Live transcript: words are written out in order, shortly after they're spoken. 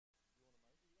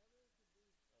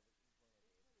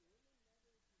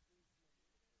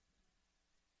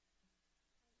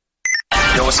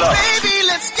Yo, what's up? Baby,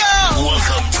 let's go.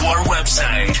 Welcome to our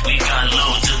website. We got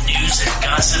loads of news and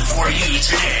gossip for you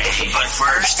today. But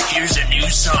first, here's a new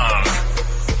song.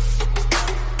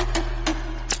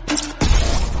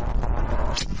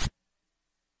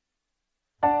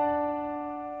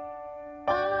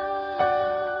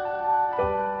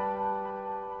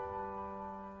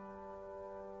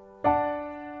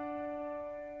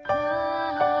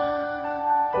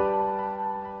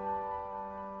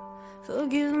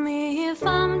 Forgive me if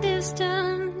I'm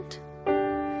distant.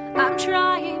 I'm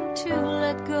trying to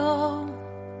let go,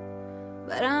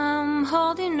 but I'm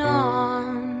holding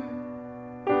on.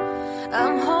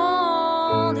 I'm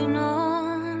holding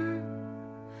on.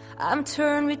 I'm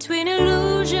torn between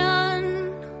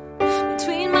illusion,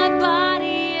 between my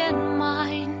body and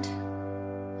mind.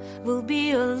 We'll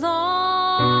be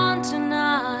alone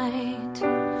tonight,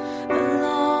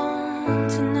 alone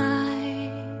tonight.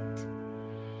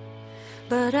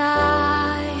 But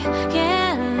I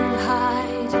can't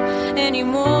hide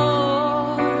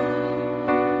anymore.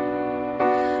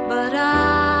 But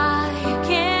I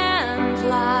can't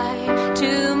lie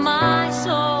to my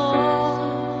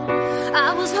soul.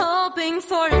 I was hoping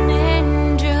for an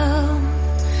angel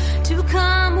to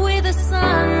come with a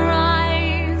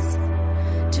sunrise,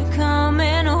 to come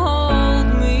and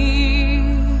hold me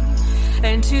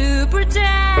and to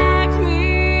protect me.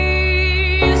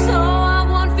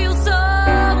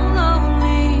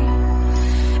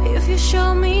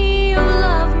 Show me you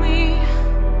love me.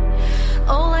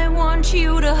 All I want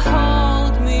you to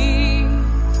hold me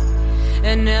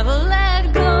and never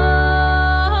let go.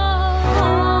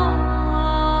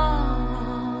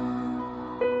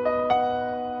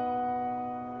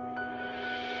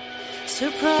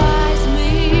 Surprise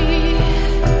me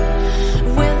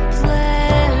with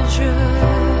pleasure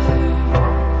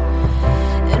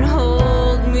and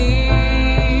hold me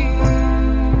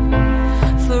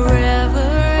forever.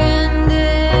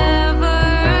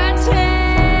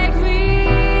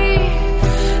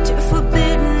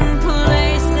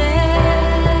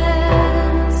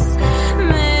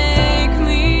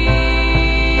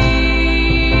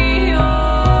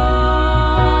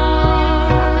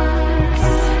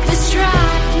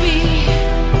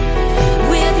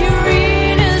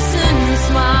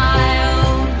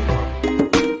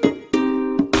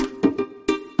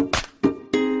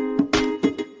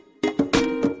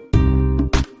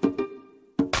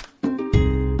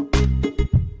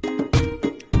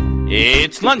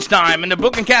 It's lunchtime and the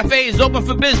Brooklyn Cafe is open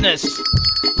for business.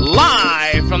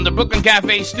 Live from the Brooklyn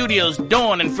Cafe studios,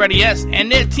 Dawn and Freddie S. and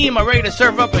their team are ready to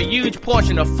serve up a huge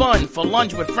portion of fun for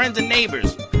lunch with friends and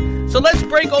neighbors. So let's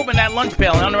break open that lunch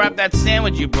pail and unwrap that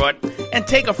sandwich you brought and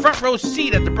take a front row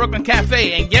seat at the Brooklyn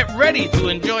Cafe and get ready to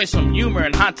enjoy some humor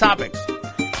and hot topics.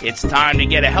 It's time to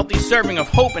get a healthy serving of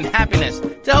hope and happiness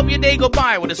to help your day go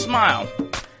by with a smile.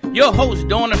 Your hosts,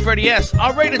 Dawn and Freddie S.,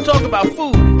 are ready to talk about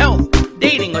food, health,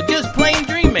 dating, or just plain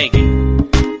dream making.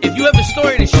 If you have a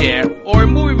story to share, or a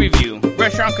movie review,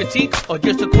 restaurant critique, or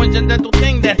just a coincidental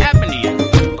thing that happened to you,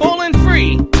 call in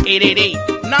free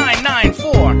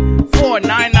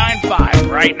 888-994-4995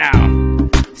 right now.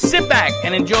 Sit back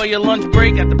and enjoy your lunch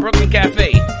break at the Brooklyn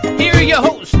Cafe. Here are your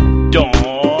hosts,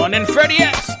 Dawn and Freddie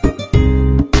S.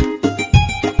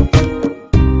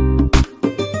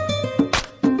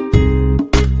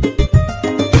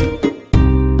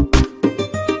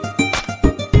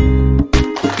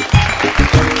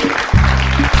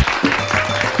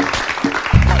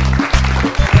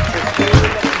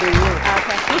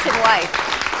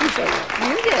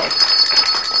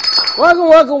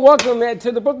 Welcome, man,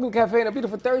 to the Brooklyn Cafe on a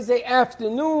beautiful Thursday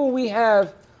afternoon. We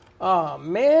have,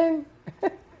 man.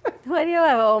 What do you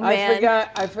have, old man?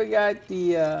 I forgot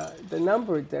the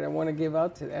number that I want to give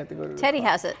out to. I have to go to Teddy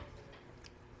has it.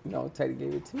 No, Teddy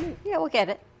gave it to me. Yeah, we'll get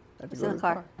it. It's in the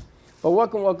car. But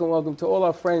welcome to all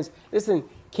our friends. Listen,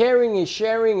 caring is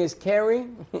sharing is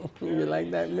caring. You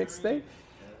like that mixtape?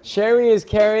 Sharing is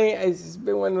caring. It's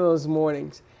been one of those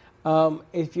mornings.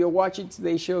 If you're watching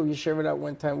today's show, if you share it out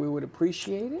one time, we would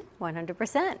appreciate it.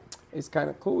 100%. It's kind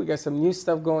of cool. We got some new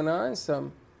stuff going on.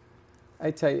 I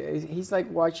tell you, he's like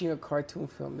watching a cartoon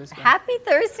film. This guy. Happy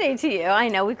Thursday to you. I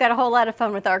know we've got a whole lot of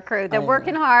fun with our crew. They're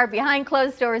working hard behind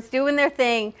closed doors, doing their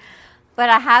thing. But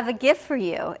I have a gift for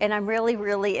you, and I'm really,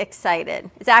 really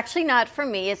excited. It's actually not from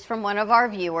me. It's from one of our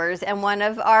viewers and one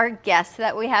of our guests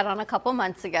that we had on a couple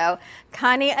months ago,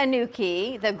 Connie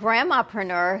Anuki, the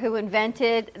grandmapreneur who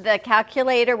invented the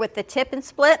calculator with the tip and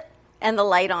split and the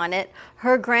light on it.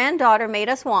 Her granddaughter made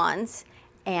us wands,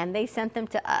 and they sent them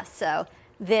to us. So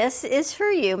this is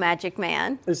for you, Magic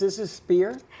Man. Is this a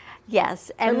spear? Yes,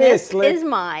 and this is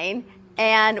mine.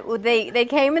 And they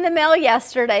came in the mail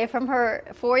yesterday from her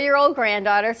 4-year-old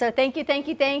granddaughter. So thank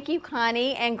you,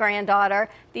 Connie and granddaughter.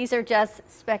 These are just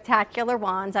spectacular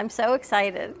wands. I'm so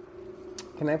excited.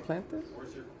 Can I plant this?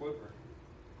 Where's your quiver?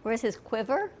 Where's his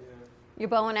quiver? Your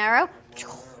bow and arrow?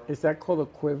 Is that called a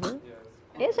quiver?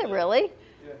 Is it really?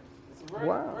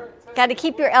 Wow. Got to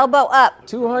keep your elbow up.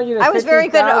 $250,000 I was very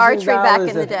good at archery back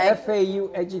in the of day.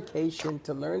 FAU education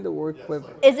to learn the word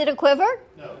quiver. Is it a quiver?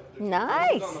 No.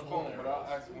 Nice. She's on the phone, but I'll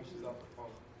ask her when she's off the phone.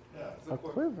 Yeah, it's A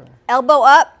quiver. Elbow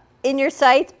up in your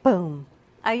sights. Boom.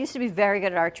 I used to be very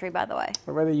good at archery, by the way.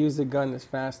 I'd rather use a gun that's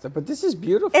faster. But this is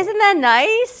beautiful. Isn't that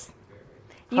nice?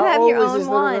 You How have old your is own this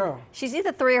little wand. girl? She's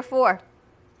either 3 or 4.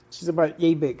 She's about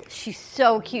yay big. She's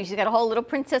so cute. She's got a whole little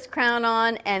princess crown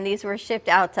on, and these were shipped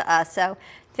out to us. So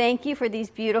thank you for these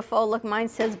beautiful. Look, mine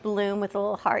says bloom with a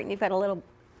little heart, and you've got a little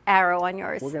arrow on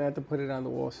yours. We're going to have to put it on the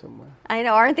wall somewhere. I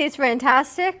know. Aren't these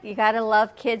fantastic? You got to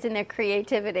love kids and their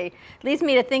creativity. Leads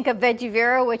me to think of Veggie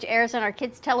Vera, which airs on our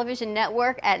kids' television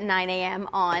network at 9 a.m.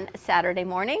 on Saturday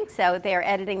morning. So they're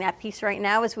editing that piece right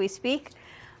now as we speak.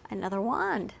 Another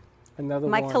wand. Another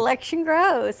My one. collection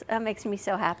grows. That makes me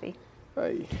so happy.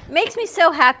 Ay. Makes me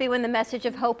so happy when the message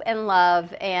of hope and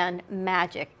love and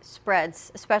magic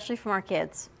spreads, especially from our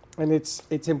kids. And it's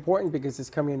important because it's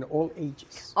coming in all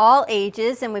ages. All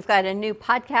ages, and we've got a new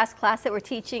podcast class that we're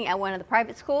teaching at one of the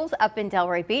private schools up in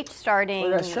Delray Beach starting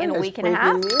Well, that's right. in a That's week and a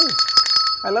half. breaking news.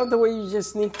 I love the way you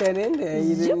just sneaked that in there.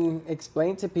 You didn't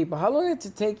explain to people. How long did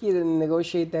it take you to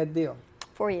negotiate that deal?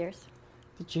 4 years.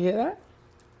 Did you hear that?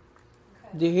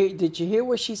 Did you hear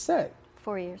what she said?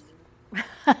 4 years.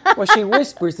 Well, she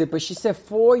whispers it, but she said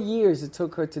 4 years it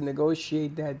took her to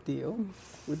negotiate that deal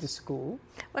with the school.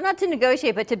 Well, not to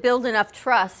negotiate, but to build enough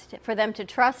trust for them to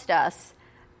trust us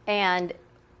and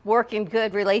work in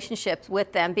good relationships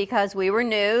with them because we were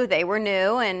new, they were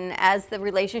new, and as the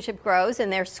relationship grows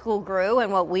and their school grew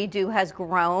and what we do has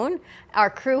grown, our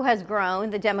crew has grown,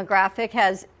 the demographic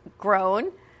has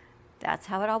grown. That's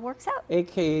how it all works out.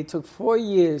 AKA, it took 4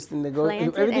 years to negotiate.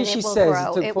 Plant it Everything and she it will says,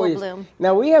 grow. it took It 4 will years. bloom.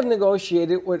 Now, we have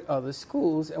negotiated with other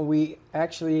schools, and we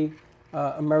actually,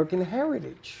 American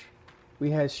Heritage, we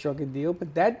had struck a deal,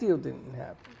 but that deal didn't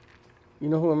happen. You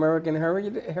know who American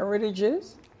Heritage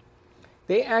is?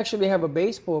 They actually have a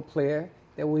baseball player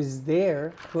that was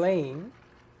there playing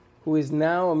who is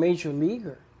now a major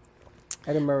leaguer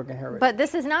at American Heritage. But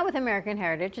this is not with American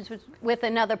Heritage. It's with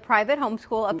another private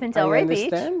homeschool up in I Delray Beach.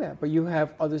 understand that, but you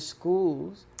have other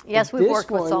schools. Yes, but we've this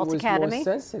worked with one Salt was Academy. More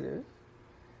sensitive.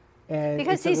 And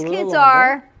Because it took these a little kids longer.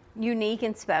 are unique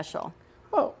and special.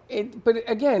 Well, but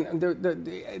again,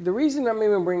 the reason I'm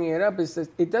even bringing it up is that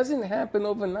it doesn't happen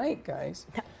overnight, guys.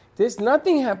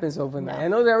 Nothing happens overnight. No. I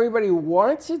know that everybody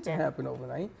wants it to happen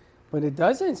overnight, but it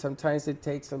doesn't. Sometimes it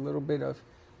takes a little bit of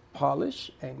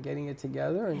polish and getting it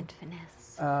together And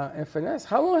finesse. and finesse.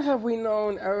 How long have we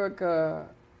known Erica?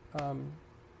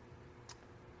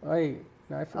 I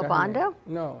forgot her Obando? name.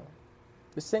 No,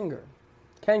 the singer,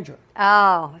 Kendra.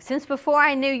 Oh, since before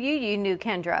I knew you, you knew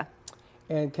Kendra.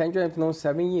 And Kendra I've known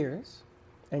 7 years,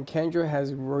 and Kendra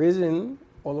has risen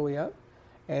all the way up.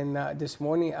 And this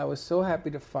morning, I was so happy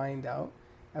to find out,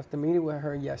 after meeting with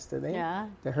her yesterday,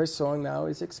 that her song now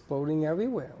is exploding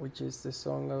everywhere, which is the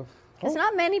song of Because hope.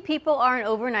 not many people are an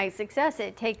overnight success.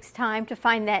 It takes time to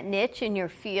find that niche in your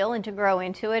feel and to grow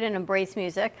into it and embrace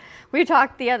music. We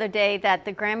talked the other day that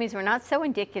the Grammys were not so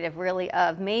indicative, really,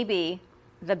 of maybe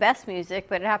the best music,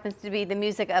 but it happens to be the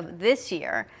music of this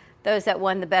year. Those that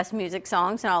won the best music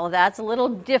songs and all of that. It's a little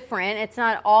different. It's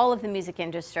not all of the music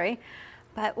industry.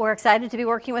 But we're excited to be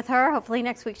working with her. Hopefully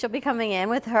next week she'll be coming in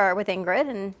with Ingrid,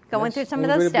 and going through some of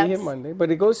those We're steps. going to be here Monday.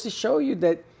 But it goes to show you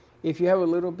that if you have a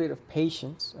little bit of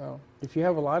patience, if you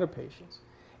have a lot of patience,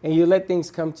 and you let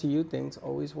things come to you, things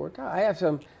always work out. I have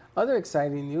some other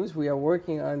exciting news. We are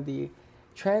working on the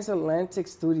Transatlantic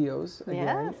Studios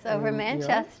again. Yes, over in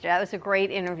Manchester. That was a great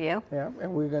interview. Yeah,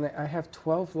 and I have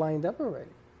 12 lined up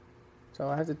already. So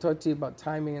I have to talk to you about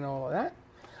timing and all of that.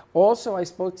 Also, I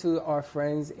spoke to our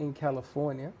friends in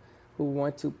California who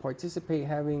want to participate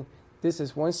having this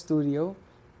as one studio.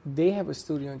 They have a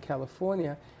studio in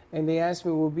California, and they asked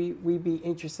me, would we be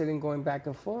interested in going back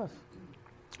and forth?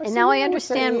 And now I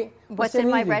understand what's in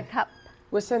my red cup.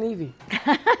 We'll send Evie.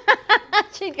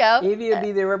 She'd go. Evie will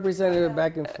be the representative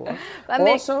back and forth. I mean-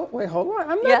 Also, wait, hold on.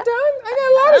 I'm not Yeah. done. I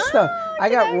got a lot of stuff. I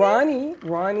got okay. Ronnie.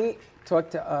 Ronnie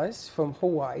talked to us from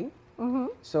Hawaii. Mm-hmm.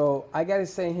 So I got to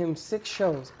send him 6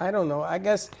 shows. I don't know. I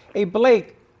guess, hey,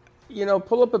 Blake,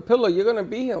 pull up a pillow. You're going to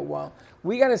be here a while.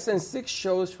 We got to send 6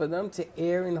 shows for them to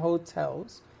air in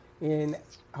hotels in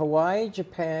Hawaii,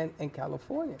 Japan, and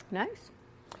California. Nice.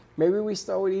 Maybe we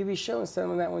start with Evie's show and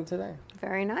send on that one today.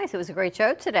 Very nice. It was a great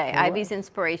show today. All Ivy's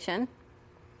Inspiration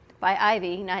by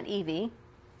Ivy, not Evie,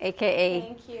 a.k.a.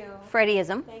 Thank you.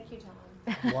 Freddieism. Thank you,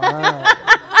 Tom. Wow.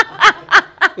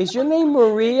 Is your name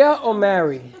Maria or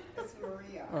Mary? It's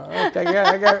Maria. Oh,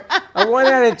 okay, I'm 1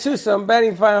 out of 2, so I'm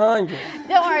betting 500.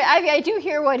 Don't worry, Ivy, I do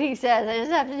hear what he says. I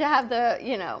just have to have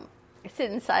the,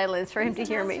 sit in silence for him to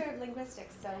hear me. He's a master of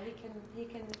linguistics, so he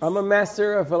can. I'm a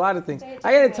master of a lot of things.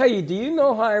 I got to tell you, do you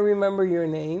know how I remember your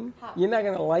name? How? You're not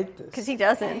going to like this. Because he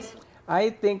doesn't.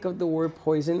 I think of the word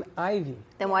poison ivy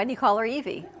Then why do you call her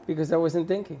Evie? because I wasn't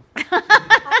thinking.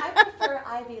 I prefer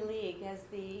Ivy League as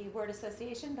the word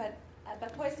association, but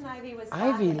Poison Ivy was back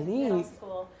Ivy in middle League?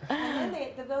 school. And then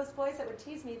those boys that would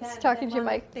tease me then. He's talking to they your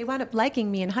wound- mic. They wound up liking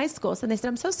me in high school, so they said,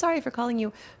 I'm so sorry for calling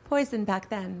you Poison back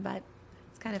then, but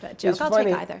it's kind of a joke. It's I'll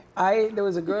funny. take either. There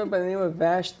was a girl by the name of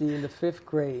Vashti in the 5th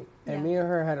grade, and Yeah. me and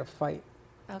her had a fight,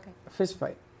 Okay. a fist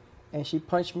fight, and she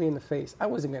punched me in the face. I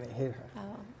wasn't going to hit her. Oh.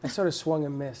 I sort of swung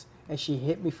and missed, and she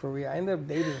hit me for real. I ended up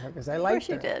dating her because I Of liked course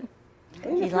her. you did.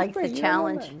 In the He 5th liked grade, the you don't know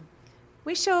challenge. that.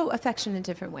 We show affection in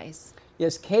different ways.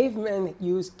 Yes, cavemen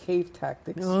use cave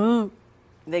tactics,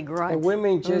 They grunt. and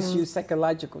women just use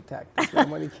psychological tactics.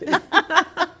 I'm only kidding.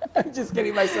 I'm just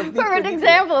getting myself deep. Perfect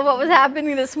example of what was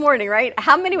happening this morning, right?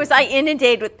 How many was I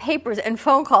inundated with papers and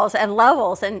phone calls and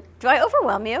levels? And do I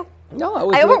overwhelm you? No, I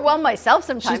was I doing- overwhelm myself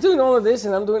sometimes. She's doing all of this,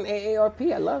 and I'm doing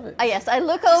AARP. I love it. Yes, I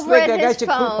look over Slick, at I his got your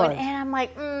phone coupons. and I'm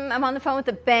like, I'm on the phone with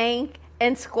the bank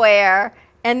and Square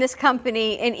and this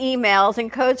company and emails and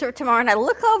codes for tomorrow. And I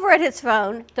look over at his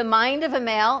phone, the mind of a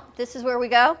male. This is where we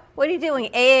go. What are you doing?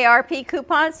 AARP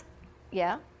coupons?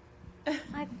 Yeah.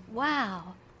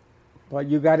 Wow. But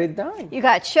you got it done. You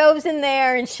got shows in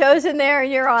there and shows in there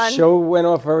and you're on. Show went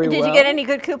off very well. Did you get any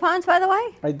good coupons, by the way,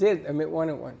 I did. I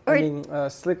wanted one. Or-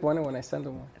 Slick wanted one. I sent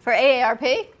him one. for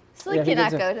AARP? Slick Yeah, he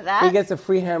cannot gets go a- to that. He gets a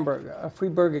free hamburger, a free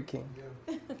Burger King.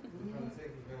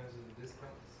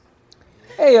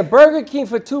 Hey, a Burger King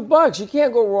for $2. You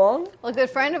can't go wrong. Well, a good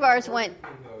friend of ours went.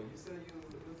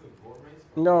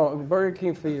 No, Burger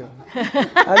King for you.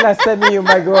 I'm not sending you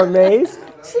my gourmets.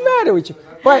 What's the matter with you?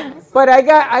 But I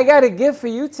got a gift for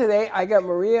you today. I got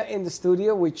Maria in the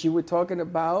studio, which you were talking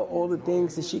about, all the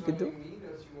things that she could do.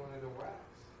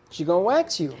 She gonna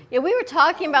wax you. Yeah, we were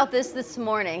talking about this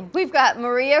morning. We've got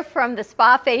Maria from the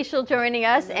Spa Facial joining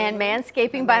us and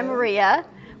Manscaping by Maria.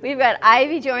 We've got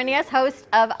Ivy joining us, host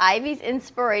of Ivy's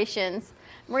Inspirations.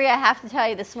 Maria, I have to tell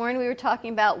you, this morning we were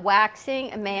talking about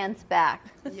waxing a man's back.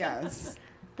 Yes.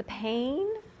 The pain?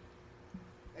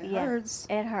 It hurts.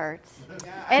 It hurts.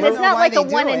 Yeah, And I it's don't know not why like a they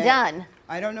do one and it. done.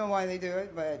 I don't know why they do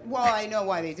it, but, well, I know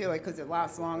why they do it because it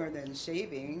lasts longer than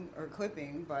shaving or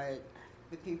clipping, but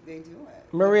the people, they do it.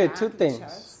 Maria, The back, two the things.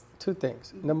 chest. Two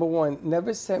things. Number one,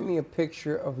 never send me a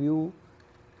picture of you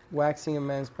waxing a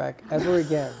man's back ever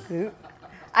again.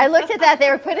 I looked at that. They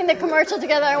were putting the commercial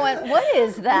together. I went, what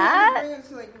is that? It's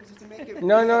like to make it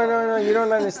No, real. you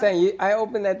don't understand. I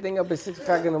opened that thing up at 6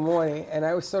 o'clock in the morning, and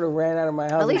I sort of ran out of my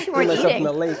house At least you and threw weren't myself in eating.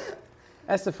 the lake.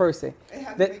 That's the first thing. They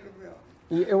have to That- make it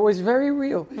real. It was very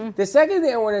real. The second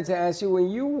thing I wanted to ask you, when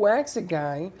you wax a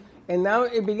guy, and now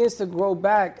it begins to grow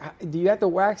back, do you have to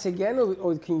wax again,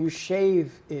 or can you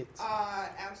shave it?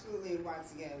 Absolutely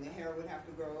wax again. The hair would have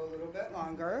to grow a little bit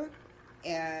longer,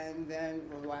 and then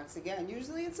we'll wax again.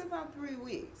 Usually it's about 3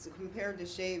 weeks compared to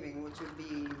shaving, which would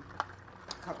be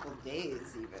a couple days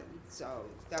even. So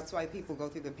that's why people go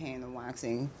through the pain of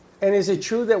waxing. And is it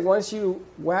true that once you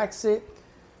wax it,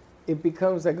 it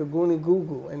becomes like a goony goo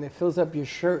goo, and it fills up your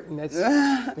shirt, and that's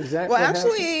is that Well, what happens?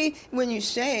 actually, when you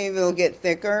shave, it'll get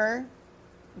thicker,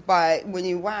 but when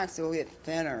you wax, it'll get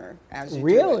thinner as you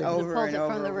Really? do it over Pulls and it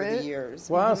from over the over root? the years.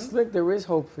 Wow, Slick, there is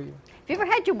hope for you. Have you ever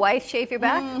had your wife shave your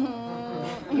back?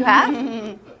 You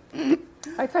have?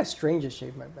 I've had strangers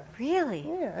shave my back. Really?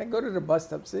 Yeah, I go to the bus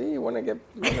stop. See, you want to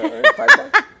earn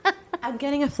 $5? I'm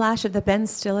getting a flash of the Ben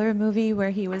Stiller movie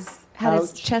where he had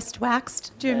his Ouch. chest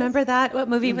waxed. Do you remember that? What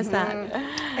movie was that?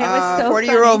 It was so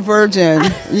 40-year-old funny. virgin.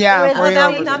 Yeah, With 40-year-old Not,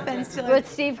 virgin. not Ben Stiller.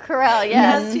 With Steve Carell,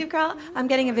 Yes, yes. Steve Carell. I'm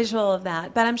getting a visual of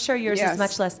that, but I'm sure yours Yes. is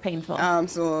much less painful.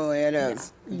 Absolutely, it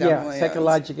is. Yeah, Definitely is.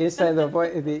 psychological. Inside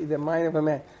the mind of a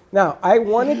man. Now, I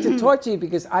wanted to talk to you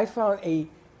because I found a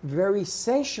very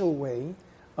sensual way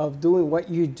of doing what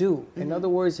you do. In other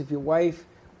words, if your wife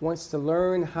wants to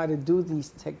learn how to do these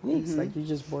techniques, like you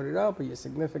just brought it up, or your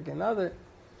significant other,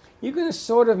 you're going to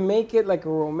sort of make it like a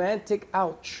romantic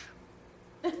ouch.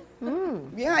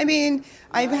 Yeah, I mean,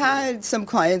 I've had some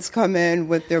clients come in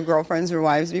with their girlfriends or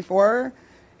wives before,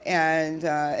 And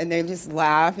they just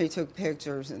laugh. They took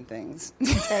pictures and things.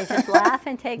 They just laugh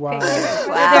and take Wow. pictures. They're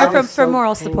Wow. there is for so moral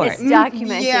cool. support. It's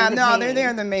documenting Yeah, the no, they're pain.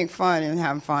 there to make fun and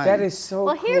have fun. That is so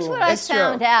Well, cool. here's what I It's true.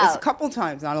 found It's a out. couple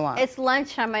times, not a lot. It's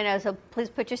lunchtime, I know, so please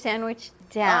put your sandwich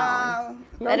down.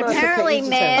 No, But no, it's okay. apparently Eat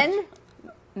your sandwich.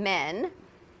 men,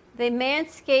 they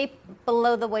manscape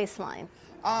below the waistline.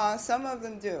 Some of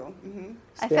them do. Hmm.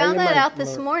 I Stay found on your that mic, out this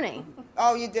Lord. morning.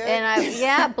 Oh, you did?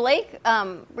 And Blake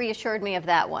reassured me of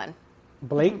that one.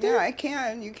 Blake did?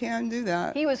 Yeah, you can do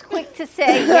that. He was quick to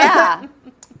say, yeah.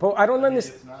 But I don't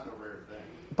understand.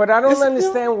 But I don't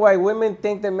understand why women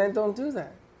think that men don't do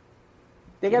that.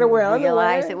 They gotta wear underwear.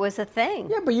 Realize it was a thing.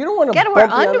 Yeah, but you don't want to. Gotta wear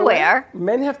underwear.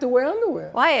 Men have to wear underwear.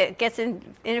 Why? It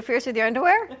interferes with your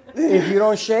underwear? If you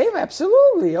don't shave,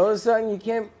 absolutely. All of a sudden, you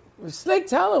can't. Slick,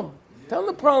 tell them. Tell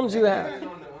them the problems you have. Depending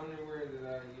on the underwear that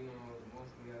I,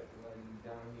 mostly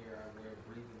down here, I wear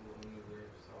breathable underwear,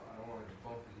 so I don't want it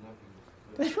bumpy, lumpy.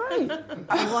 That's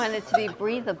right. You want it to be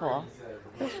breathable.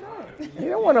 That's right. You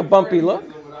don't want a bumpy look.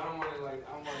 But I don't want it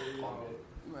I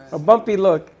want it, A bumpy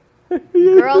look.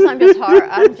 Girls, I'm just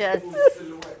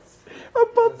silhouettes. A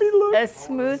bumpy look. a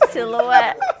smooth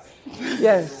silhouette.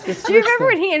 Yes. Do you remember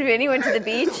when he and Vinny went to the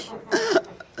beach?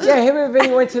 Yeah, him and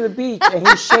Vinny went to the beach and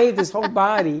he shaved his whole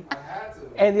body.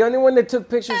 And the only one that took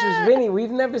pictures was Vinny. We've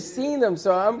never seen them,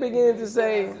 so I'm beginning to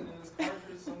say.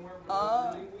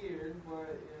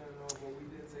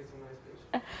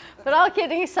 But all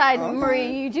kidding aside,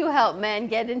 Marie, you do help men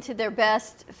get into their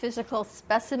best physical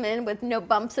specimen with no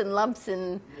bumps and lumps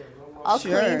and all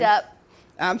cleaned up.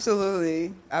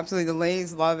 Absolutely. Absolutely. The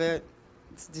ladies love it.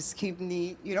 It's just keep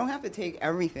neat. You don't have to take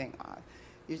everything off.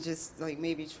 You just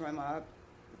maybe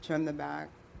trim the back,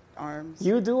 arms.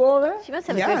 You do all that? She must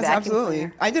have a good Yes, vacuum absolutely.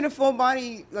 cleaner. I did a full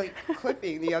body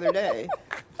clipping the other day.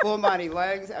 Full body,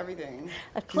 legs, everything.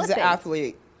 A He's an clipping?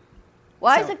 athlete.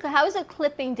 How is a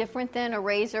clipping different than a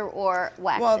razor or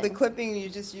waxing? Well, the clipping, you're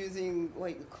just using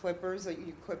clippers,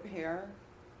 you clip hair.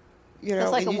 You know,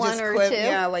 Just like and a you one just or a clip, two?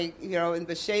 Yeah, and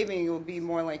the shaving will be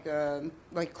more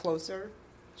like closer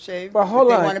shave. But hold If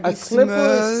they on, wanna a be clipper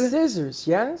is smooth. scissors,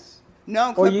 yes?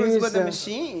 No, Or you clippers use with a the-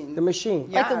 machine. The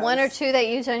machine. Like the one or Yes. two that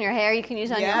you use on your hair, you can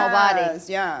use on your whole body. Yes.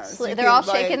 You They're can, all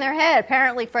shaking their head.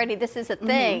 Apparently, Freddie, this is a Mm-hmm.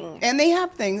 thing. And they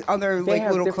have things, other They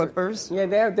have little different- clippers. Yeah,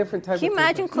 they have different types Can you of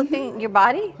imagine clippers. clipping your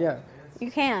body? Yeah, You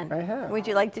can. I have. Would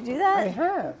you like to do that? I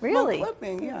have. Really? Well,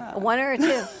 clipping, yeah. A one or a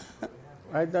two?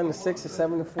 I've done the 6 or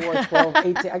 7 or 4, 12,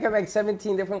 18. I got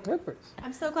 17 different clippers.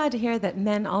 I'm so glad to hear that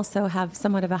men also have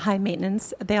somewhat of a high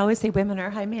maintenance. They always say women are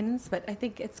high maintenance, but I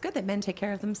think it's good that men take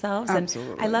care of themselves.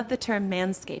 Absolutely. And I love the term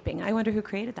manscaping. I wonder who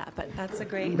created that, but that's a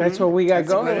great. That's what we got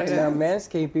That's going what right it now, is.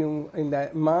 manscaping in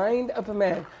that mind of a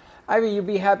man. Ivy, you'd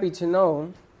be happy to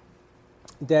know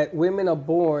that women are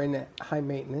born high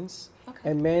maintenance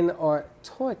and men are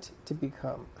taught to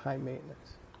become high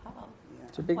maintenance.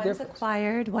 It's a big One is difference.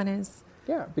 acquired, one is.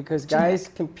 Yeah, because guys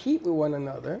compete with one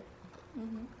another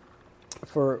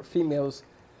for females'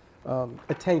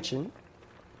 attention.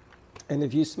 And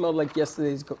if you smell like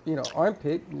yesterday's,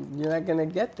 armpit, you're not gonna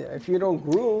get there. If you don't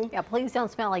groom, Yeah, please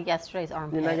don't smell like yesterday's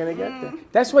armpit. you're not gonna get there.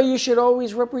 That's why you should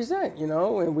always represent.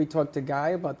 And we talked to Guy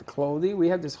about the clothing. We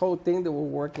have this whole thing that we're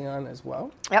working on as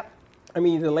well. Yep. I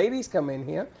mean, the ladies come in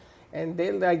here, and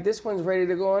they're like, "This one's ready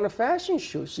to go on a fashion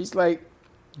show." She's like,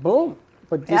 "Boom!"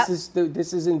 But this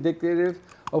this is indicative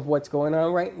of what's going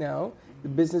on right now. The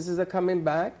businesses are coming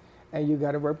back, and you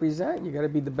got to represent. You got to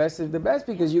be the best of the best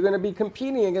because you're going to be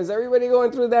competing against everybody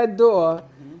going through that door,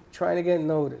 trying to get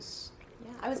noticed.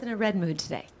 Yeah, I was in a red mood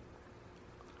today.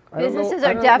 I don't know- Businesses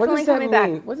I are don't know- what definitely does that coming back.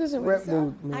 mean? What does a red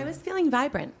mood mean? I was feeling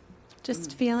vibrant,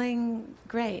 just feeling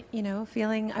great,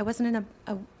 feeling I wasn't in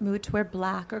a mood to wear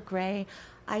black or gray.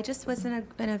 I just was in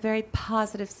a very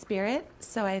positive spirit.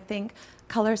 So I think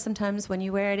color sometimes when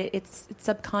you wear it, it's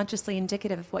subconsciously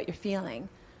indicative of what you're feeling.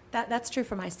 That's true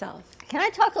for myself. Can I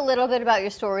talk a little bit about your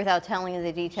story without telling you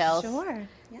the details? Sure.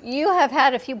 Yeah. You have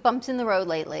had a few bumps in the road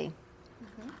lately,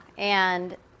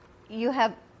 and you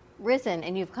have risen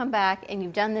and you've come back and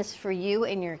you've done this for you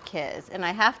and your kids. And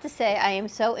I have to say, I am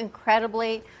so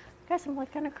incredibly, I guess I'm going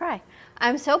to cry.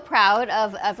 I'm so proud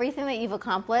of everything that you've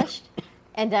accomplished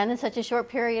and done in such a short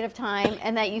period of time,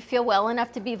 and that you feel well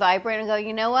enough to be vibrant and go,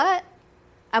 you know what?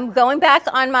 I'm going back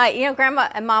on my, Grandma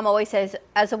and Mom always says,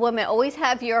 as a woman, always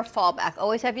have your fallback,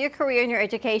 always have your career and your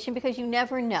education, because you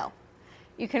never know.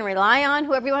 You can rely on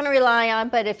whoever you want to rely on,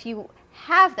 but if you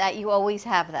have that, you always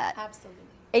have that. Absolutely.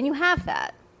 And you have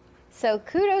that. So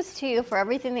kudos to you for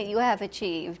everything that you have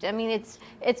achieved. I mean,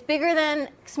 it's bigger than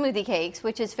smoothie cakes,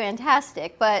 which is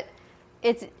fantastic, but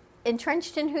it's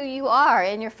entrenched in who you are,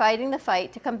 and you're fighting the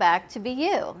fight to come back to be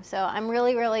you. So I'm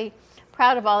really, really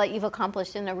proud of all that you've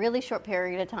accomplished in a really short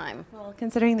period of time. Well,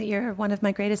 considering that you're one of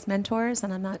my greatest mentors,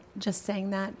 and I'm not just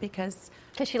saying that because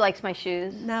she likes my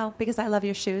shoes. No, because I love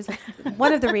your shoes. It's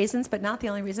one of the reasons, but not the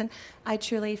only reason. I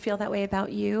truly feel that way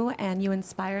about you, and you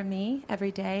inspire me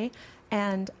every day.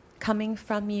 And coming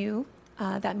from you,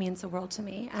 that means the world to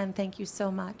me. And thank you so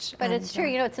much. But it's true.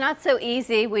 It's not so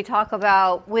easy. We talk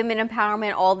about women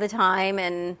empowerment all the time,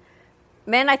 and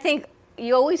men, I think,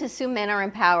 you always assume men are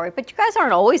empowered, but you guys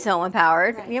aren't always so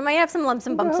empowered. Right. You might have some lumps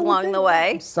and bumps along the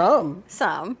way. Some.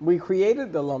 We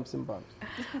created the lumps and bumps.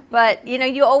 But,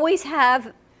 you always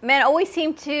have, men always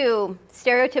seem to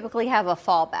stereotypically have a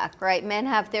fallback, right? Men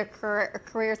have their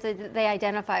careers that they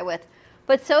identify with.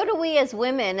 But so do we as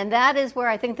women, and that is where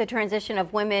I think the transition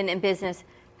of women in business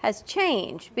has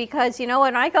changed. Because,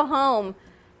 when I go home,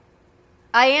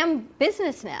 I am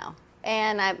business now.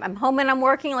 And I'm home and I'm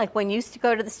working. Like when you used to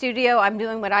go to the studio, I'm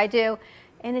doing what I do.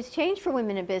 And it's changed for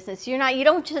women in business. You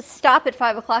don't just stop at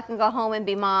 5 o'clock and go home and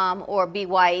be mom or be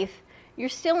wife. You're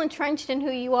still entrenched in who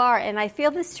you are. And I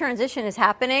feel this transition is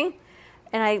happening.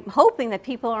 And I'm hoping that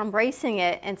people are embracing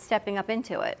it and stepping up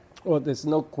into it. Well, there's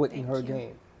no quit in her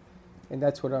game. And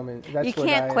that's what I'm in. You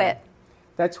can't quit.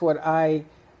 That's what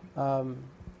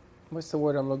what's the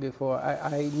word I'm looking for?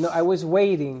 I was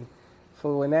waiting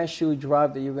for when that shoe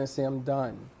dropped that you're going to say, I'm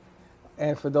done.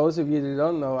 And for those of you that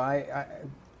don't know,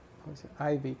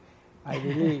 Ivy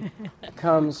League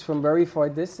comes from very far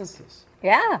distances.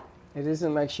 Yeah. It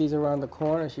isn't like she's around the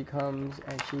corner. She comes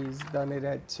and she's done it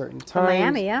at certain times. From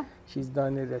Miami, yeah. She's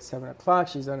done it at 7 o'clock.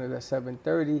 She's done it at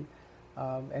 7:30.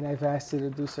 And I've asked her to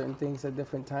do certain things at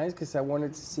different times because I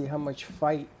wanted to see how much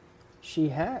fight she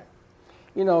had.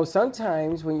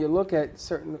 Sometimes when you look at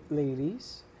certain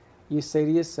ladies, you say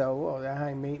to yourself, well, they're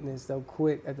high maintenance, they'll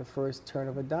quit at the first turn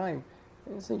of a dime.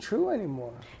 It isn't true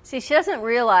anymore. See, she doesn't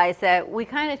realize that we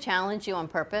kind of challenge you on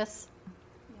purpose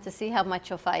to see how much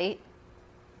you'll fight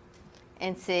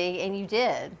and you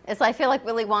did. I feel like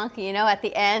Willy Wonka, at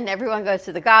the end, everyone goes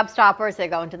to the gobstoppers, they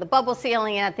go into the bubble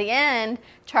ceiling, and at the end,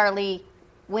 Charlie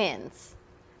wins.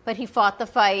 But he fought the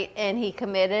fight, and he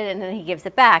committed, and then he gives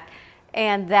it back.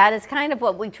 And that is kind of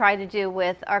what we try to do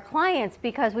with our clients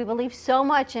because we believe so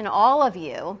much in all of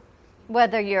you,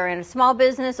 whether you're in a small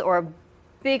business or a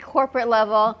big corporate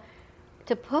level,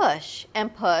 to push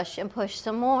and push and push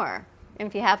some more. And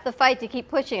if you have to fight to keep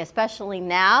pushing, especially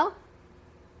now,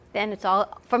 then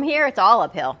from here it's all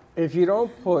uphill. If you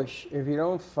don't push, if you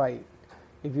don't fight,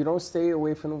 if you don't stay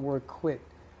away from the word quit,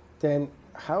 then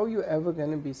how are you ever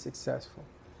going to be successful?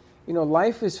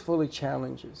 Life is full of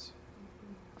challenges.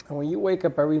 And when you wake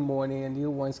up every morning and new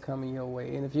ones coming your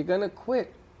way, and if you're going to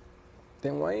quit,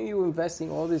 then why are you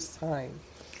investing all this time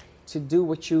to do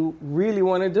what you really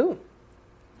want to do?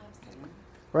 Absolutely.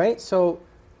 Right? So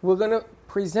we're going to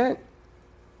present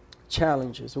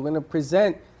challenges. We're going to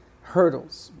present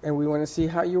hurdles, and we want to see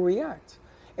how you react.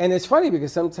 And it's funny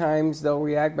because sometimes they'll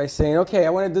react by saying, okay, I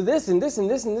want to do this and this and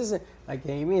this and this. Like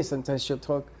Amy, and sometimes she'll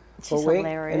talk for a week,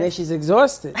 and then she's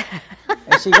exhausted.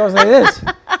 And she goes like this.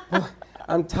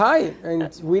 I'm tired,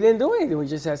 and we didn't do anything. We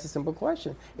just asked a simple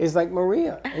question. It's like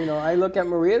Maria. I look at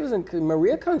Maria, and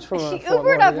Maria comes from She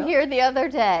Ubered up here the other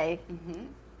day,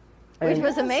 which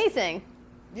was amazing.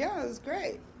 Yeah, it was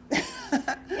great.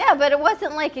 Yeah, but it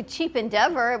wasn't like a cheap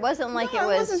endeavor. It wasn't like it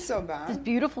wasn't so bad. This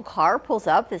beautiful car pulls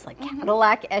up, this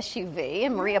Cadillac SUV,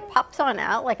 and Maria pops on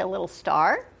out like a little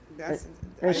star.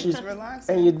 And she's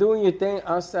relaxing. And you're doing your thing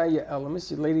outside your elements.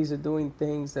 You ladies are doing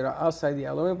things that are outside the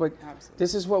element. But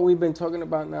this is what we've been talking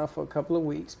about now for a couple of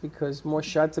weeks because more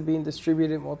shots are being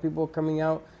distributed, more people are coming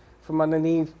out from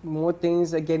underneath, more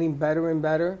things are getting better and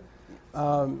better.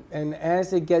 And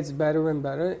as it gets better and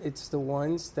better, it's the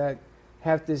ones that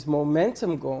have this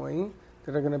momentum going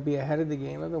that are going to be ahead of the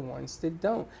game are the ones that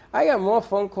don't. I got more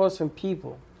phone calls from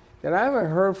people that I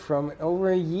haven't heard from in over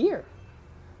a year,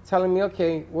 telling me,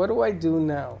 okay, what do I do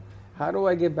now? How do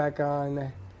I get back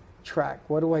on track?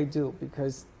 What do I do?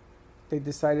 Because they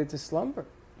decided to slumber.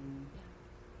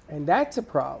 And that's a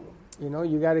problem.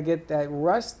 You got to get that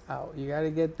rust out. You got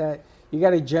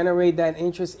to generate that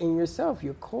interest in yourself,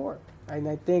 your core. And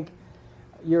I think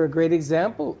you're a great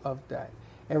example of that.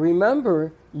 And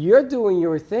remember, you're doing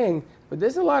your thing, but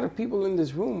there's a lot of people in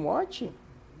this room watching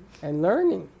and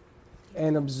learning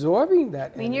and absorbing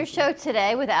that. I mean, your show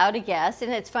today without a guest,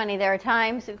 and it's funny, there are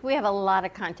times, we have a lot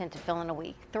of content to fill in a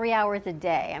week, 3 hours a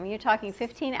day. I mean, you're talking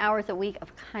 15 hours a week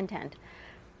of content.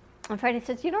 And Freddie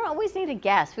says, you don't always need a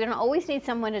guest. We don't always need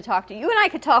someone to talk to. You and I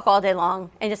could talk all day long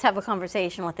and just have a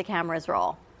conversation with the cameras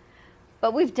roll.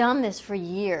 But we've done this for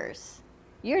years.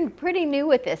 You're pretty new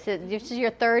with this. This is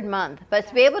your 3rd month. But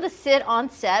to be able to sit on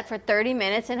set for 30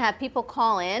 minutes and have people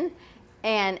call in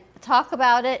and talk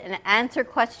about it and answer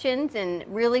questions and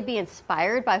really be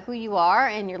inspired by who you are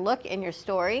and your look and your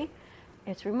story,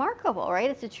 it's remarkable, right?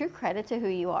 It's a true credit to who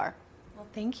you are. Well,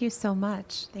 thank you so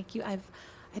much. Thank you. I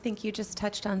think you just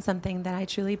touched on something that I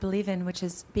truly believe in, which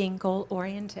is being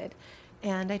goal-oriented.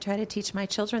 And I try to teach my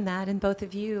children that, and both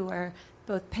of you are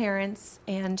both parents,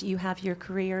 and you have your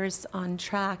careers on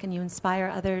track, and you inspire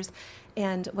others.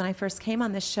 And when I first came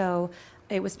on this show,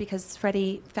 it was because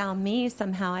Freddie found me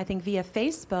somehow, I think via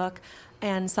Facebook,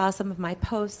 and saw some of my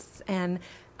posts and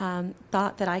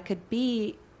thought that I could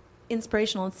be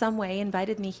inspirational in some way,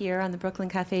 invited me here on the Brooklyn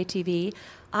Cafe TV.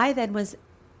 I then was,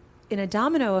 in a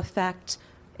domino effect,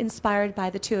 inspired by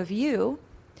the two of you,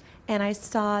 and I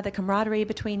saw the camaraderie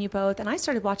between you both, and I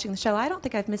started watching the show. I don't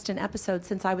think I've missed an episode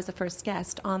since I was the first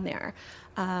guest on there.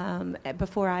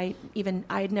 Before I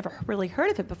had never really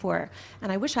heard of it before,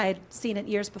 and I wish I had seen it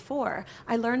years before.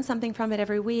 I learned something from it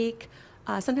every week.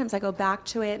 Sometimes I go back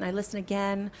to it and I listen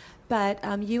again, but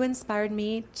you inspired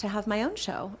me to have my own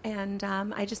show, and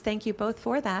I just thank you both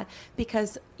for that,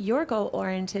 because you're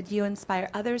goal-oriented, you inspire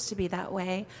others to be that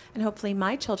way, and hopefully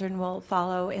my children will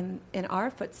follow in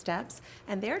our footsteps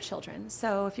and their children.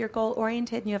 So if you're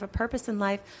goal-oriented and you have a purpose in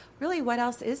life, really what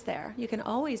else is there? You can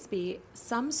always be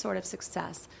some sort of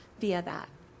success via that.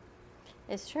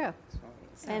 It's true.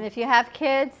 And if you have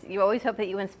kids, you always hope that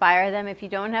you inspire them. If you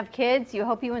don't have kids, you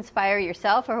hope you inspire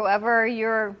yourself or whoever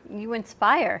you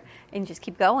inspire, and just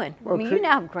keep going. Well, you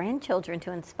now have grandchildren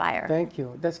to inspire. Thank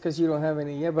you. That's because you don't have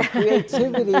any yet. But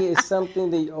creativity is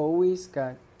something that you always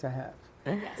got to have.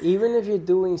 Yes. Even if you're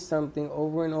doing something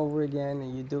over and over again,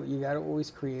 and you got to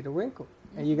always create a wrinkle,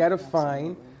 and you got to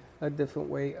find a different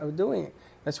way of doing it.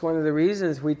 That's one of the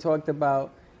reasons we talked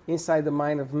about Inside the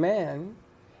Mind of Man,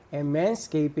 and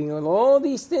manscaping, and all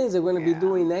these things that we're going to be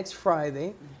doing next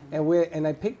Friday. And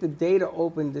I picked the day to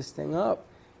open this thing up,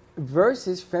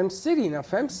 versus FemCity. Now,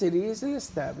 FemCity is an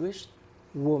established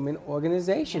woman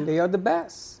organization. They are the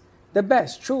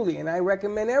best, truly. And I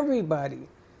recommend everybody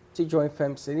to join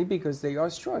FemCity because they are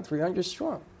strong, 300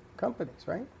 strong companies,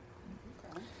 right?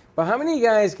 Okay. But how many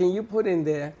guys can you put in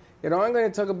there that aren't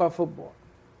going to talk about football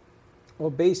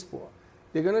or baseball?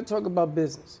 They're going to talk about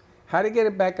business, how to get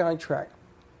it back on track.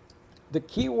 The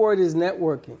key word is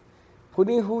networking,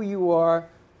 putting who you are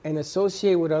and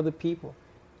associate with other people.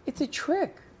 It's a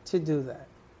trick to do that.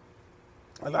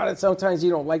 Sometimes you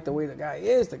don't like the way the guy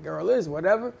is, the girl is,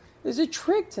 whatever. There's a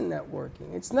trick to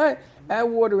networking. It's not add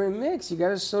water and mix. You got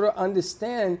to sort of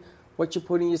understand what you're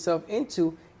putting yourself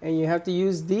into, and you have to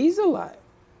use these a lot.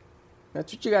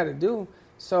 That's what you got to do.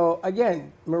 So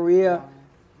again, Maria,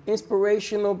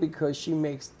 inspirational because she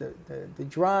makes the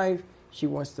drive. She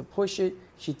wants to push it.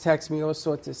 She texts me all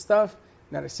sorts of stuff.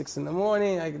 Not at 6 a.m.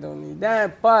 I don't need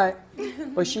that, but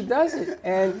she does it,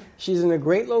 and she's in a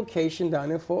great location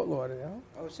down in Fort Lauderdale,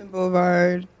 Ocean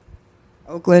Boulevard,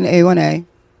 Oakland A1A,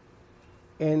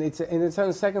 and it's on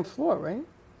the 2nd floor, right?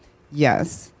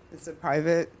 Yes, it's a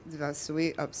private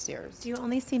suite upstairs. Do you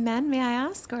only see men? May I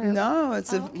ask? Or? No,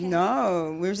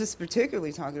 no. We're just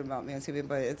particularly talking about manscaping,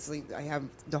 but it's like I have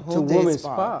the whole day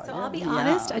spa. So I'll be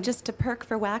honest. Just to perk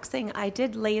for waxing, I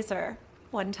did laser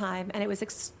one time, and it was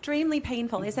extremely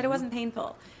painful. They said it wasn't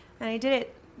painful, and I did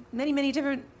it many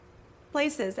different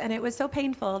places, and it was so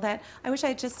painful that I wish I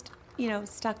had just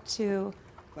stuck to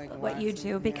what you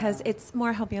do, because it's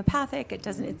more homeopathic. It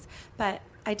doesn't. But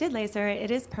I did laser. It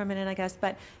is permanent, I guess,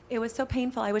 but it was so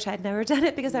painful. I wish I had never done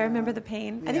it because I remember the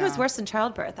pain. I think it was worse than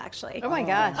childbirth, actually. Oh my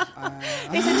gosh.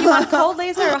 They said, do you want cold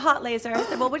laser or hot laser? I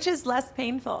said, well, which is less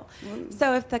painful?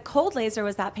 So if the cold laser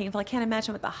was that painful, I can't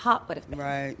imagine what the hot would have been.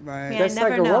 Right. That's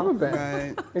like a rubber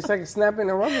band. Right. It's like snapping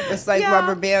a rubber band. It's like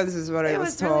rubber bands is what I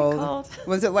was told. Really cold.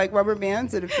 Was it like rubber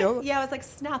bands? Did it feel? Yeah, it was like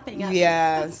snapping.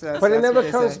 Yeah. But it never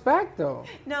comes back, though.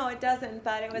 No, it doesn't.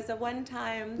 But it was a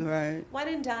one-time, one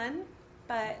and done.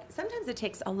 But sometimes it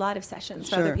takes a lot of sessions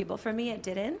for other people. For me, it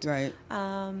didn't. Right.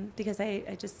 Because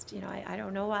I just, I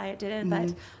don't know why it didn't,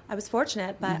 but I was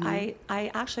fortunate. But I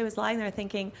actually was lying there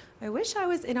thinking, I wish I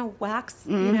was in a wax,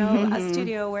 a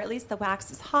studio where at least the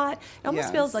wax is hot. It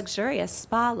almost feels luxurious,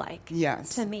 spa-like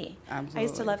to me. Absolutely. I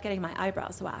used to love getting my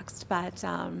eyebrows waxed, but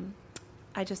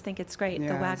I just think it's great.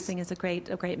 The waxing is a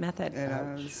great method.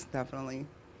 It is, definitely.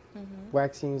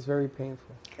 Waxing is very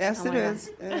painful. Yes, it is.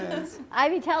 It is.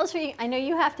 Ivy, tell us I know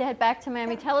you have to head back to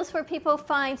Miami. Tell us where people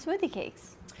find Smoothie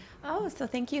Cakes. Oh, so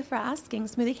thank you for asking.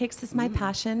 Smoothie Cakes is my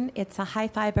passion. It's a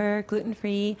high-fiber,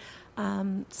 gluten-free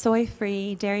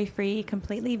soy-free, dairy-free,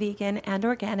 completely vegan and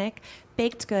organic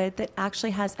baked good that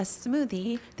actually has a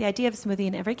smoothie, the idea of smoothie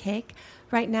in every cake.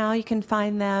 Right now you can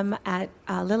find them at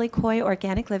Lily Koi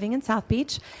Organic Living in South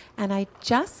Beach. And I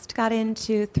just got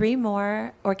into 3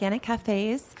 more organic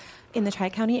cafes in the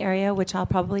Tri-County area, which I'll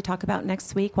probably talk about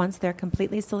next week once they're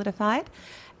completely solidified.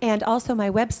 And also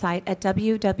my website at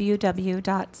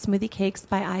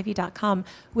www.smoothiecakesbyivy.com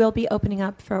will be opening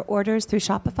up for orders through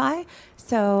Shopify.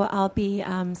 So I'll be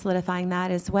solidifying that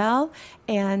as well.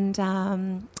 And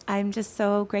I'm just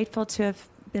so grateful to have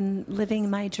been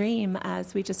living my dream,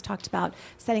 as we just talked about,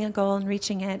 setting a goal and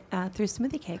reaching it through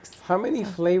smoothie cakes. How many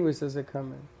flavors does it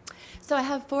come in? So I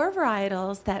have 4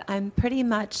 varietals that I'm pretty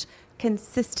much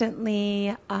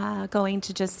consistently going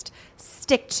to just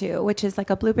stick to, which is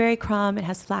like a blueberry crumb. It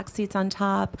has flax seeds on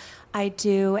top. I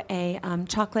do a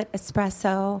chocolate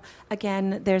espresso.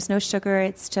 Again, there's no sugar.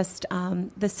 It's just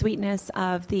the sweetness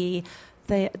of the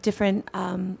different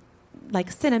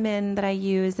like cinnamon that I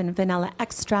use, and vanilla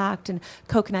extract and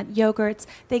coconut yogurts.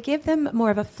 They give them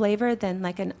more of a flavor than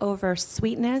like an over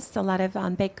sweetness. A lot of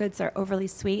baked goods are overly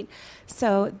sweet.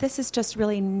 So this is just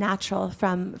really natural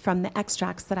from the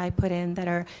extracts that I put in that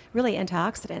are really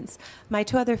antioxidants. My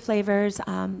 2 other flavors,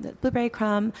 the blueberry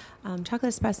crumb,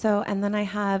 chocolate espresso, and then I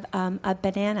have a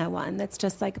banana one that's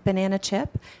just like banana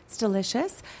chip. It's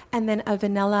delicious. And then a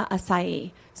vanilla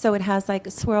acai. So it has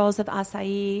like swirls of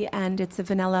acai, and it's a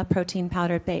vanilla protein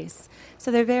powder base.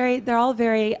 So they're all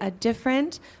very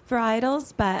different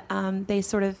varietals, but they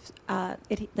sort of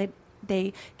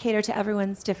they cater to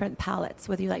everyone's different palates.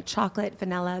 Whether you like chocolate,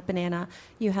 vanilla, banana,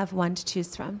 you have one to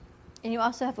choose from. And you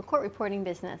also have a court reporting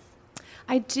business.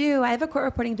 I do. I have a court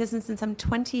reporting business since I'm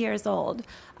 20 years old,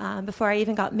 before I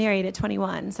even got married at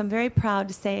 21. So I'm very proud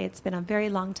to say it's been a very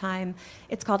long time.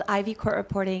 It's called Ivy Court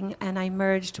Reporting, and I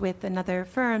merged with another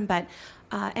firm. But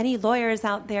any lawyers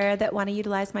out there that want to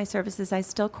utilize my services, I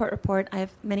still court report. I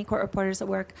have many court reporters that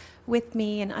work with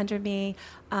me and under me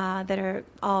that are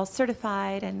all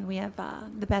certified, and we have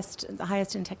the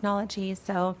highest in technology.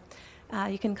 So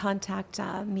you can contact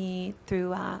me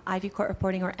through Ivy Court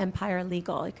Reporting or Empire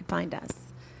Legal. You can find us.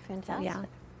 Fantastic. So, yeah.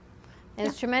 And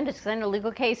it's tremendous, because I know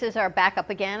legal cases are back up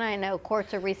again. I know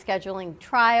courts are rescheduling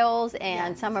trials,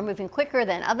 and some are moving quicker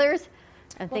than others,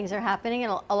 and things are happening.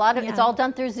 And a lot of it's all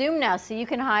done through Zoom now, so you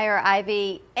can hire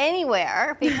Ivy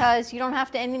anywhere because you don't have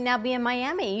to now be in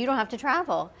Miami. You don't have to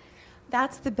travel.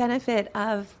 That's the benefit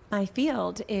of my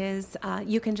field is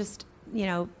you can just,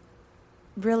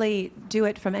 really do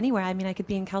it from anywhere. I mean, I could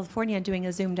be in California doing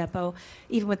a Zoom depot,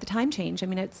 even with the time change. I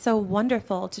mean, it's so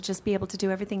wonderful to just be able to do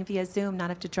everything via Zoom, not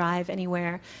have to drive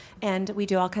anywhere. And we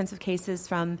do all kinds of cases,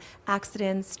 from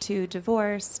accidents to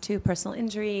divorce to personal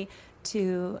injury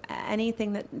to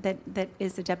anything that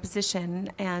is a deposition.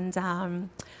 And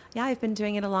I've been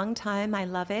doing it a long time. I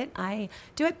love it. I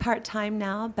do it part-time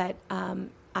now, but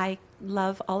I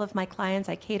love all of my clients.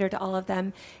 I cater to all of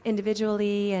them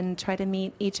individually and try to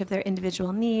meet each of their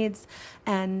individual needs.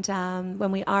 And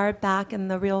when we are back in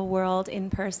the real world in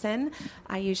person,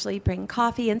 I usually bring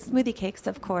coffee and smoothie cakes,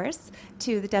 of course,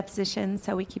 to the deposition,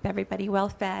 so we keep everybody well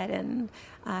fed and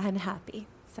happy.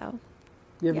 So,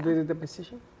 you ever did a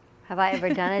deposition? Have I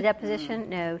ever done a deposition?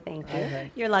 No, thank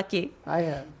you. You're lucky. I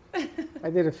have. I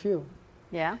did a few.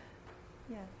 Yeah?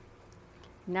 Yeah.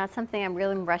 Not something I'm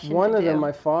really rushing to do. One of them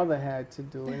my father had to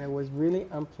do, and it was really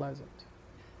unpleasant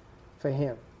for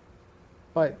him.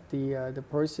 But the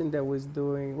person that was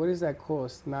doing, what is that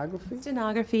called, stenography?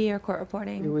 Stenography or court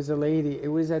reporting. It was a lady. It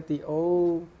was at the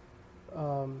old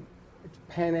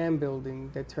Pan Am building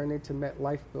that turned into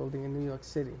MetLife building in New York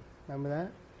City. Remember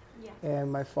that? Yes.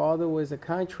 And my father was a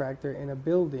contractor in a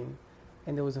building,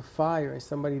 and there was a fire, and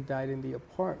somebody died in the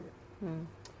apartment. Hmm.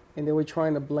 And they were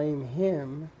trying to blame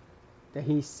him that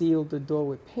he sealed the door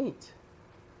with paint,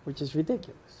 which is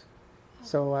ridiculous.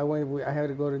 So I had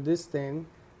to go to this thing,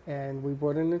 and we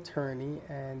brought an attorney,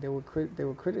 and they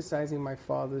were criticizing my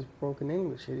father's broken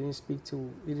English. He didn't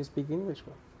speak English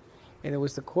well. And it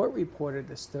was the court reporter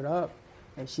that stood up,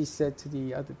 and she said to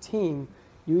the other team,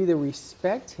 "You either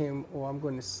respect him, or I'm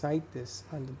going to cite this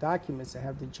on the documents and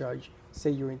have the judge say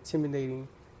you're intimidating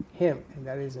him, and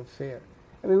that isn't fair."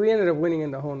 I mean, we ended up winning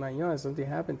in the whole 9 yards. Something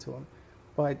happened to him,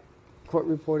 but court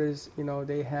reporters,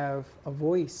 they have a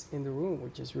voice in the room,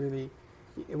 which is really,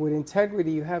 with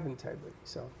integrity, you have integrity.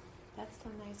 So that's so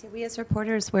nice. Yeah, we as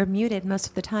reporters, we're muted most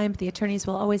of the time, but the attorneys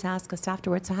will always ask us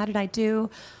afterwards, so how did I do?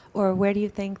 Or where do you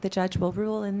think the judge will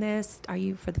rule in this? Are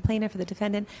you for the plaintiff or the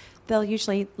defendant? They'll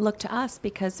usually look to us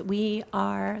because we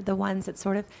are the ones that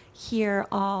sort of hear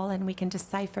all, and we can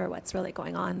decipher what's really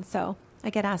going on. So I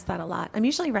get asked that a lot. I'm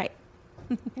usually right.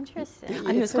 Interesting.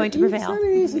 On who's It's going to It's prevail. not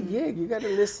an easy gig. You got to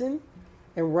listen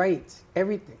and write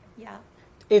everything. Yeah.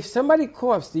 If somebody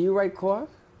coughs, do you write cough?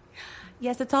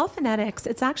 Yes, it's all phonetics.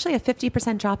 It's actually a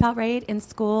 50% dropout rate in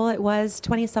school. It was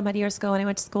 20 some odd years ago when I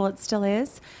went to school. It still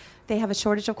is. They have a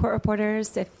shortage of court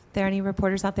reporters. If there are any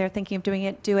reporters out there thinking of doing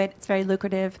it, do it. It's very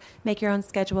lucrative. Make your own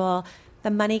schedule.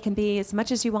 The money can be as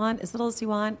much as you want, as little as you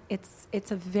want.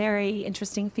 It's a very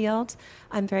interesting field.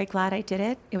 I'm very glad I did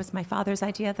it. It was my father's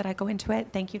idea that I go into it.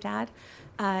 Thank you, Dad.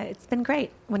 It's been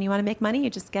great. When you want to make money, you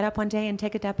just get up one day and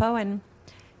take a depot, and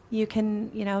you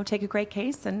can, take a great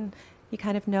case, and you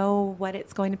kind of know what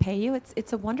it's going to pay you.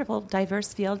 It's a wonderful,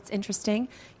 diverse field. It's interesting.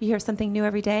 You hear something new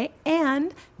every day.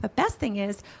 And the best thing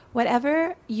is,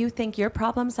 whatever you think your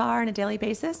problems are on a daily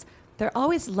basis, they're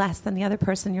always less than the other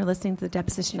person you're listening to the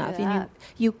deposition True of. And that.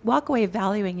 you walk away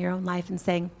valuing your own life and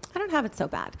saying, I don't have it so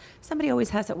bad. Somebody always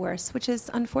has it worse, which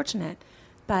is unfortunate.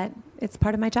 But it's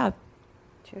part of my job.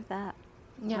 True that.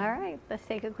 Yeah. All right, let's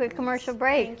take a quick commercial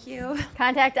break. Thank you.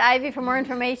 Contact Ivy for more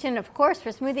information, of course, for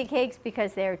smoothie cakes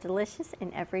because they're delicious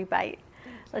in every bite.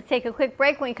 Let's take a quick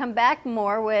break. When we come back,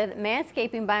 more with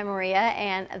Manscaping by Maria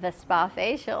and the Spa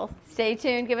Facial. Stay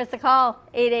tuned. Give us a call,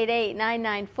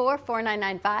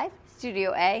 888-994-4995,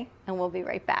 Studio A, and we'll be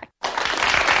right back.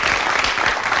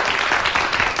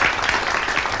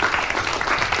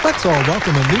 Let's all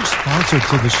welcome a new sponsor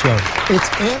to the show. It's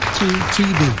AMP2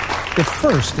 TV, the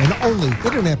first and only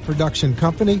internet production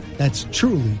company that's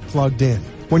truly plugged in.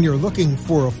 When you're looking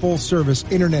for a full-service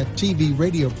internet TV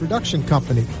radio production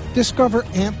company, discover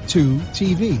AMP2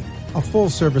 TV, a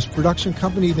full-service production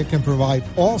company that can provide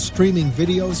all streaming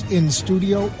videos in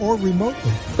studio or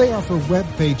remotely. They offer web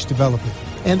page development,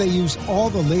 and they use all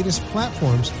the latest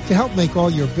platforms to help make all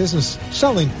your business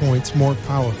selling points more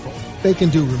powerful. They can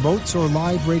do remotes or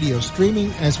live radio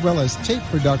streaming as well as tape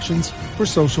productions for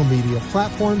social media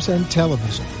platforms and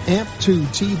television. AMP2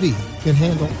 TV can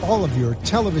handle all of your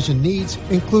television needs,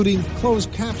 including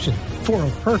closed caption for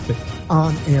a perfect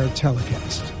on-air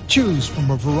telecast. Choose from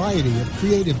a variety of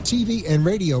creative TV and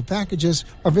radio packages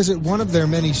or visit one of their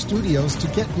many studios to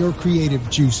get your creative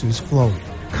juices flowing.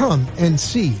 Come and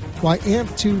see why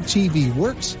AMP2 TV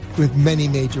works with many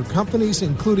major companies,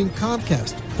 including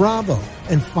Comcast, Bravo,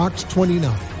 and Fox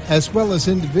 29, as well as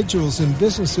individuals and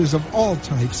businesses of all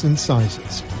types and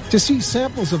sizes. To see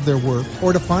samples of their work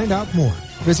or to find out more,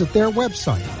 visit their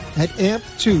website at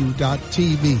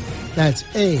amp2.tv. That's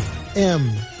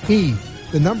A-M-P,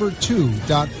 the number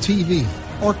 2.tv,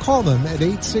 or call them at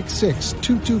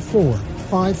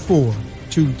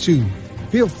 866-224-5422.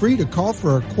 Feel free to call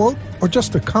for a quote or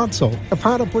just a consult of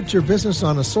how to put your business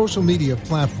on a social media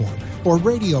platform or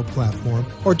radio platform,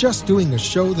 or just doing a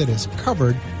show that is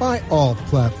covered by all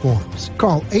platforms.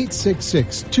 Call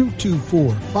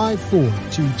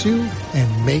 866-224-5422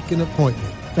 and make an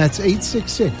appointment. That's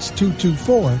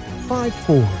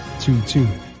 866-224-5422.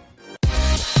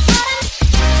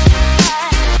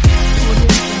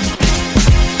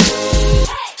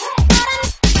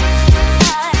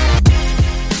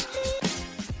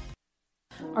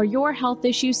 Are your health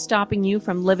issues stopping you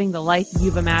from living the life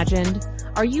you've imagined?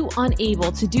 Are you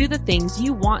unable to do the things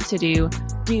you want to do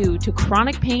due to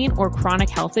chronic pain or chronic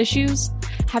health issues?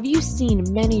 Have you seen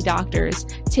many doctors,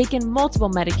 taken multiple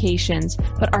medications,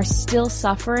 but are still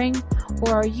suffering?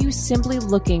 Or are you simply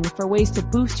looking for ways to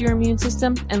boost your immune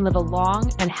system and live a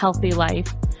long and healthy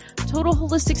life? Total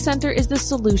Holistic Center is the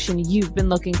solution you've been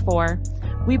looking for.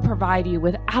 We provide you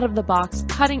with out-of-the-box,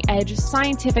 cutting-edge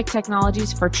scientific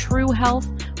technologies for true health,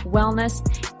 wellness,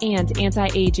 and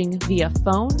anti-aging via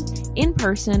phone,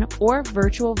 in-person, or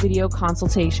virtual video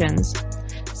consultations.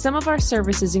 Some of our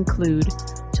services include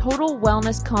total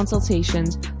wellness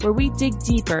consultations, where we dig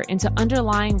deeper into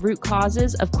underlying root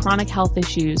causes of chronic health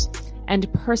issues,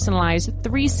 and personalized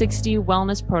 360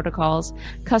 wellness protocols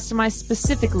customized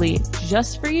specifically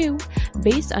just for you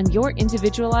based on your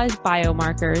individualized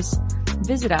biomarkers.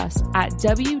 Visit us at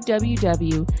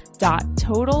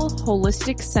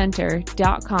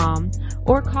www.totalholisticcenter.com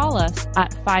or call us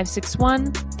at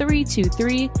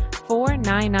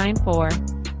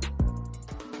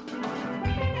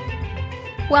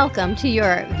 561-323-4994. Welcome to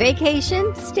your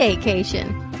vacation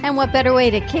staycation. And what better way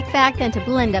to kick back than to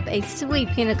blend up a sweet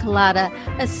pina colada,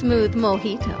 a smooth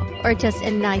mojito, or just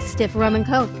a nice stiff rum and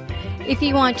coke? If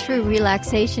you want true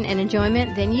relaxation and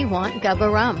enjoyment, then you want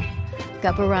Gubba Rum.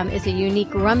 Gubba Rum is a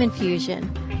unique rum infusion.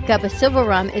 Gubba Silver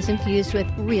Rum is infused with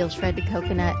real shredded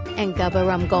coconut, and Gubba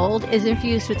Rum Gold is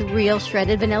infused with real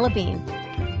shredded vanilla bean.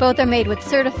 Both are made with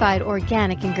certified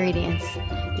organic ingredients.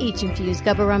 Each infused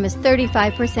Gubba Rum is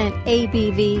 35%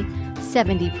 ABV,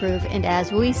 70 proof, and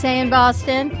as we say in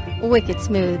Boston, wicked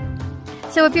smooth.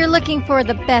 So if you're looking for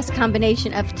the best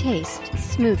combination of taste,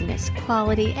 smoothness,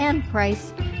 quality, and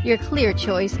price, your clear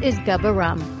choice is Gubba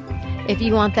Rum. If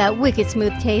you want that wicked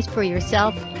smooth taste for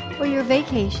yourself or your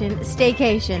vacation,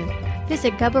 staycation,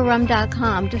 visit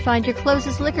GubbaRum.com to find your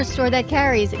closest liquor store that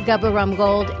carries Gubba Rum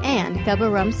Gold and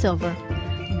Gubba Rum Silver.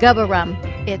 Gubba Rum,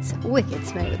 it's wicked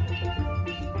smooth.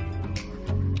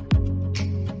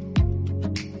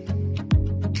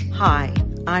 Hi,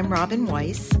 I'm Robin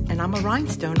Weiss, and I'm a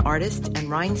rhinestone artist and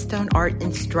rhinestone art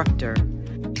instructor.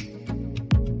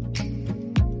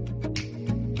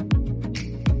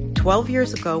 12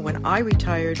 years ago, when I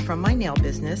retired from my nail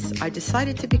business, I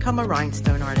decided to become a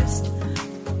rhinestone artist.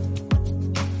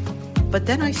 But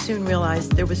then I soon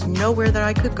realized there was nowhere that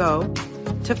I could go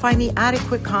to find the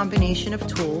adequate combination of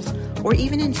tools or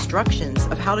even instructions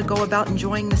of how to go about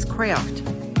enjoying this craft.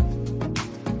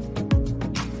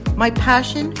 My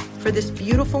passion for this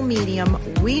beautiful medium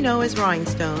we know as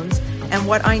rhinestones and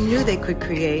what I knew they could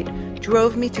create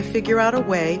drove me to figure out a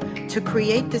way to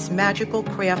create this magical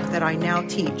craft that I now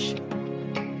teach.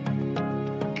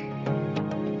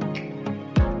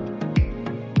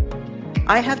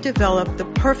 I have developed the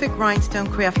perfect rhinestone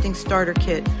crafting starter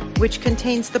kit, which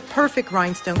contains the perfect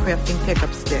rhinestone crafting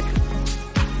pickup stick.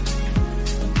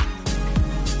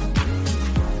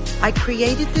 I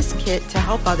created this kit to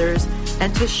help others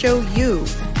and to show you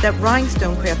that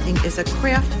rhinestone crafting is a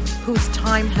craft whose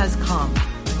time has come.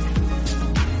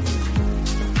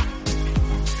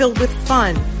 Filled with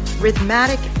fun,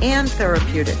 rhythmic, and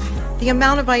therapeutic, the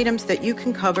amount of items that you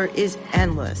can cover is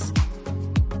endless.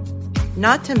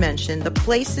 Not to mention the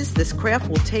places this craft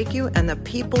will take you and the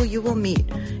people you will meet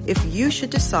if you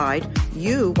should decide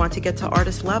you want to get to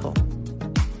artist level.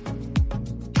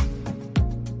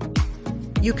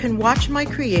 You can watch my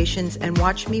creations and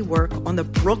watch me work on the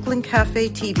Brooklyn Cafe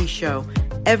TV show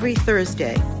every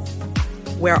Thursday,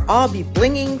 where I'll be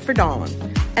blinging for Dawn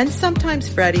and sometimes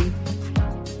Freddie.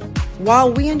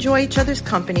 While we enjoy each other's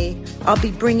company, I'll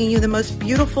be bringing you the most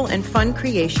beautiful and fun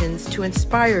creations to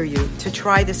inspire you to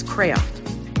try this craft.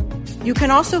 You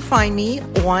can also find me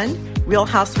on Real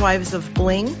Housewives of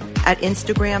Bling at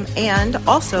Instagram and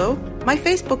also my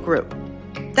Facebook group.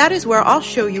 That is where I'll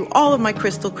show you all of my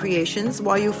crystal creations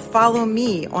while you follow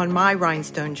me on my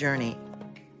rhinestone journey.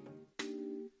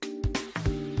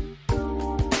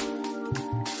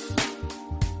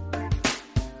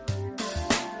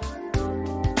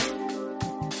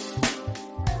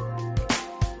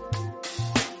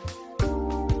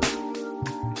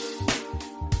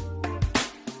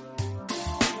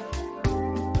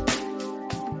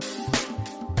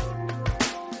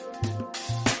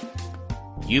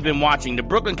 You've been watching the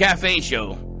Brooklyn Cafe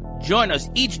Show. Join us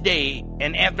each day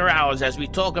and after hours as we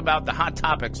talk about the hot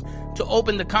topics to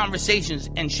open the conversations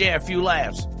and share a few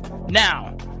laughs.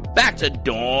 Now, back to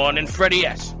Dawn and Freddie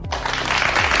S.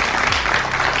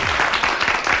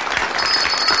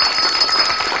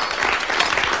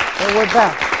 And we're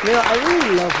back. You know, I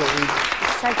really love what we do.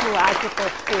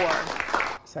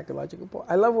 Psychological pour.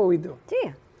 I love what we do. Do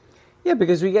you? Yeah,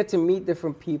 because we get to meet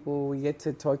different people. We get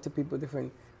to talk to people,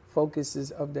 different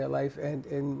focuses of their life. And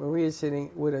Maria's sitting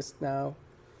with us now.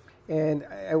 And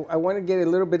I want to get a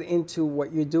little bit into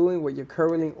what you're doing, what you're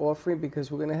currently offering, because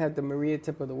we're going to have the Maria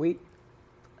Tip of the Week.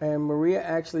 And Maria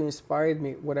actually inspired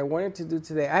me. What I wanted to do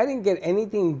today, I didn't get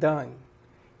anything done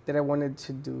that I wanted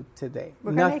to do today.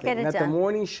 We're going to get it Not done. the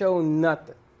morning show,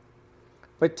 nothing.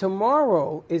 But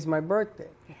tomorrow is my birthday.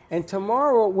 Yes. And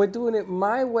tomorrow we're doing it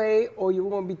my way, or you're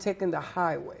going to be taking the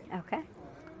highway. Okay.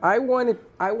 I wanted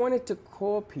to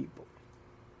call people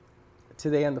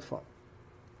today on the phone,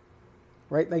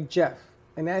 right? Like Jeff,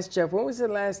 and ask Jeff, when was the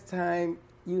last time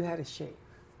you had a shave?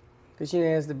 Because he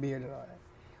has the beard and all that.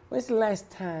 When's the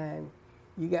last time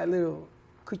you got a little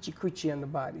coochie on the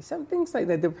body? Some things like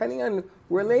that, depending on,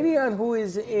 relating on who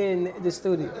is in the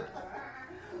studio.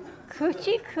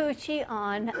 Coochie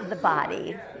on the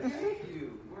body.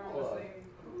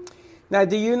 Now,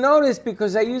 do you notice,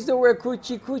 because I used the word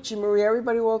coochie, Maria,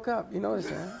 everybody woke up. You notice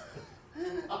that?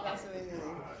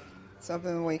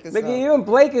 Something to wake us Look up. at you, and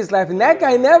Blake is laughing. That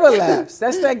guy never laughs.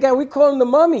 That's that guy. We call him the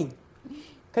mummy,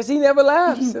 because he never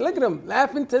laughs. Look at him,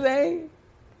 laughing today.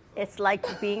 It's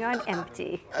like being on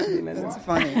empty. That's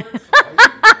funny.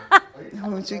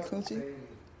 Coochie.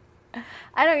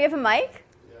 I don't. You have a mic?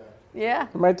 Yeah.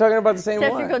 Am I talking about the same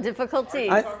one? Technical difficulties.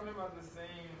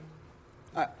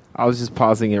 I was just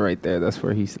pausing it right there. That's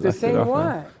where he The left it same off.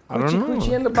 what? I don't know.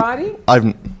 Coochie in the body?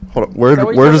 Hold on. Where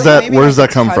what does you're that where does that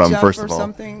come from? First or of all,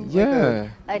 something, Yeah.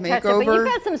 I touch it, but you've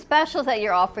got some specials that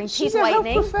you're offering. She's Teeth a health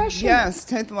whitening. professional. Yes,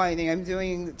 teeth whitening. I'm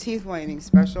doing the teeth whitening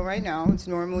special right now. It's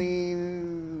normally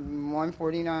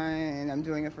 $149, and I'm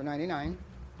doing it for $99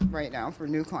 right now for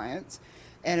new clients.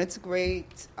 And it's great.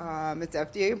 It's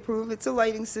FDA approved. It's a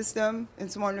lighting system.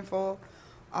 It's wonderful.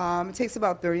 It takes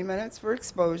about 30 minutes for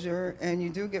exposure, and you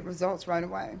do get results right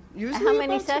away. Usually How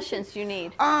many about sessions do you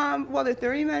need? Well, they're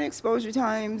 30-minute exposure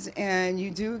times, and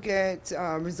you do get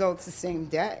results the same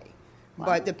day. Wow.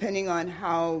 But depending on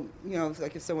how,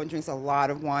 like if someone drinks a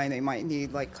lot of wine, they might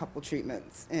need like a couple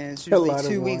treatments. And it's usually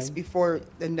 2 weeks before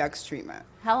the next treatment.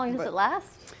 How long does it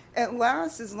last? It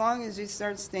lasts as long as you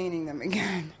start staining them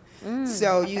again.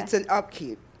 So it's an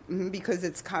upkeep because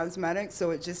it's cosmetic,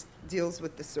 so it just deals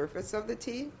with the surface of the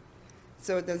teeth.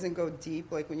 So it doesn't go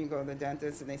deep like when you go to the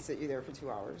dentist and they sit you there for 2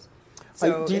 hours.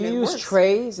 So, do you and it use works.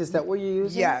 trays? Is that what you're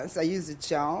using? Yes, I use a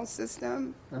gel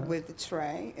system with a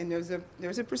tray, and there's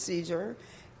a procedure,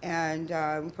 and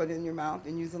we put it in your mouth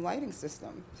and use a lighting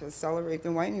system to accelerate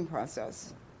the whitening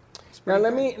process. Now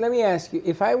let me ask you: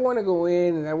 if I want to go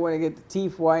in and I want to get the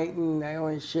teeth whitened, I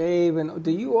want to shave, and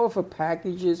do you offer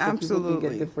packages where people can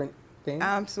get different things?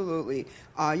 Absolutely.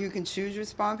 You can choose your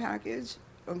spa package.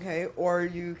 Okay, or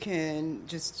you can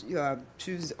just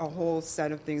choose a whole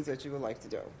set of things that you would like to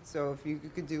do. So if you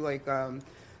could do like a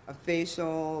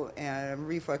facial and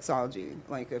reflexology,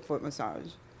 like a foot massage.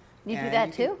 You do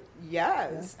that too?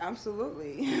 Yes,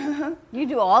 absolutely. You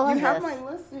do all of this? You have this?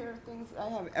 my list here of things. I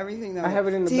have everything. I have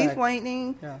it in the teeth back.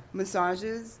 whitening,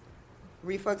 massages,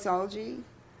 reflexology,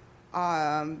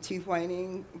 teeth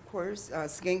whitening, of course,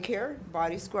 skincare,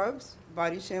 body scrubs,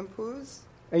 body shampoos.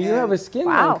 And you have a skin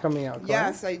line coming out, correct?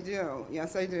 Yes, I do.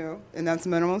 Yes, I do. And that's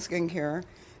minimal skincare.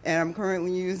 And I'm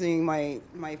currently using my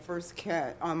first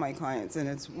kit on my clients, and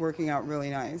it's working out really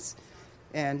nice.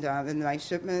 And my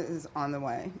shipment is on the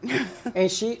way. And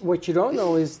what you don't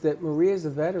know is that Maria is a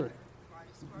veteran.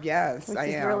 Yes, I am.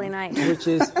 Which is really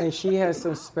nice. And she has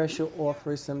some special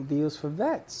offers, some deals for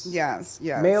vets. Yes.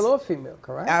 Male or female,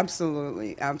 correct?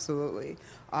 Absolutely.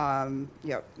 Yep, I'm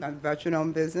a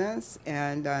veteran-owned business,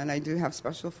 and I do have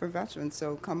special for veterans,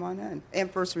 so come on in. And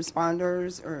first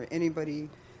responders or anybody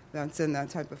that's in that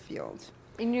type of field.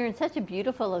 And you're in such a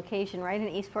beautiful location, right, in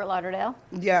East Fort Lauderdale?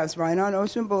 Yes, right on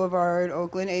Ocean Boulevard,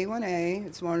 Oakland A1A.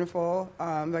 It's wonderful.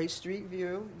 Right street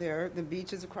view there. The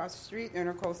beach is across the street.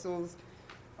 Intercoastal's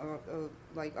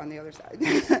like on the other side.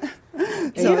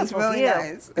 So it's really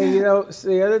nice. And so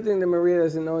the other thing that Maria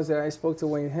doesn't know is that I spoke to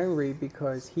Wayne Henry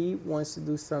because he wants to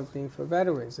do something for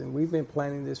veterans, and we've been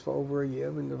planning this for over a year.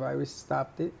 When the virus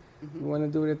stopped it, we want to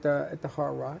do it at the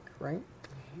Hard Rock, right?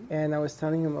 And I was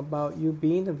telling him about you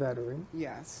being a veteran,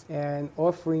 yes, and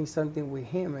offering something with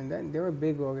him, and then they're a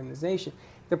big organization.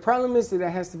 The problem is that it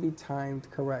has to be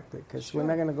timed correctly because we're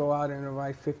not going to go out and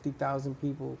invite 50,000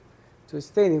 people to a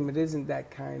stadium. It isn't that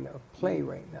kind of play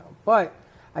right now. But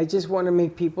I just want to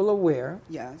make people aware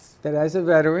that as a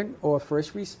veteran or a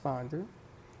first responder,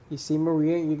 you see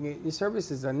Maria and you can get your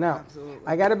services done. Now,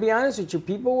 I got to be honest with you.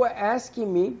 People were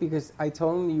asking me, because I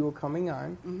told them you were coming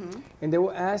on, and they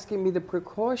were asking me the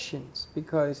precautions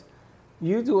because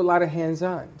you do a lot of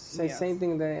hands-on. Same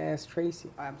thing that I asked Tracy.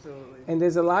 Absolutely. And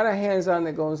there's a lot of hands-on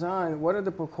that goes on. What are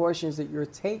the precautions that you're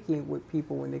taking with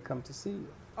people when they come to see you?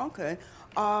 Okay.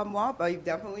 Well, I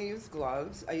definitely use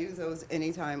gloves. I use those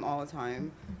anytime, all the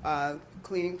time.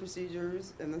 Cleaning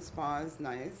procedures in the spa is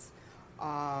nice.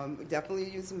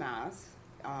 Definitely use masks.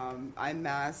 I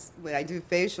mask when I do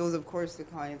facials. Of course, the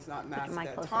client's not masked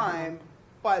at the time,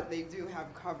 but they do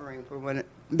have covering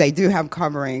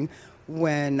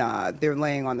when they're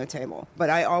laying on the table. But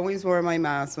I always wear my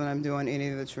mask when I'm doing any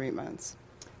of the treatments.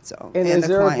 So, and is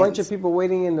there a bunch of people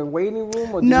waiting in the waiting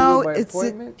room, or do no? you do it by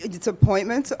appointment? It's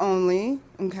appointments only.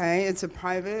 Okay, it's a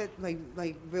private,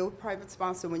 like real private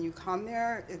spa. So when you come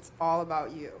there, it's all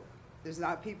about you. There's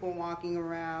not people walking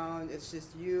around. It's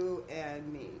just you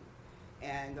and me.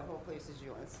 And the whole place is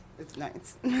yours. It's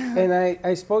nice. And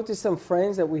I spoke to some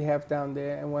friends that we have down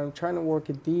there, and when I'm trying to work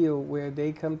a deal where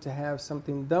they come to have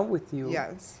something done with you,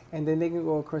 and then they can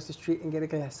go across the street and get a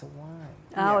glass of wine.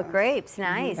 Oh, grapes,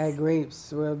 nice. At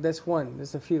grapes, well, that's one.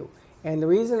 There's a few. And the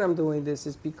reason I'm doing this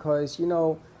is because,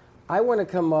 I want to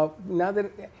come up, now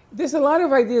that, there's a lot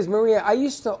of ideas. Maria, I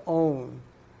used to own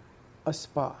a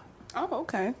spa. Oh,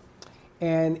 okay.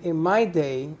 And in my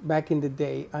day, back in the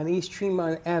day, on East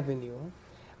Tremont Avenue,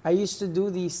 I used to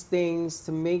do these things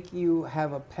to make you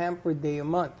have a pamper day a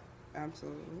month.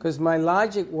 Absolutely. Because my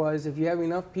logic was, if you have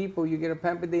enough people, you get a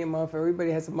pamper day a month.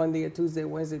 Everybody has a Monday, a Tuesday,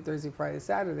 Wednesday, Thursday, Friday,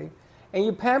 Saturday, and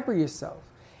you pamper yourself.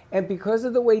 And because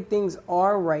of the way things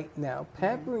are right now,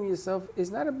 pampering yourself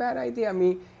is not a bad idea. I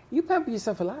mean, you pamper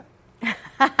yourself a lot.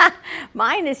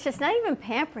 Mine is just not even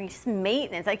pampering, just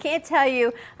maintenance. I can't tell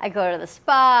you, I go to the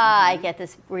spa, I get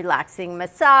this relaxing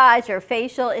massage or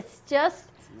facial. It's just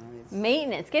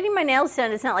maintenance. Getting my nails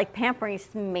done is not like pampering,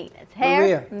 it's maintenance.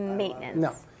 Hair, maintenance.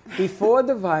 No. Before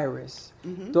the virus,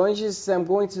 don't you just say, I'm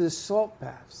going to the salt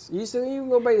baths. You said you can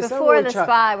go by yourself. Before the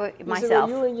spa, myself.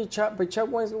 You and your Chuck, but Chuck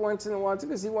once in a while too,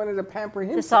 because he wanted to pamper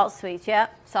himself. The salt suites,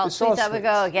 yep. Salt suites, I would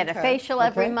go get a facial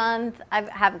every month. I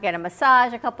get a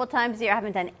massage a couple times a year. I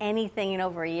haven't done anything in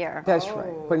over a year. That's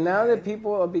right. But now that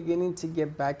people are beginning to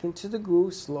get back into the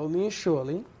groove, slowly and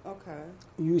surely,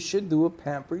 you should do a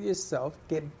pamper yourself,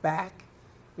 get back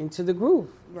into the groove.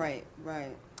 Right.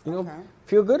 You know,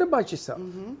 feel good about yourself.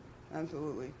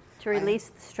 Absolutely. To release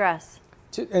the stress.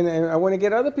 And I want to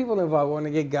get other people involved. I want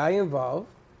to get Guy involved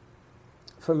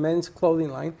for men's clothing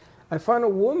line. I found a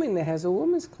woman that has a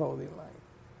women's clothing line.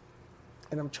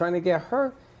 And I'm trying to get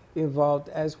her involved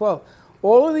as well.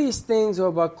 All of these things are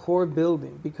about core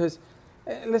building because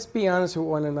let's be honest with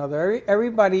one another.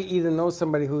 Everybody either knows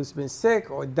somebody who's been sick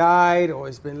or died or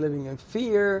has been living in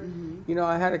fear. You know,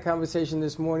 I had a conversation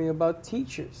this morning about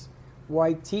teachers.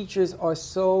 Why teachers are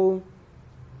so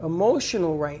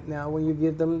emotional right now when you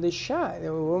give them the shot. And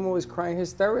a woman was crying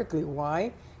hysterically.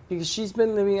 Why? Because she's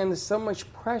been living under so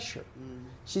much pressure.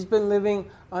 She's been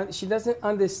living on, she doesn't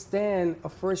understand a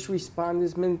first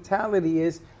responder's mentality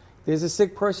is, there's a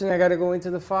sick person, I got to go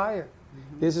into the fire.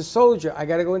 There's a soldier, I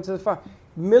got to go into the fire.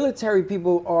 Military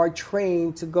people are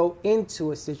trained to go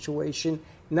into a situation,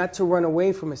 not to run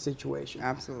away from a situation.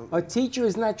 Absolutely. A teacher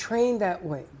is not trained that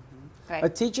way. A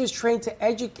teacher is trained to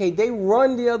educate. They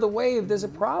run the other way if there's a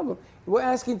problem. We're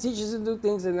asking teachers to do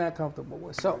things they're not comfortable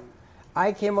with. So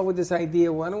I came up with this idea,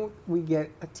 why don't we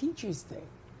get a teacher's day?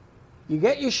 You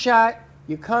get your shot,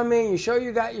 you come in, you show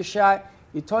you got your shot,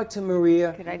 you talk to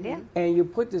Maria. Good idea. And you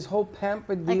put this whole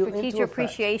pamper deal into Like for teacher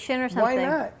appreciation or something? Why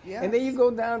not? Yes. And then you go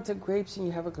down to Grapes and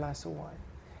you have a glass of wine.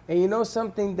 And you know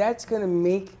something? That's going to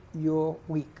make your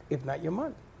week, if not your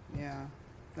month. Yeah,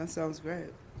 that sounds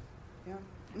great. Yeah.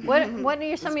 What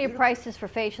are some of your prices for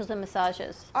facials and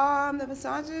massages? The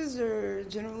massages are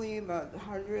generally about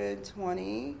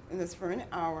 $120, and that's for an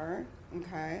hour.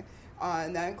 Okay,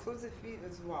 and that includes the feet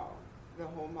as well, the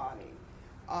whole body.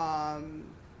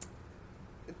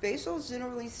 The facials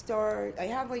generally start. I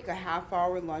have like a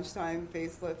half-hour lunchtime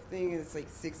facelifting. It's like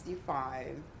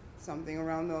 $65, something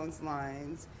around those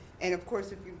lines. And of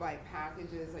course, if you buy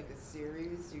packages like a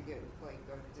series, you get like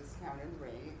a discounted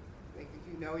rate. Like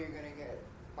if you know you're gonna get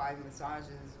 5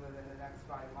 massages within the next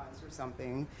 5 months or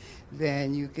something,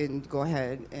 then you can go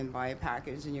ahead and buy a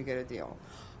package and you get a deal.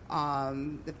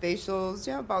 The facials,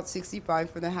 about $65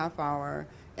 for the half hour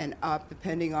and up,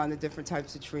 depending on the different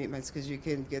types of treatments, because you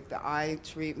can get the eye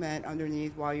treatment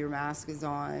underneath while your mask is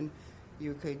on.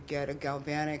 You could get a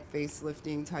galvanic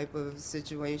facelifting type of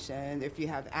situation. If you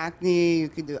have acne,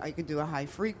 I could do a high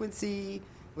frequency,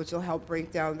 which will help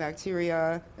break down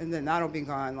bacteria, and then that'll be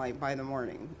gone like by the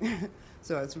morning.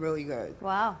 So it's really good.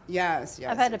 Wow. Yes.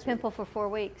 I've had a pimple for 4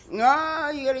 weeks. No,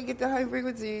 you gotta get the high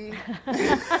frequency.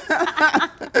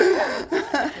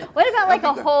 What about like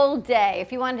a whole day,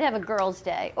 if you wanted to have a girl's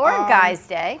day or a guy's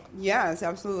day? Yes,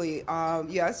 absolutely.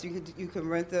 Yes, you can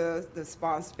rent the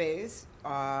spa space.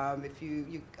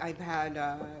 I've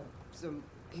had some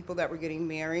people that were getting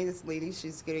married. This lady,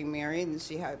 she's getting married, and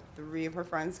she had 3 of her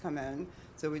friends come in.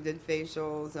 So we did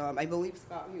facials. I believe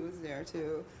Scott, he was there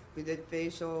too. We did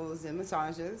facials and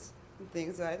massages and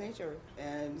things of that nature,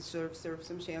 and serve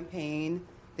some champagne,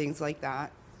 things like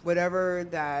that. Whatever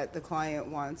that the client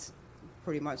wants,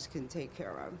 pretty much can take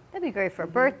care of. That'd be great for a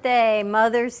birthday.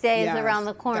 Mother's Day is around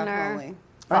the corner. Definitely.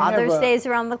 Father's Day is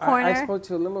around the corner. I spoke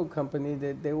to a limo company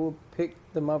that they will pick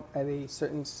them up at a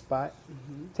certain spot,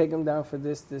 take them down for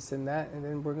this, and that, and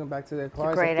then bring them back to their cars.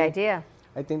 It's a great idea.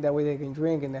 I think that way they can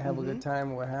drink and they have a good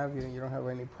time or what have you, and you don't have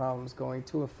any problems going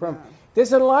to or from. Yeah.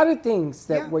 There's a lot of things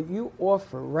that what you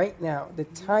offer right now, the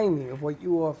timing of what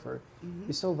you offer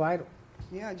is so vital.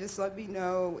 Yeah, just let me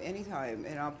know anytime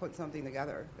and I'll put something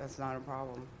together. That's not a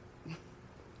problem.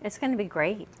 It's going to be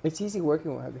great. It's easy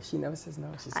working with her because she never says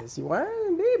no. She says, you want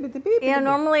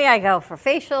normally I go for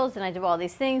facials and I do all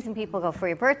these things and people go, for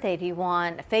your birthday, do you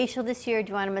want a facial this year? Do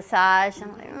you want a massage?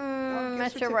 I'm like, I'm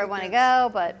not sure where I want to go,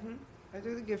 but... I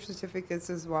do the gift certificates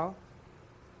as well.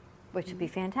 Which would be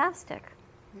fantastic.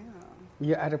 Yeah.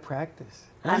 You're out of practice.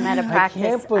 I'm out of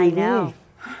practice. I know.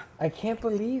 I can't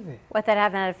believe it. What, that I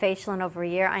haven't had a facial in over a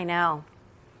year? I know.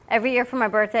 Every year for my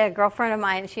birthday, a girlfriend of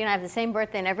mine, she and I have the same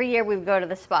birthday, and every year we would go to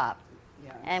the spa.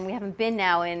 Yes. And we haven't been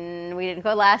now we didn't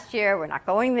go last year. We're not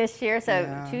going this year.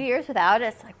 So 2 years without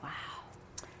it, it's like, wow.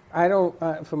 I don't,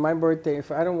 for my birthday,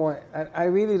 I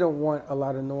really don't want a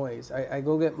lot of noise. I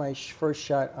go get my first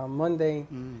shot on Monday,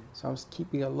 so I'm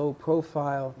keeping a low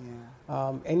profile.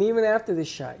 Yeah. And even after the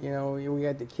shot, you know, we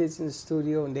got the kids in the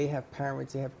studio, and they have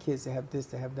parents, they have kids, they have this,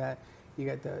 they have that. You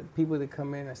got the people that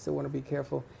come in. I still want to be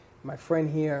careful. My friend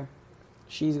here,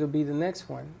 she's going to be the next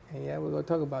one. And yeah, we're going to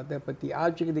talk about that. But the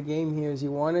object of the game here is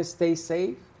you want to stay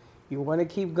safe. You want to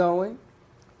keep going.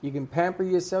 You can pamper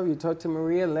yourself. You talk to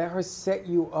Maria. Let her set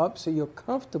you up so you're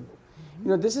comfortable.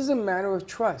 You know, this is a matter of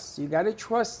trust. You got to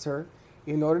trust her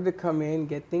in order to come in,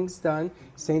 get things done.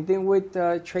 Same thing with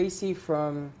Tracy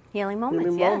from Healing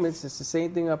Moments. Moments. It's the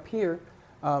same thing up here.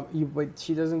 But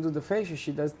she doesn't do the facial.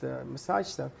 She does the massage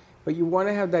stuff. But you want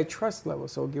to have that trust level.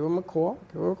 So give them a call.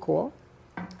 Give her a call.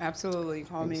 Absolutely.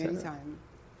 Call me anytime.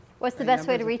 What's the best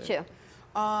way to reach you?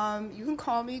 You can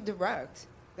call me direct.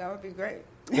 That would be great.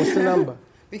 What's the number?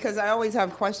 Because I always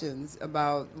have questions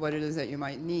about what it is that you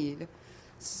might need.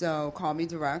 So call me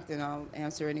direct, and I'll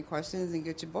answer any questions and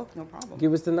get your book, no problem.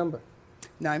 Give us the number.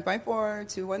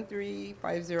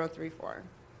 954-213-5034.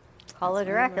 Call her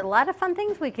direct. A lot of fun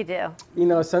things we could do. You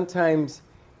know, sometimes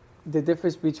the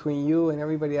difference between you and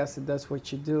everybody else that does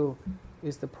what you do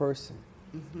is the person.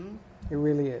 Mm-hmm. It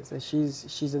really is. And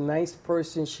she's a nice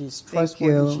person. She's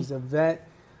trustworthy. She's a vet.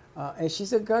 And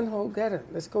she's a gun-ho getter.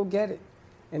 Let's go get it.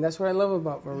 And that's what I love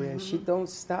about Maria. She don't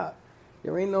stop.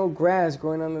 There ain't no grass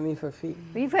growing underneath her feet.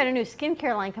 But you've got a new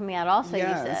skincare line coming out also, you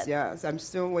said. Yes. I'm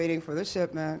still waiting for the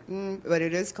shipment. But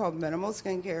it is called Minimal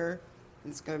Skincare.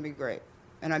 It's going to be great.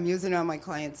 And I'm using it on my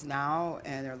clients now,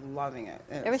 and they're loving it.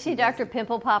 Ever see Dr.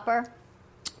 Pimple Popper?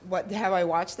 What, have I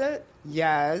watched it?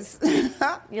 Yes.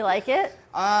 You like it?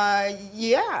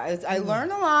 Yeah. I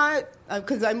learn a lot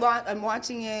because I'm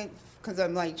watching it because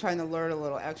I'm like trying to learn a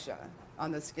little extra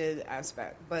on the skin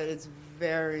aspect, but it's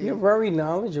very... You're very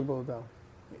knowledgeable, though.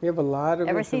 You have a lot of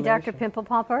Ever see Dr. Pimple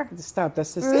Popper? Stop.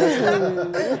 That's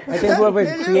disgusting. I think whoever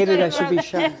created that should be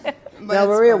shot. Now,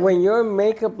 Maria, when your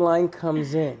makeup line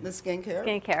comes in... The skincare?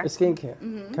 The skincare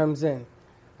comes in.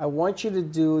 I want you to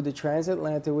do the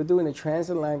transatlantic. We're doing the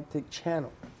transatlantic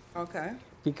channel. Okay.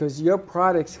 Because your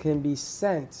products can be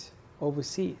sent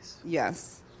overseas.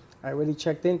 Yes. I already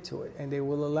checked into it, and they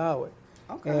will allow it.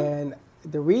 Okay. And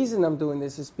the reason I'm doing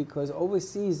this is because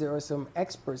overseas there are some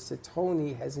experts that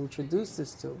Tony has introduced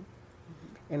us to.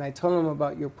 And I told them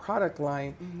about your product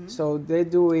line. So they're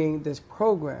doing this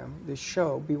program, this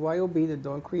show, BYOB, that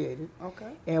Dawn created.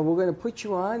 Okay. And we're going to put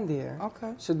you on there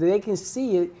so that they can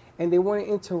see it and they want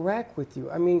to interact with you.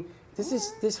 I mean,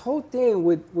 this whole thing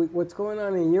with what's going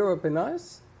on in Europe and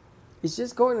us, it's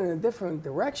just going in a different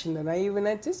direction than I even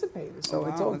anticipated. So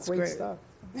it's all great stuff.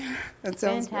 That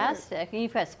sounds fantastic. And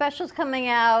you've got specials coming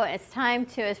out. It's time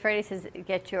to, as Freddie says,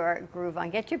 get your groove on,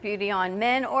 get your beauty on,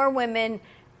 men or women.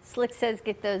 Slick says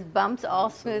get those bumps all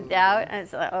smoothed out. And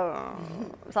it's like, oh,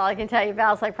 that's all I can tell you.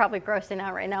 Val's like probably grossing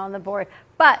out right now on the board.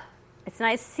 But it's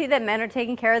nice to see that men are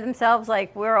taking care of themselves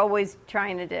like we're always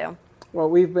trying to do. Well,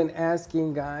 we've been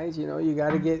asking guys, you know, you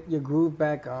got to get your groove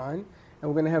back on. And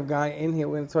we're going to have Guy in here.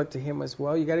 We're going to talk to him as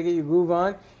well. You got to get your groove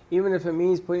on, even if it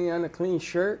means putting on a clean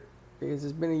shirt, because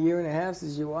it's been 1.5 years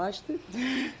since you washed it.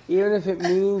 Even if it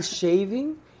means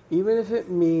shaving. Even if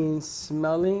it means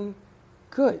smelling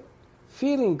good,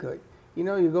 feeling good. You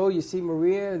know, you go, you see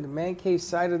Maria, the man cave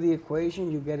side of the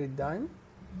equation, you get it done.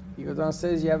 You go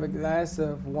downstairs, you have a glass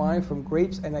of wine from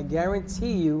grapes, and I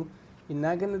guarantee you, you're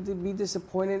not going to be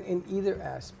disappointed in either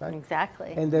aspect.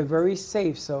 Exactly. And they're very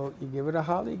safe, so you give it a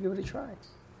holler, you give it a try.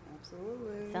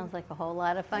 Absolutely. Sounds like a whole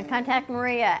lot of fun. Contact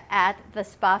Maria at the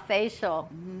Spa Facial,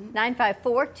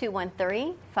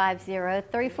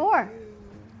 954-213-5034. All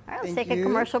right, let's take a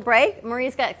commercial break.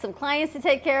 Maria's got some clients to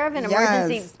take care of, an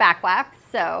emergency back wax.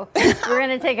 So we're going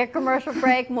to take a commercial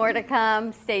break. More to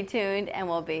come. Stay tuned, and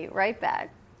we'll be right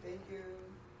back.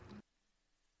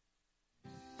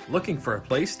 Looking for a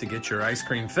place to get your ice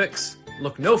cream fix?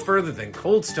 Look no further than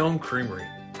Cold Stone Creamery.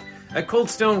 At Cold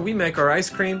Stone, we make our ice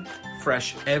cream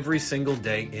fresh every single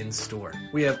day in store.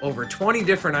 We have over 20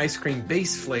 different ice cream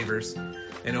base flavors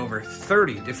and over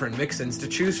 30 different mix-ins to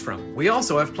choose from. We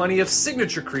also have plenty of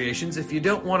signature creations if you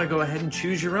don't want to go ahead and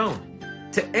choose your own.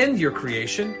 To end your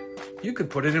creation, you could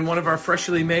put it in one of our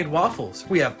freshly made waffles.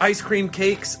 We have ice cream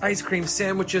cakes, ice cream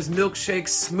sandwiches, milkshakes,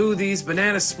 smoothies,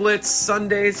 banana splits,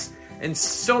 sundaes, and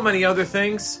so many other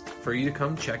things for you to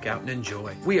come check out and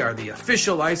enjoy. We are the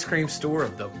official ice cream store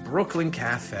of the Brooklyn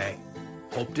Cafe.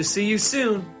 Hope to see you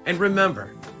soon. And remember,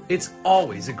 it's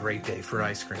always a great day for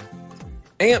ice cream.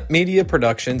 AMP Media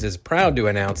Productions is proud to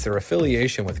announce their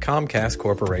affiliation with Comcast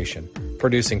Corporation,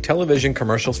 producing television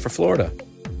commercials for Florida.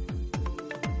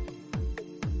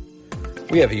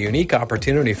 We have a unique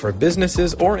opportunity for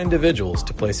businesses or individuals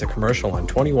to place a commercial on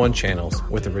 21 channels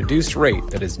with a reduced rate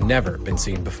that has never been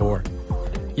seen before.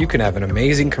 You can have an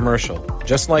amazing commercial,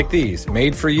 just like these,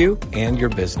 made for you and your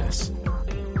business.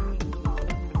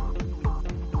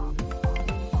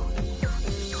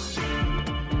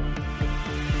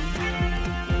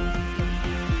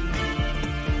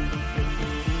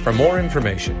 For more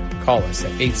information, call us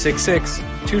at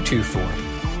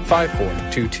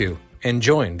 866-224-5422 and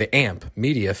join the AMP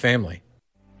Media family.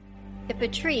 If a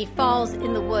tree falls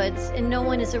in the woods and no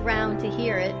one is around to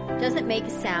hear it, does it make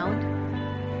a sound?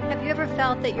 Have you ever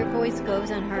felt that your voice goes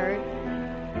unheard?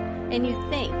 And you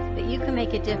think that you can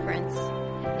make a difference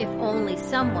if only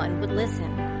someone would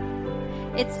listen?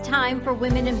 It's time for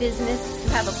women in business to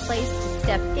have a place to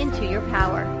step into your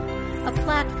power, a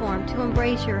platform to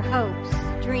embrace your hopes,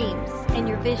 dreams, and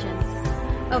your visions,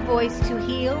 a voice to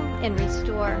heal and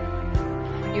restore.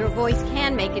 Your voice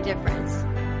can make a difference.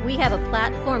 We have a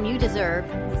platform you deserve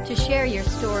to share your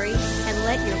story and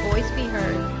let your voice be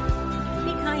heard.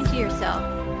 Be kind to yourself.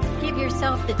 Give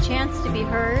yourself the chance to be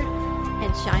heard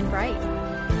and shine bright.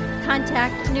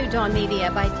 Contact New Dawn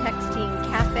Media by texting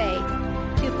CAFE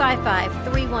to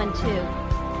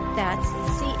 55312. That's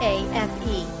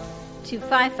CAFE to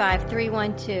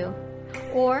 55312.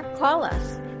 Or call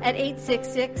us at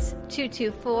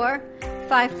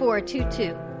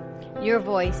 866-224-5422. Your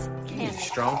voice Do you need a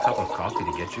strong cup of coffee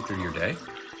to get you through your day?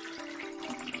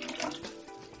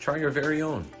 Try your very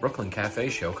own Brooklyn Cafe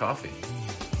Show coffee,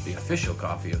 the official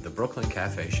coffee of the Brooklyn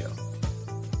Cafe Show.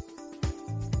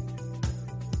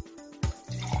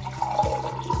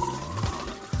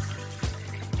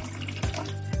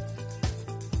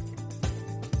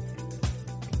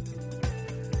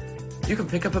 You can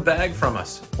pick up a bag from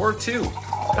us, or two.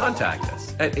 Contact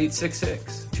us at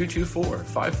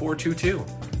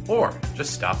 866-224-5422, or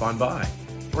just stop on by.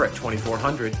 We're at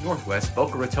 2400 Northwest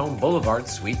Boca Raton Boulevard,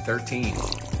 Suite 13.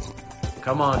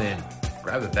 Come on in,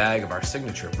 grab a bag of our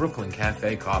signature Brooklyn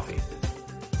Cafe coffee.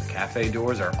 The cafe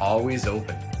doors are always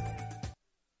open.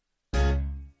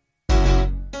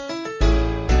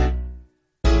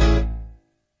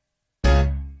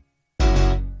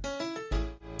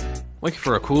 Looking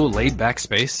for a cool, laid-back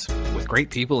space with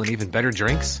great people and even better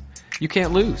drinks? You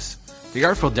can't lose. The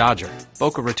Artful Dodger,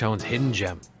 Boca Raton's hidden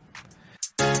gem.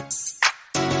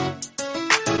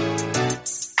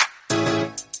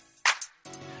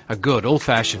 A good,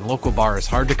 old-fashioned local bar is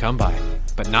hard to come by,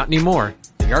 but not anymore.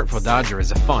 The Artful Dodger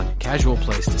is a fun, casual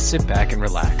place to sit back and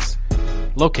relax.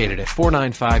 Located at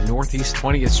 495 Northeast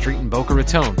 20th Street in Boca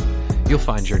Raton, you'll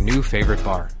find your new favorite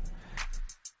bar.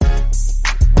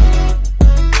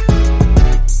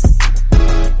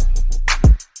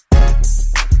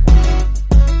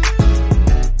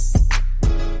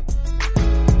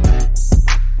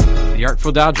 The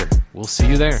Artful Dodger. We'll see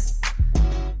you there.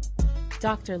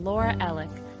 Dr. Laura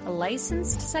Ellick, a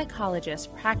licensed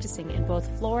psychologist practicing in both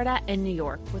Florida and New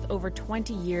York with over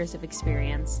 20 years of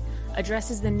experience,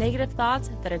 addresses the negative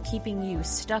thoughts that are keeping you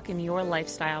stuck in your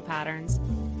lifestyle patterns.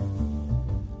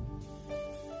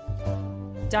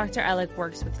 Dr. Ellick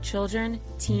works with children,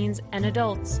 teens, and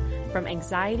adults, from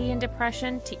anxiety and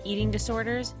depression to eating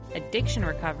disorders, addiction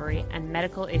recovery, and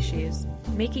medical issues.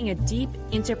 Making a deep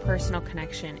interpersonal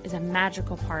connection is a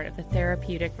magical part of the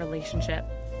therapeutic relationship.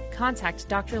 Contact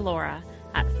Dr. Laura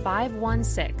at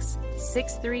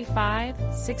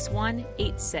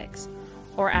 516-635-6186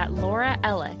 or at Laura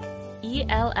Ellick,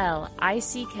 ELLICK.com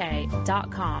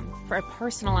for a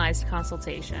personalized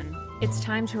consultation. It's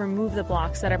time to remove the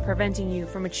blocks that are preventing you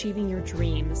from achieving your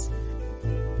dreams.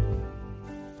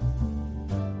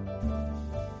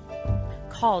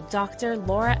 Call Dr.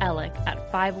 Laura Ellick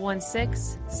at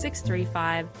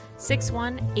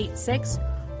 516-635-6186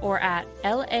 or at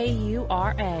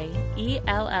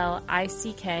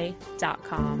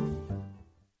LAURAELLICK.com.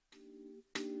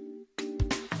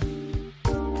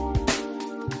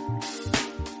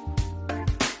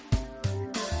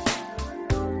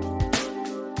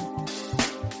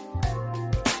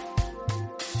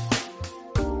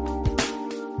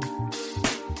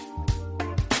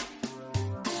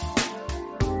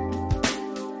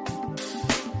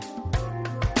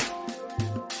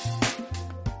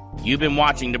 You've been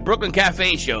watching the Brooklyn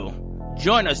Cafe Show.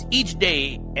 Join us each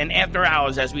day and after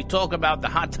hours as we talk about the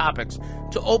hot topics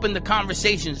to open the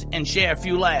conversations and share a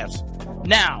few laughs.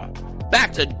 Now,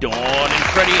 back to Dawn and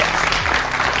Freddie S.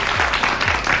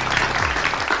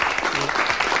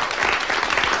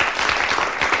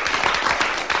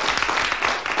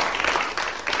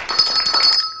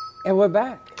 we're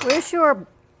back. Where's your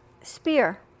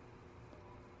spear?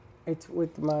 It's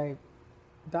with my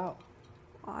doll.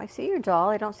 Oh, I see your doll.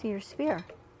 I don't see your spear.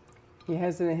 He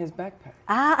has it in his backpack.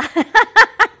 Ah.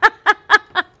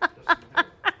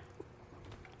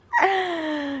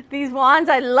 These wands,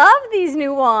 I love these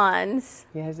new wands.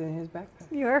 He has it in his backpack.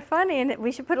 You're funny, and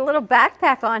we should put a little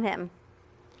backpack on him.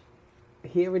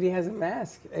 He already has a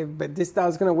mask, but this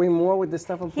doll's going to weigh more with the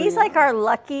stuff I'm putting He's like on. our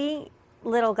lucky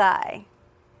little guy.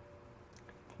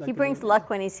 He Lucky brings little luck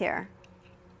when he's here.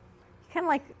 Kind of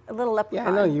like a little leprechaun.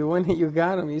 Yeah, I know. You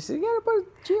got him. You said, you got to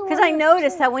put Gio Because on I it."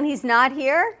 noticed that when he's not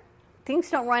here,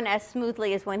 things don't run as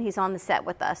smoothly as when he's on the set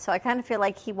with us. So I kind of feel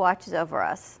like he watches over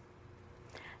us.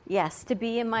 Yes, to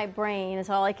be in my brain is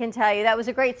all I can tell you. That was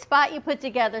a great spot you put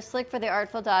together, Slick, for the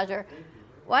Artful Dodger.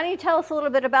 Why don't you tell us a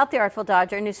little bit about the Artful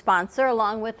Dodger, a new sponsor,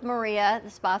 along with Maria, the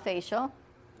spa facial.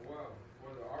 Well, for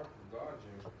the Artful Dodger,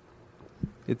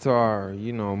 It's our,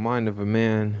 Mind of a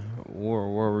Man, where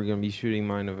we're going to be shooting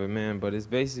Mind of a Man. But it's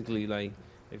basically like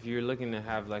if you're looking to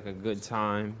have like a good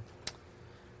time,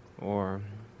 or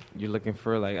you're looking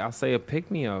for like, I'll say a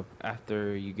pick-me-up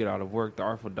after you get out of work, the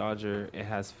Artful Dodger, it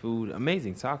has food,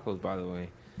 amazing tacos, by the way.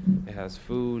 It has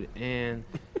food, and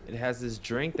it has this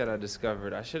drink that I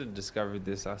discovered. I should have discovered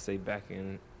this, I'll say back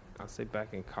in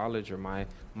college or my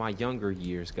younger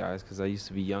years, guys, because I used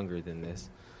to be younger than this.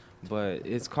 But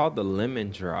it's called the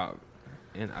Lemon Drop.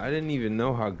 And I didn't even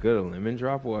know how good a lemon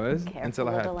drop was until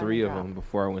I had 3 of them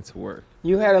before I went to work.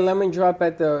 You had a lemon drop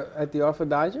at the Artful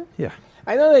Dodger? Yeah.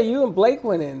 I know that you and Blake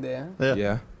went in there.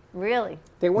 Yeah. Really?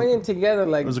 They went in together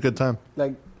like... It was a good time.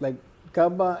 Like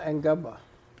Gubba and Gubba.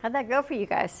 How'd that go for you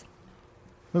guys?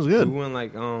 It was good. We went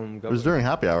like It was during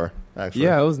happy hour, actually.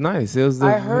 Yeah, it was nice. It was.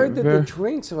 I heard that the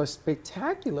drinks were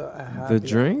spectacular at Happy The Hour.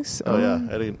 drinks? Oh, yeah.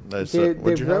 Eddie, They're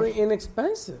very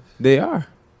inexpensive. They are.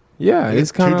 Yeah, I get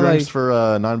it's kind of two drinks like for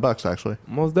 $9 actually.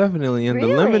 most definitely. And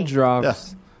Really? the lemon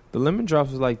drops, the lemon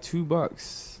drops was like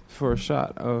 $2 for a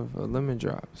shot of a lemon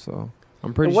drop. So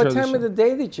I'm pretty And what sure. time of the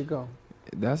day did you go?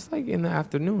 That's like in the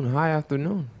afternoon, high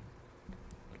afternoon.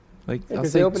 Like Yeah, I'll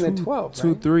 'cause say they open at 2, 12,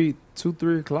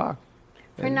 3 o'clock.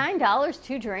 For $9,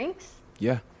 2 drinks?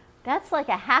 Yeah. That's like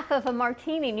a half of a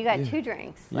martini, and you got Yeah. 2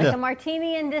 drinks. Like Yeah. a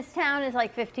martini in this town is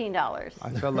like $15.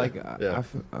 I felt like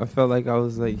I felt like I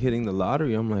was like hitting the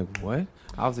lottery. I'm like, what?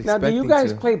 I was Now, expecting. do you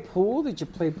guys to, play pool? Did you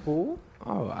play pool?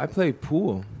 Oh, I played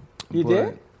pool. You but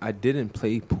did? I didn't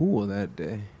play pool that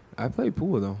day. I played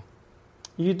pool though.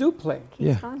 You do play?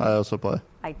 Yeah. I also play.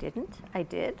 I didn't. I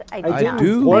did. I I did. didn't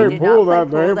not. play I did pool not that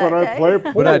play day, pool but that I day. played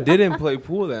pool. But I didn't play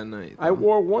pool that night. I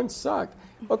wore one sock.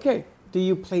 Okay, do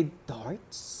you play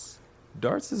darts?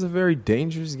 Darts is a very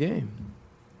dangerous game.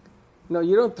 No,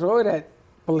 you don't throw it at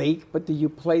Blake, but do you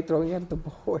play throwing it at the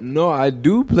board? No, I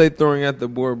do play throwing at the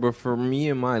board, but for me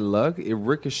and my luck, it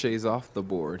ricochets off the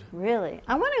board. Really?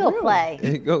 I want to go play.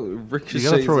 It ricochets. You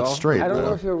gotta throw it off straight, I don't know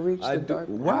bro. if you'll reach I the do, dart.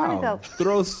 wow. go.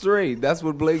 Throw straight. That's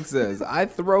what Blake says. I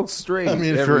throw straight. I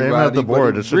mean, if you're aiming at the everybody, but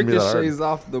board, it shouldn't be that hard. ricochets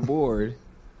off the board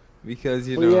because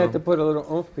you Well, know. you have to put a little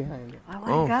oomph behind it. I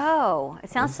want to go. It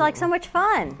sounds like so much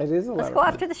fun. It is a lot Let's of go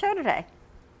fun. after the show today.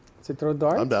 To throw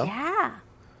darts? I'm down. Yeah.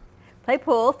 Play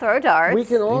pool, throw darts. We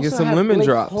can also some have lemon Blake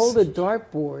drops. hold a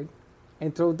dartboard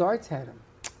and throw darts at him.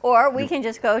 Or we can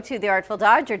just go to the Artful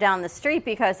Dodger down the street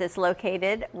because it's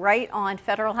located right on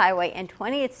Federal Highway and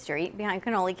 20th Street behind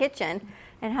Cannoli Kitchen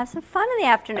and have some fun in the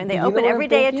afternoon. They You know open what every I'm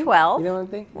day at thinking? 12. You know what I'm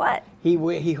thinking? What?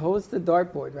 He holds the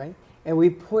dartboard, right? And we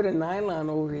put a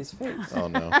nylon over his face Oh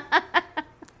no.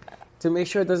 to make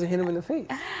sure it doesn't hit him in the face.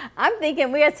 I'm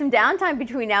thinking we had some downtime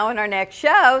between now and our next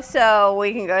show so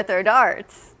we can go throw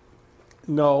darts.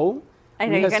 No. I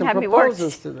know we you're have going to some have me work.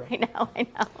 proposals to do. I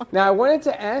know. Now, I wanted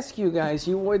to ask you guys,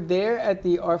 you were there at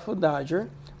the Artful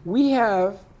Dodger. We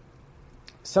have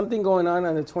something going on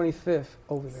the 25th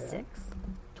over there.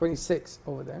 26th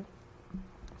over there,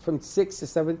 from 6 to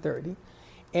 7:30.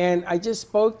 And I just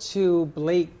spoke to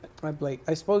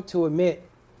I spoke to Amit,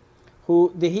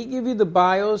 who, did he give you the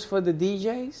bios for the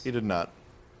DJs? He did not.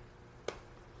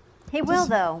 He will,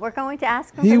 though. We're going to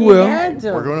ask him. He for the will. event.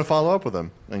 We're going to follow up with him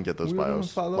and get those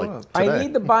bios. follow up. I today.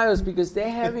 need the bios because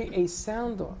they're having a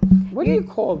sound off. What do you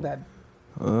call that?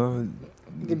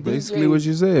 Basically DJ what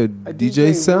you said. a DJ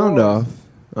DJ sound roars. off.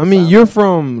 I mean, you're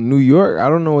from New York. I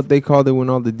don't know what they called it when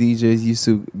all the DJs used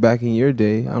to back in your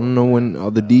day. I don't know when all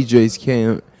the DJs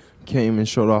came and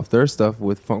showed off their stuff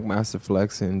with Funkmaster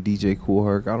Flex and DJ Kool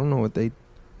Herc. I don't know what they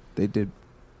did.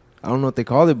 I don't know what they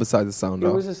called it besides the sound It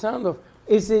off. was a sound off.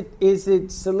 Is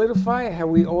it solidified? Have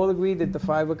we all agreed that the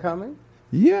 5 are coming?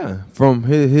 Yeah, from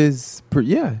his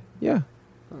yeah.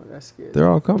 Oh, that's good. They're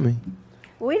all coming.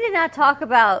 We did not talk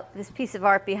about this piece of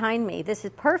art behind me. This is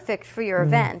perfect for your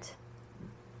event.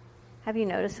 Have you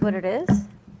noticed what it is?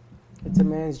 It's a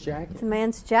man's jacket. It's a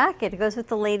man's jacket. It goes with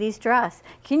the lady's dress.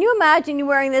 Can you imagine you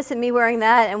wearing this and me wearing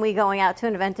that and we going out to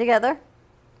an event together?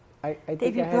 I think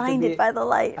They'd be I had to blinded be- by the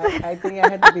light. I think I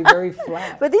had to be very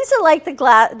flat. But these are like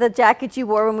the jackets you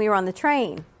wore when we were on the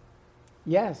train.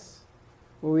 Yes.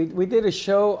 Well, we did a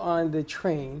show on the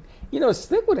train. You know,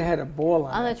 Slick would have had a ball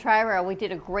on On it. the Tri-Rail, we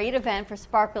did a great event for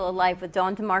Sparkle of Life with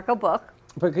Dawn DeMarco book.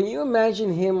 But can you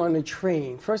imagine him on the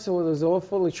train? First of all, it was all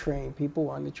full of train people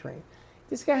on the train.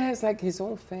 This guy has like his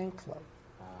own fan club.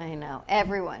 I know.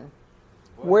 Everyone.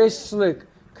 Where's Slick?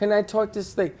 Can I talk to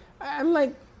Slick? I'm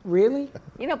like, really?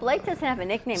 You know, Blake doesn't have a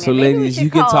nickname So, yet. Maybe ladies, we should you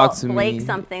can call talk to Blake me.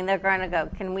 something. They're going to go,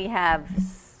 can we have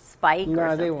Spike No,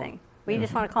 or they something? won't. We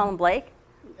just want to call him Blake?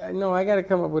 No, I got to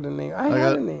come up with a name. I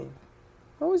have a name.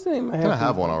 What was the name? I kind of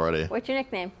have one already. What's your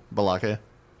nickname? Balake.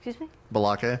 Excuse me?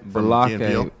 Balake. From Balake. Key and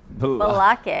Peele.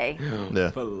 Balake. Yeah.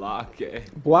 Balake.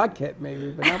 Blockhead, maybe,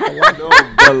 but not Balake.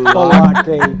 No,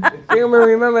 Balake. You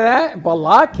remember that?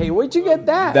 Balake. Where'd you get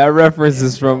that? That reference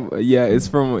is from it's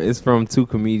from two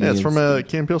comedians. Yeah, it's from a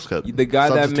Key and Peele skit. The guy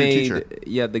that Substitute made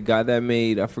teacher. the guy that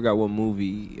made I forgot what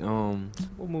movie.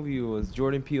 What movie it was?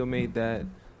 Jordan Peele made that.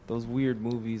 Those weird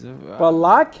movies.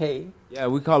 Balake. Yeah,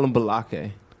 we call him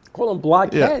Balake. Call him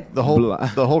Blockhead. Yeah, the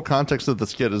whole context of the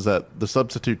skit is that the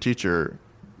substitute teacher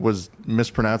was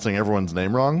mispronouncing everyone's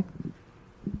name wrong.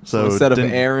 So instead of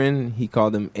Aaron, he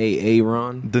called him A.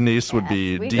 Ron. Denise would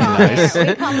be We D. call, Nice.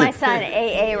 we call my son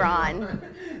A.A. Ron.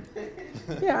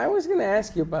 Yeah, I was going to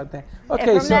ask you about that. And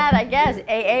Okay, from that, I guess,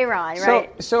 A.A. Ron,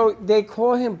 right? So they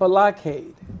call him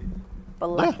Balake.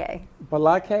 Balake.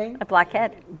 Balake? A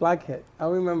blockhead. Blockhead. I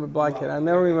remember Blockhead. I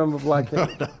never remember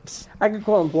Blockhead. I could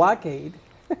call him Blockade.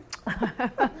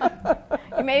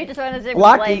 You maybe just want to say with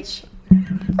Blake. Blockage.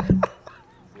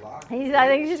 I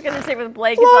think he's just going to say with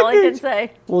Blake is all I can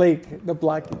say. Blake, the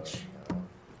blockage.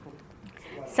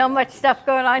 So much stuff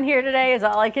going on here today is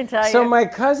all I can tell So you. my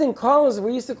cousin Carlos,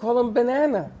 we used to call him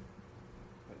Banana.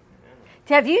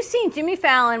 Have you seen Jimmy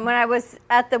Fallon when I was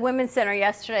at the Women's Center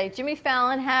yesterday? Jimmy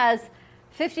Fallon has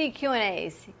 50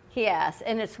 Q&As he asked,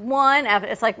 and it's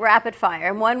like rapid fire.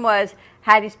 And one was,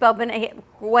 how do you spell banana?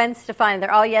 Gwen Stefani,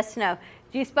 they're all yes, no.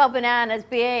 Do you spell bananas,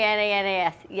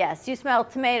 B-A-N-A-N-A-S? Yes. Do you smell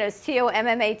tomatoes,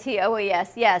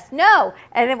 T-O-M-M-A-T-O-E-S? Yes. No.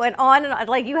 And it went on and on.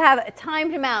 Like you have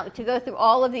timed him out to go through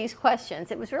all of these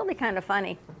questions. It was really kind of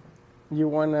funny. You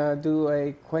want to do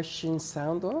a question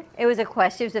sound off? It was a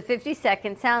question. It was a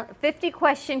 50-second sound,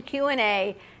 50-question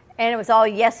Q&A, and it was all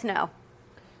yes, no.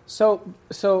 So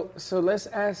let's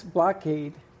ask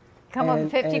Blockade. Come up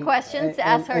with 50 questions to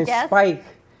ask our and guest. Spike,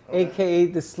 a.k.a.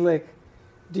 the Slick.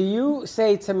 Do you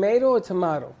say tomato or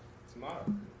tomato?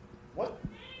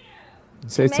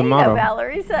 Say tomato.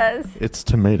 Valerie says. It's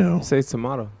tomato. Say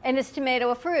tomato. And is tomato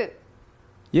a fruit?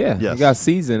 Yeah, Yes. it got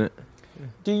seeds in it.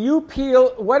 Do you peel?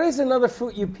 What is another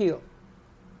fruit you peel?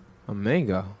 A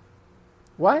mango.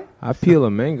 What? I peel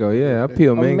a mango. Yeah, I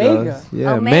peel mangoes. mango.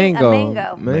 Yeah, A mango.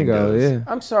 mango. Mango. Yeah.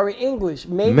 I'm sorry, English.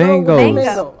 Mango. Mango. What is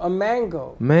Mango. A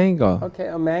mango. Mango. Okay,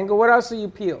 a mango. What else do you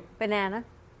peel? Banana.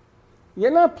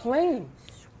 You're not playing.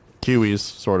 Kiwis,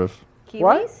 sort of. Kiwis?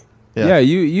 What? Yeah,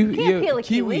 you You can't peel a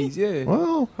kiwi. kiwis. Yeah.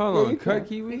 Well, hold yeah, on. you Cut can.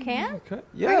 kiwi. You can? Cut. Are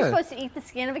you Yeah. supposed to eat the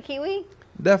skin of a kiwi?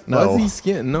 That No. fuzzy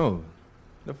skin. No.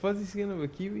 The fuzzy skin of a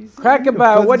kiwi.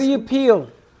 Crackabout, what do you peel?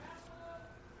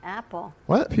 Apple.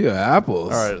 What? Peel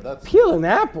apples. All right, that's Peel an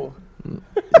apple. You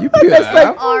peel That's like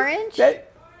apples. Orange?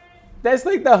 That's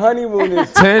like the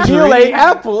honeymooners. Tangerine. Peel a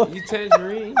apple. You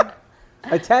tangerine.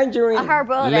 A tangerine. A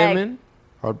hard-boiled egg. Lemon.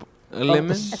 hard. A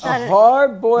lemon. It's not A a,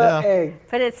 hard-boiled Yeah. egg.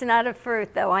 but it's not a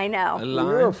fruit, though, I A know.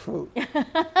 You're a lime. fruit.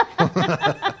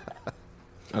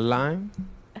 A lime.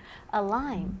 A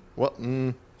lime. What?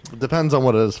 Depends on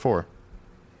what it is for.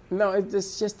 No,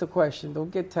 it's just a question.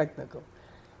 Don't get technical.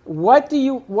 What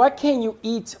can you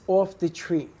eat off the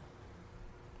tree?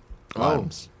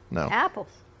 Limes. No. Apples.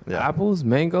 Yeah. Apples.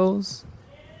 Mangoes.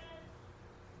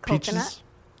 Coconut. Peaches.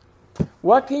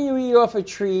 What can you eat off a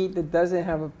tree that doesn't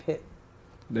have a pit?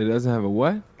 That doesn't have a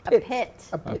what? A pit.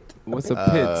 A pit. What's a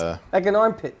pit? Like an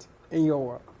armpit in your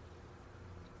world.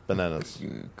 Bananas.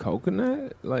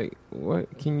 Coconut? Like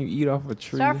what can you eat off a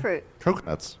tree? Starfruit.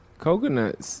 Coconuts.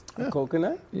 Coconuts. A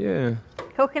coconut? Yeah.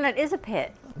 Coconut is a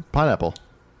pit. Pineapple.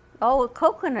 Oh, a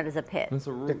coconut is a pit. That's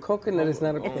a The root. coconut is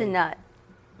not a It's pit. a nut.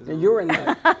 You're a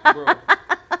nut.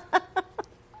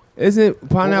 Isn't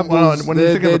pineapples? Well, when you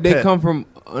think of a they pit- come from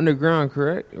underground,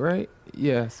 correct? Right?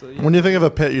 Yeah. So yeah. When you think of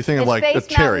a pit, you think of Is like a Space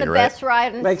cherry, Mountain the right? best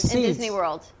ride in, Like in seeds. Disney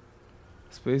World?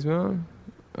 Space Mountain?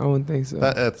 I wouldn't think so.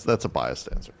 That's a biased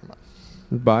answer. Come on.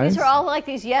 Bias? These are all like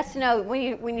these yes, no.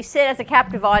 When you sit as a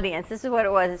captive audience, this is what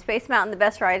it was. Is Space Mountain the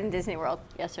best ride in Disney World?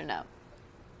 Yes or no?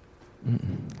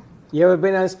 You ever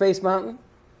been on Space Mountain?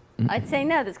 I'd say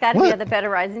no. There's got to be other better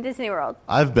rides in Disney World.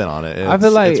 I've been on it. I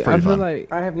feel like it's pretty fun.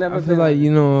 I have never I been. feel like,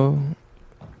 you know,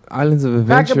 Islands of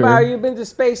Adventure. Talk about you been to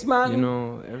Space Mountain? You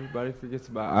know, everybody forgets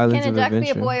about Islands Can of a duck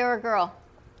Adventure. be a boy or a girl?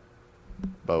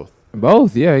 Both.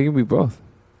 Both, yeah, it can be both.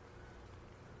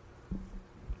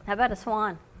 How about a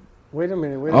swan? Wait a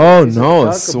minute. Oh Is no,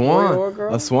 duck a swan. boy or a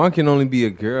girl? A swan can only be a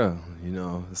girl. You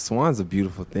know, a swan's a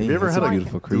beautiful thing. Have you ever It's had a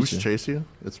beautiful goose creature. chase you?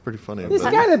 It's pretty funny. There's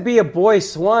but- got to be a boy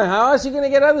swan. How else are you going to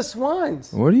get other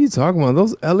swans? What are you talking about?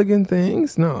 Those elegant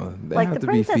things? No, they Like have the to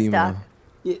be princess female. duck.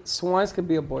 Yeah, swans could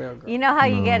be a boy or a girl. You know how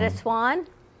you get a swan?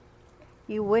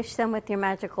 You wish them with your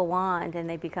magical wand, and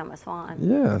they become a swan.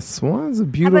 Yeah, swan's a How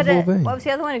beautiful about thing. what was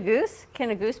the other one? A goose? Can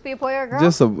a goose be a boy or a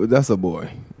girl? That's a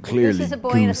boy. Clearly, Goose is a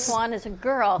boy and a goose. swan is a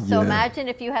girl. So Yeah. imagine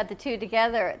if you had the two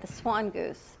together, the swan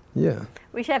goose. Yeah,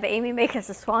 We should have Amy make us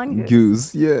a swan goose.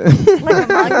 goose. Yeah. Like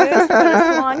a mongoose, but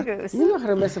a swan goose. You know how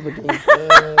to mess up a game.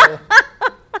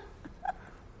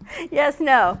 Yes,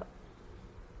 no.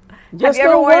 Just Have you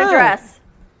ever don't worn a run. dress?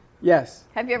 Yes.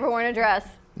 Have you ever worn a dress?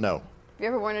 No. Have you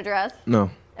ever worn a dress? No.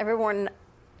 Ever worn?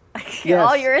 Yes,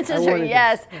 All your I answers worn are a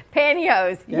yes.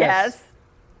 Pantyhose, Yes. yes.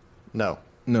 No.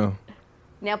 No.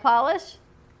 Nail polish?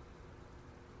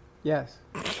 Yes.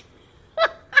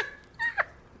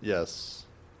 Yes.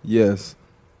 Yes.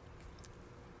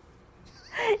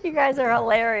 You guys are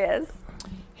hilarious.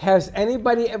 Has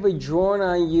anybody ever drawn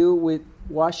on you with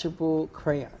washable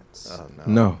crayons? Oh, no.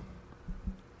 No.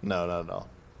 No, not at all.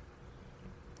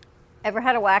 Ever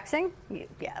had a waxing?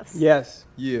 Yes. Yes.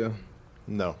 Yeah.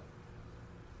 No.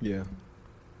 Yeah.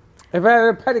 Ever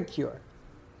had a pedicure?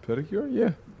 Pedicure?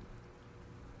 Yeah.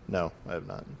 No, I have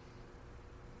not.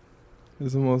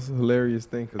 It's the most hilarious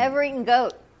thing. 'cause- Ever eaten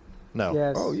goat? No.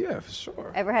 Yes. Oh yeah, for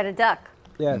sure. Ever had a duck?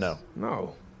 Yes. No.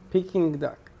 No. Peking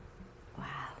duck.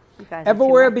 You guys Ever are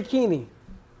too wear a much. bikini?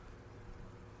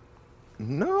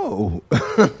 No.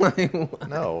 Like, what?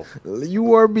 No. You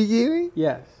wore a bikini?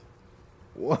 Yes.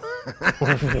 What?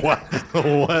 What?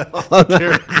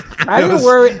 I didn't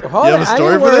wear it. Hold you on. have a I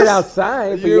story didn't for wear it this?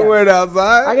 outside. but You yes. wear it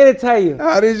outside? I gotta tell you.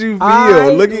 How did you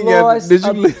feel looking at it? Did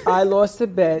you? I lost a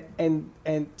bet, and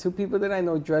two people that I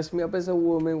know dressed me up as a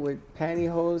woman with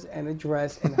pantyhose and a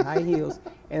dress and high heels,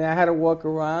 and I had to walk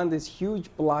around this huge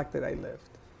block that I lived.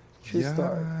 True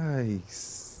story.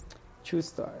 Yikes. True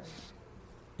story.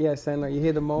 Yes, I know. You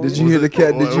hear the moan? Did you hear the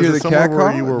cat? Did you hear the cat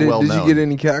call? you were Did well you known? get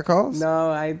any cat calls?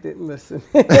 No, I didn't listen.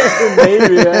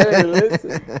 Maybe I didn't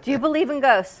listen. Do you believe in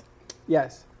ghosts?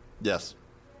 Yes. Yes.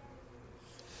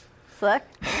 Slick?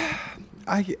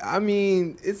 I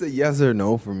mean, it's a yes or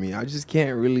no for me. I just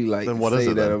can't really like Then what say is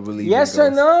it that then? I believe. Yes in or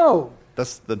ghosts. no?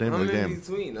 That's the name I'm of the in game.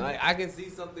 between. I can see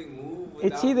something move.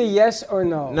 It's either yes or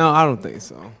no. No, I don't think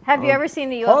so. Have you ever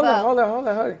seen a UFO? Hold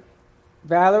on.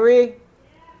 Valerie?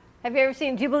 Have you ever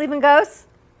seen? Do you believe in ghosts?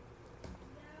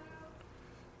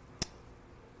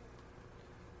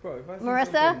 Bro, if I see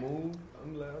Marissa? something move,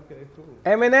 I'm like, okay, cool.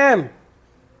 Eminem?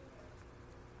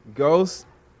 Ghosts?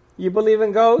 You believe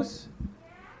in ghosts?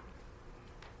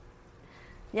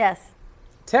 Yes.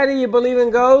 Teddy, you believe in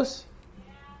ghosts?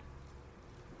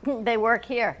 They work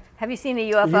here. Have you seen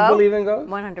a UFO? You believe in ghosts?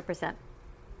 100%.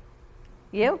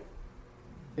 You?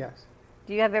 Yes.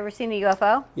 Do you have ever seen a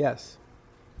UFO? Yes.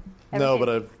 Ever No, seen- but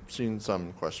I've seen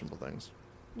some questionable things.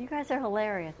 You guys are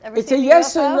hilarious. Ever It's a seen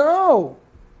yes UFO? or no.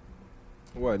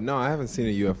 What? No, I haven't seen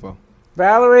a UFO.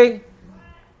 Valerie,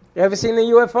 you ever seen a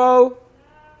UFO?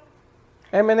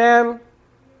 Eminem?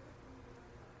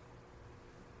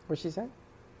 What'd she say?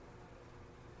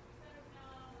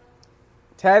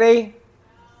 Teddy?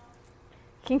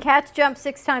 Can cats jump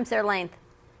 6 times their length?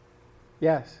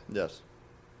 Yes. Yes.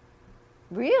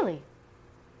 Really?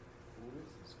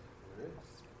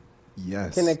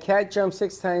 Yes. Can a cat jump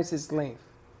 6 times its length?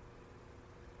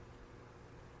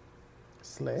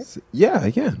 Slick? Yeah,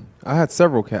 I can. I had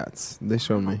several cats. They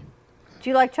showed me. Do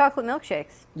you like chocolate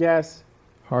milkshakes? Yes.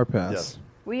 Hard pass. Yes.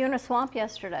 Were you in a swamp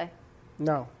yesterday?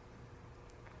 No.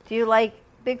 Do you like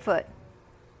Bigfoot?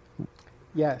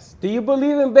 Yes. Do you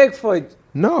believe in Bigfoot?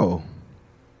 No.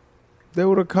 They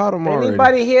would have caught him already.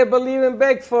 Anybody here believe in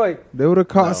Bigfoot? They would have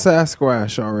caught No.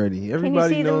 Sasquatch already.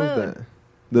 Everybody see the knows moon? that.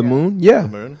 The moon? Yeah. The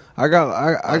moon? I got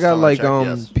Last got time I like checked,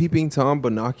 yes. peeping tom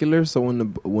binoculars. So when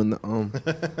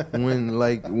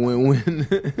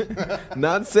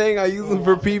not saying I use them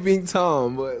for peeping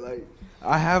tom, but like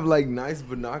I have like nice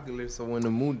binoculars. So when the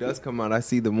moon does come out, I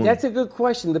see the moon. That's a good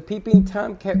question. The peeping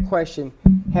Tom cat question.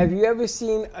 Have you ever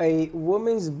seen a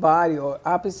woman's body or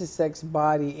opposite sex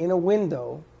body in a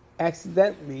window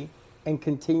accidentally and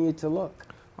continue to look?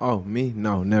 Oh, me?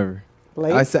 No, never.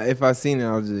 Blake? If I seen it,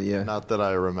 I'll just, yeah. Not that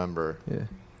I remember. Yeah.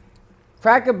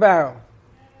 Cracker Barrel.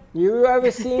 You ever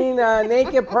seen a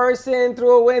naked person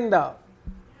through a window?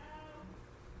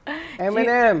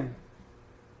 Eminem.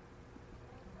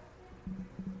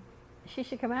 She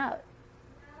should come out.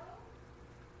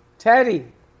 Teddy.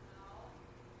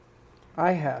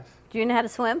 I have. Do you know how to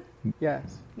swim?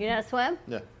 Yes. You know how to swim?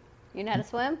 Yeah. You know how to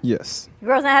swim? Yes. You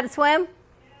girls know how to swim?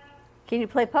 Can you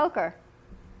play poker?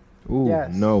 Ooh,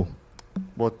 Yes. no.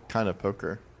 What kind of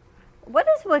poker?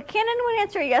 Can anyone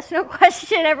answer a yes no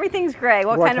question? Everything's gray.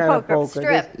 What kind of poker?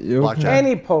 Strip.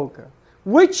 Any poker.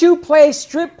 Would you play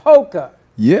strip poker?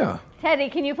 Yeah. Teddy,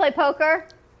 can you play poker?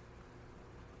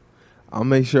 I'll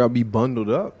make sure I'll be bundled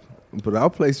up, but I'll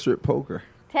play strip poker.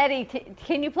 Teddy,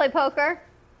 can you play poker?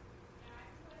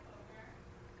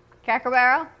 Cracker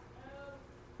Barrel?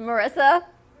 Marissa?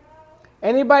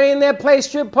 Anybody in there play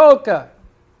strip poker?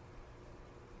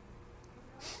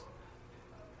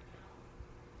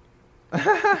 Do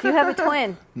you have a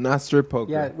twin? Not strip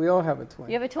poker. Yeah, we all have a twin.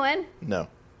 You have a twin? No.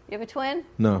 You have a twin?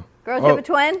 No. Girls, you have a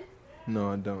twin?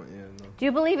 No, I don't. Yeah, no. Do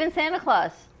you believe in Santa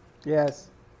Claus? Yes.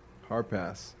 Hard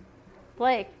pass.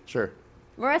 Blake? Sure.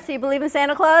 Marissa, you believe in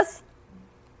Santa Claus?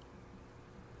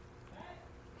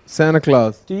 Santa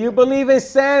Claus. Do you believe in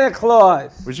Santa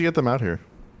Claus? We should get them out here.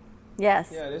 Yes.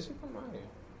 Yeah, they should come out here.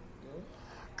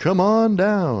 Come on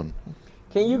down.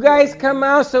 Can you guys come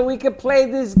out so we can play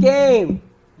this game?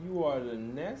 You are the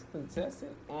next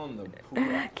contestant on the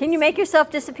pool. Can you make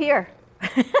yourself disappear?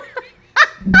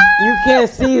 You can't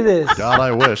see this. God,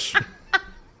 I wish.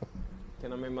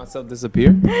 Can I make myself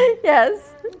disappear?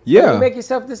 Yes. Yeah. Can you make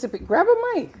yourself disappear? Grab a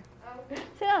mic.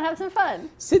 Sit down, have some fun.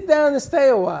 Sit down and stay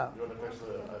a while.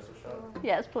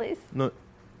 Yes, please. No.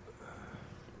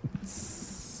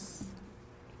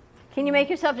 Can you make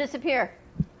yourself disappear?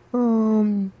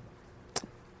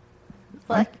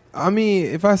 I mean,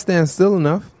 if I stand still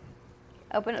enough.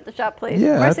 Open up the shop, please.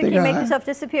 Yeah, I Marissa, think can you make I- yourself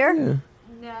disappear? Yeah.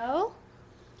 No.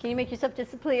 Can you make yourself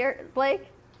disappear, Blake?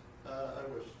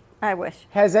 I wish.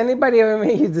 Has anybody ever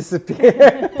made you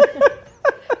disappear?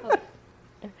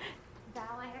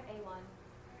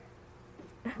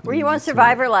 Were you on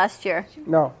Survivor last year?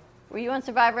 No. Were you on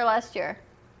Survivor last year?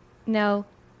 No.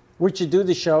 Would you do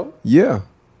the show? Yeah.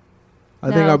 I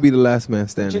think No. I'll be the last man Would you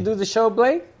standing. do the show,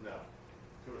 Blake?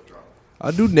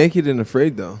 I'll do Naked and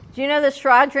Afraid, though. Do you know the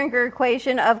Schrödinger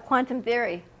equation of quantum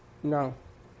theory? No.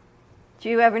 Do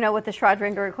you ever know what the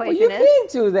Schrödinger Well, equation you is? can't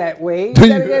do that, Wade. You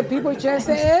gotta give people a chance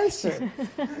to answer.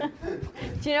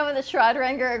 Do you know what the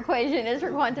Schrödinger equation is for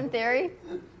quantum theory?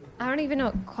 I don't even know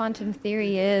what quantum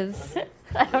theory is.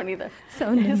 I don't either.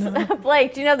 So no.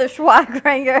 Blake, do you know the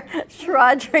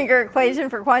Schrödinger equation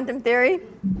for quantum theory?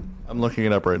 I'm looking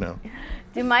it up right now.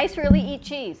 Do mice really eat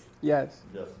cheese? Yes.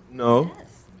 No.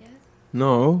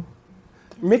 No.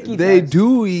 Mickey They does.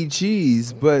 do eat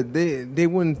cheese, but they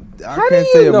wouldn't. I How can't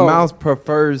do say you a know? mouse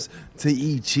prefers to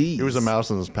eat cheese. He was a mouse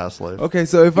in his past life. Okay,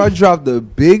 so if I dropped a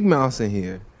big mouse in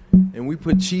here and we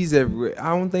put cheese everywhere, I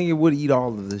don't think it would eat all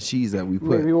of the cheese that we put.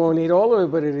 Maybe we won't eat all of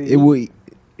it, but It would.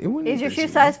 It wouldn't. Is eat your the shoe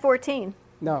cheese. size 14?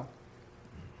 No.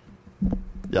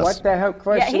 Yes. What the hell Yeah,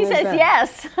 question he is says that?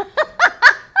 yes.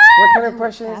 What kind of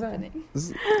question is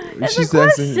that? She's a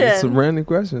asking. It's a question. random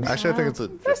question. Actually, I think it's a.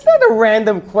 That's not a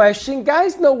random question.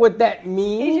 Guys know what that Is your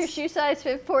means. shoe size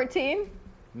 14? You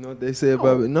know what they say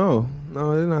about it? No,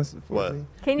 they're not. 14. What?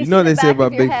 Can you You see know the they say back about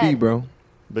of your big head? feet, bro.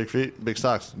 Big feet, big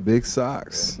socks. Big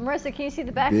socks. Marissa, can you see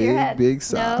the back of your Big head? big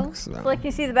socks. No. Blake, can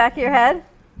you see the back of your head?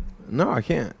 No, I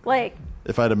can't. Blake,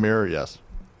 If I had a mirror, yes.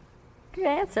 good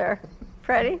answer.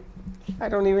 Freddie? I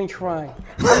don't even try.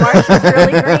 Are Martians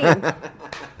really green?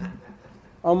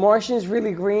 Are Martians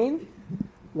really green?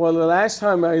 Well, the last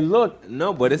time I looked,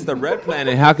 No, but it's the red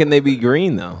planet. How can they be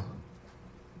green though?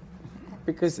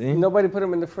 because nobody put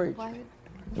them in the fridge. Why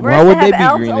Marissa, would they have be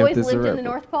elves green if always it's a lived in red the planet?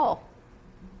 North Pole?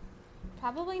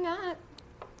 Probably not.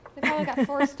 They probably got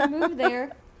forced to move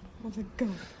there.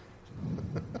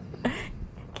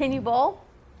 Can you bowl?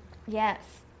 Yes.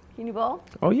 Can you bowl?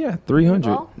 Oh yeah, 300.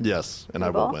 Ball? Yes, and You I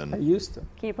will ball? I win. used to.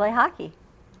 Can you play hockey?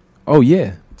 Oh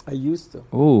yeah. I used to.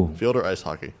 Oh, Field or ice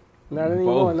hockey? Not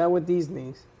anymore. Both. Not with these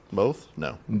knees. Both?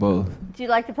 No. both. Do you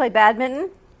like to play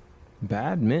badminton?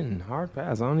 Badminton, hard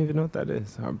pass. I don't even know what that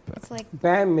is. Hard pass. It's like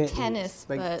Badminton. tennis,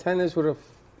 Like but tennis with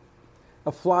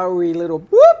a flowery little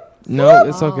whoop. No,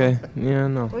 it's okay. Yeah,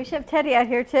 no. We should have Teddy out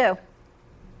here too.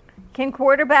 Can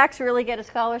quarterbacks really get a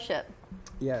scholarship?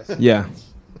 Yes. Yeah.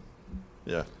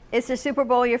 Yeah. Is the Super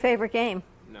Bowl your favorite game?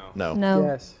 No. no.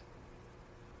 Yes.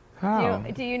 How?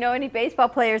 Do you know any baseball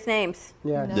players' names?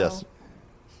 Yeah. No. Yes.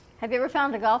 Have you ever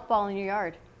found a golf ball in your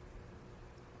yard?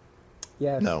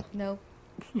 Yes. No. No.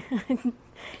 Do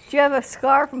you have a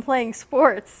scar from playing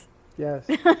sports? Yes.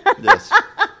 Yes.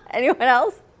 Anyone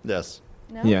else? Yes.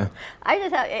 No. Yeah. I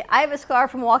have a scar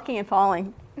from walking and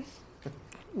falling.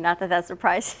 Not that that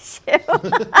surprises you.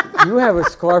 You have a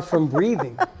scar from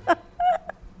breathing.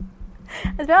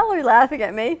 Is Valerie laughing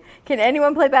at me? Can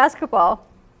anyone play basketball?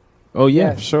 Oh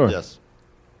yeah, Yes. sure. Yes.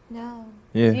 No.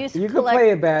 Yeah. used to You can collect- play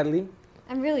it badly.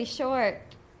 I'm really short.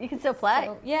 You can still play.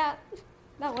 So, yeah.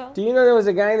 Not well. Do you know there was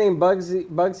a guy named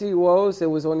Bugsy Woes that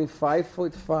was only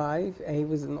 5'5", and he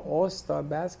was an all-star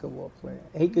basketball player.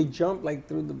 He could jump like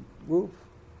through the roof.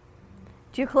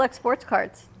 Do you collect sports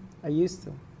cards? I used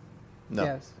to. No.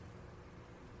 Yes.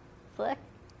 Flick?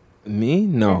 Me?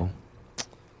 No.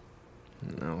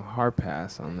 No, hard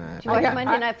pass on that. Do you watch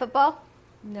Monday Night Football?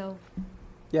 No.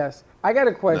 Yes. I got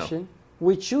a question.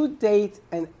 Would you date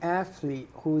an athlete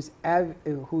who's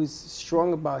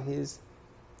strong about his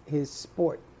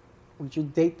sport? Would you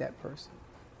date that person?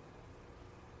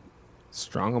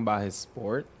 Strong about his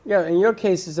sport? Yeah, in your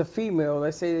case, it's a female.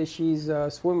 Let's say that she's a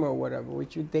swimmer or whatever.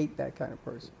 Would you date that kind of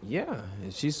person? Yeah.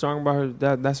 If she's strong about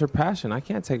her, that's her passion. I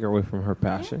can't take her away from her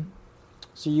passion.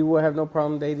 So you will have no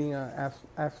problem dating an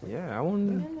athlete? Yeah, I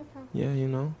wouldn't. Yeah, you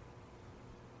know.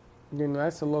 You know,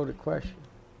 that's a loaded question.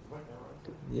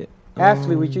 Yeah.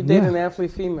 Athlete, would you date yeah. an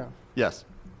athlete female? Yes.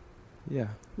 Yeah.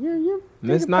 You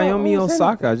Miss think about Naomi almost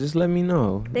Osaka, just let me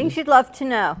know. Things you'd love to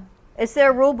know. Is there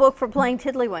a rule book for playing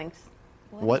tiddlywinks?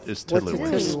 What is What's a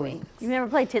tiddlywinks? tiddlywink? You've never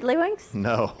played tiddlywinks?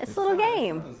 No. It's a little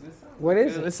game. What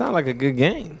is it? It sounds like a good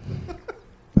game.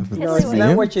 No, it's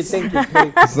not what you think you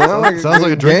play. Sounds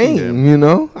like a drinking game. You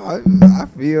know, I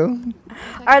feel.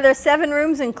 Are there 7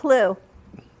 rooms in Clue?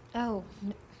 Oh.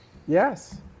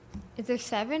 Yes. Is there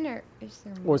 7 or is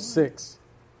there more? Or 6.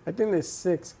 I think there's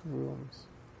 6 rooms.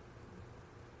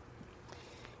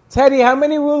 Teddy, how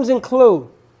many rooms in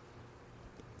Clue?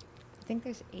 I think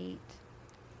there's 8.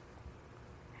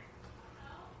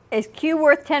 Is Q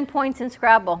worth 10 points in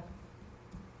Scrabble?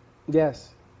 Yes.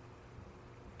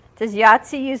 Does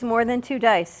Yahtzee use more than 2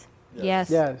 dice? Yes.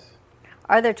 Yes.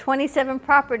 Are there 27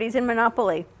 properties in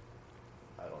Monopoly?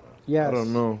 Yes. I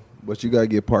don't know, but you gotta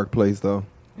get Park Place though.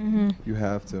 Mm-hmm. You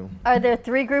have to. Are there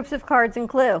 3 groups of cards in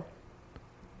Clue?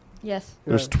 Yes.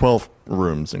 There's 12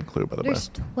 rooms in Clue, by the way. There's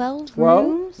 12 12?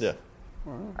 rooms? Yeah.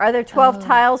 Are there 12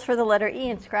 tiles for the letter E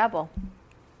in Scrabble?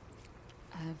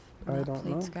 I've I not don't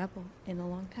played know. Scrabble in a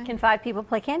long time. Can 5 people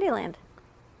play Candyland?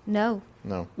 No.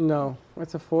 No. No,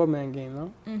 that's a 4-man game,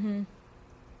 no? Mm-hmm.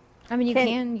 I mean, you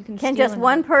can Can steal just and-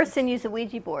 one person use a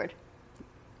Ouija board?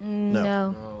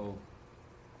 No. No.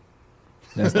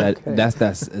 That's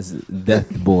that's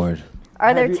death board.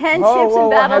 Are there Have you- 10 Whoa, ships whoa,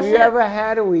 in whoa, Have you Battleship? ever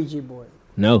had a Ouija board?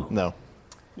 No. No.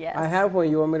 Yes. I have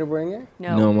one. You want me to bring it?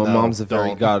 No. No, my No, mom's a very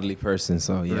don't. godly person,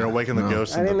 so yeah. You're gonna awaken the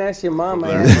ghost. I in didn't the- ask your mom. I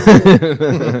over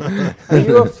asked you. Are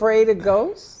you afraid of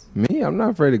ghosts? Me, I'm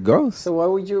not afraid of ghosts. So why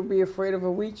would you be afraid of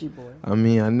a Ouija board? I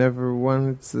mean, I never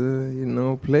wanted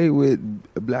to, play with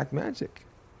black magic.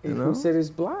 You know? Who said it's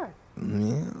black?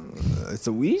 Yeah, it's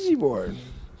a Ouija board.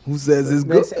 Who says it's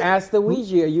good? Let's ask the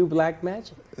Ouija, are you black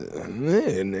magic?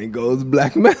 Man, there goes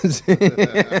black magic.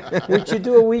 Would you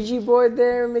do a Ouija board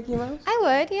there, Mickey Mouse? I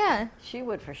would, yeah. She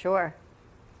would for sure.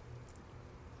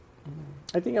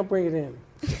 I think I'll bring it in.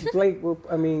 Slick will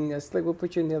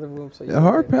put you in the other room. So you Yeah,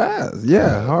 hard pass.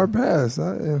 Yeah, hard pass.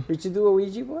 Would you do a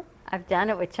Ouija board? I've done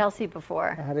it with Chelsea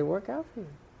before. How did it work out for you?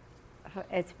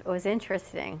 It was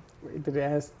interesting. Did it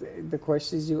ask the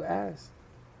questions you asked?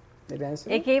 Did it answer?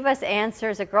 It gave us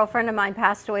answers. A girlfriend of mine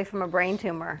passed away from a brain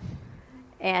tumor,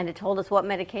 and it told us what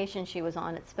medication she was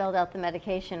on. It spelled out the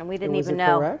medication, and we didn't Was even it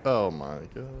know. correct? Oh my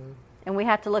god. And we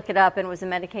had to look it up, and it was a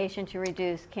medication to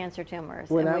reduce cancer tumors.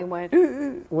 When and I- we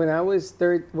went, When I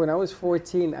was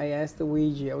 14, I asked the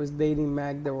Ouija. I was dating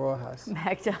Magda Rojas.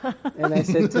 Magda. And I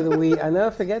said to the Ouija, I never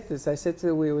forget this. I said to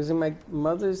the Ouija,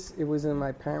 it was in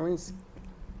my parents'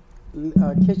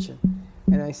 kitchen.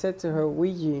 And I said to her,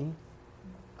 Ouija,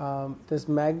 does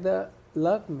Magda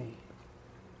love me?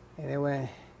 And it went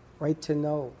right to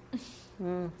no.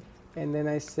 And then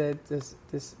I said,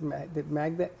 did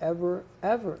Magda ever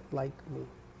like me?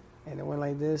 And it went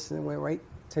like this, and it went right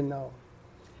to no.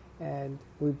 And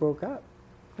we broke up.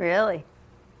 Really?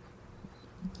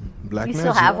 Black You magic.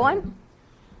 still have one?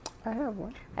 I have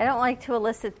one. I don't like to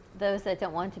elicit those that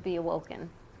don't want to be awoken.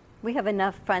 We have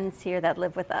enough friends here that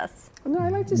live with us. No, I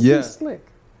like to Yeah. see Slick.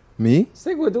 Me?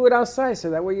 Slick will do it outside, so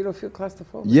that way you don't feel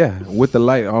claustrophobic. Yeah, with the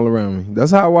light all around me.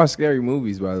 That's how I watch scary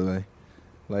movies, by the way.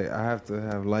 Like I have to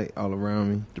have light all around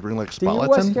me. Do you bring like Do you spotlights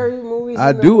watch in? scary movies?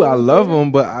 I in the do. I movie love theater?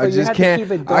 them, but I you just have to can't.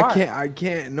 keep it dark. I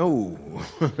can't. No.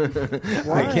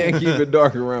 Why? I can't keep it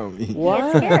dark around me.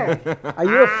 Why? Are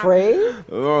you afraid?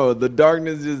 Oh, the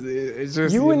darkness it's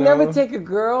just. You would know. never take a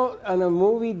girl on a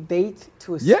movie date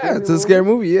to a Yeah, scary it's a scary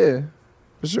movie. Yeah,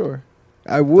 for sure.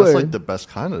 I would. That's like the best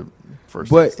kind of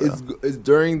first But dates, it's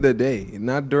during the day,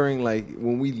 not during like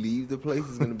when we leave the place.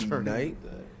 It's gonna be night.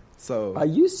 So Are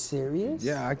you serious?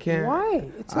 yeah, I can't. Why?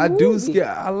 It's a I do. movie.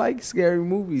 I like scary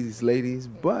movies, ladies.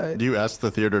 But Do you ask the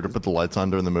theater to put the lights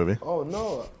on during the movie? oh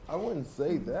no, I wouldn't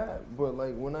say that. But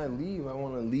like when I leave, I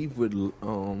want to leave with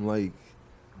like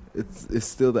it's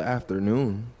still the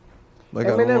afternoon. Like I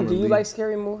don't Eminem, wanna do you leave. like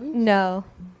scary movies? No.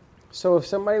 So if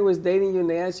somebody was dating you and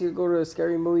they asked you to go to a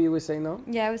scary movie, you would say no?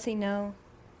 Yeah, I would say no.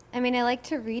 I mean, I like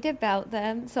to read about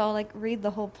them, so I'll like read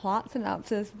the whole plot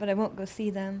synopsis, but I won't go see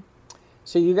them.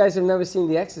 So you guys have never seen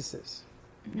The Exorcist?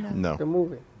 No. The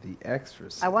movie. The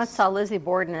Exorcist. I once saw Lizzie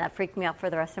Borden, and that freaked me out for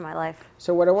the rest of my life.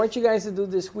 So what I want you guys to do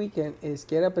this weekend is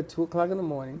get up at 2 o'clock in the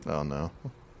morning, Oh no.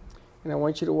 and I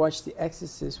want you to watch The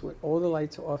Exorcist with all the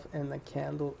lights off and the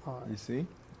candle You on, see?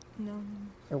 No.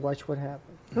 and watch what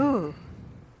happens. Ooh,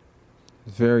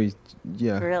 Very.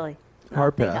 Yeah. really?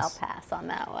 Hard I think pass. I'll pass on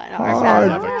that one. Hard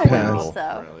Hard pass.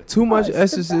 So. Too much it's the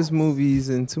Exorcist best. movies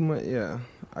and too much. Yeah,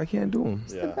 I can't do them.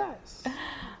 It's the best.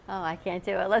 Oh, I can't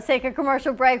do it. Let's take a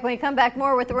commercial break. When we come back,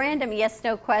 more with random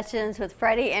yes/no questions with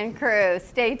Freddie and crew.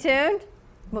 Stay tuned.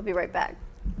 We'll be right back.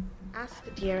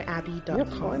 You're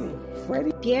AskDearAbby.com. funny.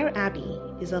 Freddie. Dear Abby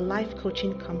is a life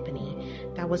coaching company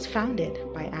that was founded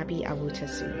by Abby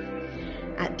Awutasu.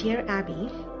 At Dear Abby,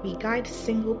 we guide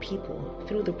single people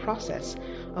through the process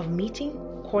of meeting,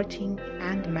 courting,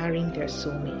 and marrying their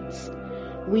soulmates.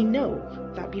 We know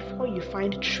that before you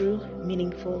find true,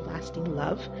 meaningful, lasting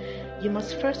love, you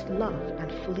must first love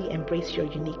and fully embrace your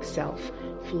unique self,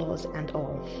 flaws and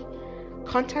all.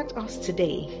 Contact us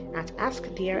today at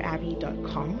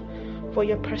AskDearAbby.com for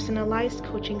your personalized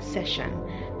coaching session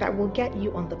that will get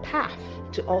you on the path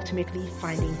to ultimately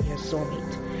finding your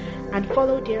soulmate. And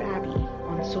follow Dear Abby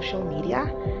on social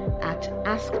media at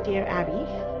Ask Dear Abby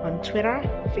on Twitter,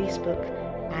 Facebook,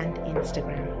 and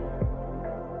Instagram.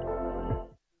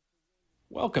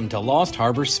 Welcome to Lost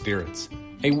Harbor Spirits,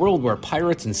 a world where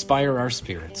pirates inspire our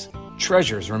spirits,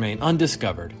 treasures remain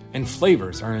undiscovered, and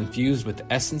flavors are infused with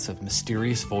the essence of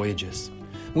mysterious voyages.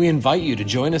 We invite you to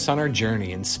join us on our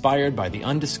journey inspired by the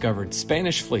undiscovered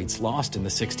Spanish fleets lost in the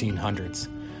 1600s,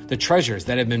 the treasures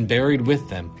that have been buried with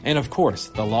them, and of course,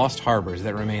 the lost harbors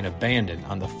that remain abandoned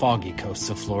on the foggy coasts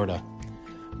of Florida.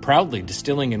 Proudly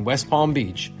distilling in West Palm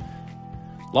Beach,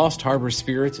 Lost Harbor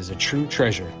Spirits is a true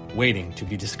treasure waiting to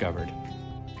be discovered.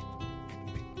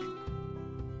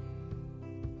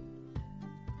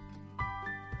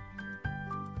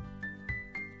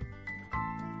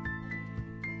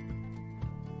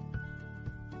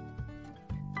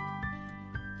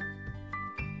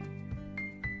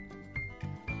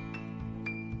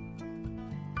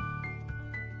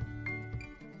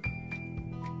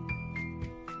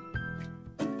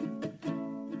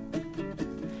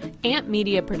 Amp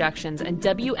Media Productions and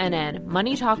WNN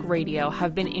Money Talk Radio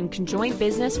have been in conjoint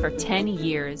business for 10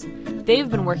 years. They've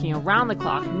been working around the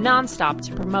clock, nonstop,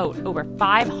 to promote over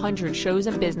 500 shows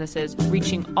and businesses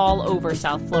reaching all over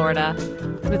South Florida.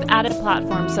 With added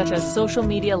platforms such as social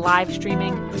media live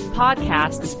streaming,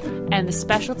 podcasts, and the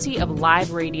specialty of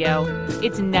live radio,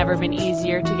 it's never been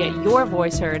easier to get your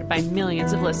voice heard by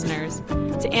millions of listeners.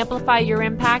 To amplify your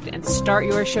impact and start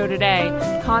your show today,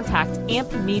 contact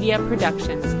Amp Media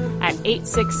Productions at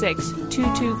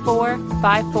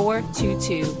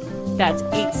 866-224-5422. That's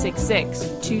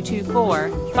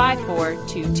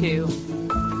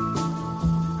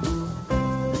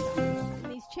 866-224-5422. In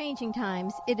these changing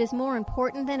times, it is more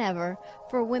important than ever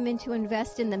for women to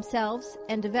invest in themselves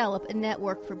and develop a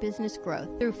network for business growth.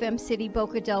 Through FemCity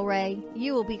Boca del Rey,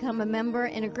 you will become a member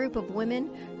in a group of women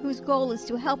whose goal is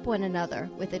to help one another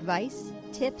with advice,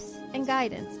 tips, and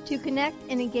guidance to connect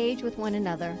and engage with one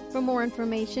another. For more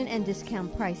information and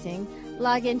discount pricing,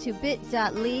 log into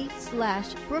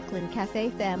bit.ly/Brooklyn Cafe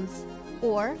Femmes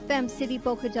or FemCity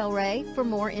Boca del Rey for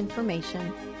more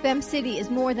information. FemCity is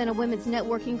more than a women's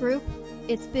networking group.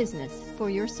 It's business for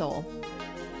your soul.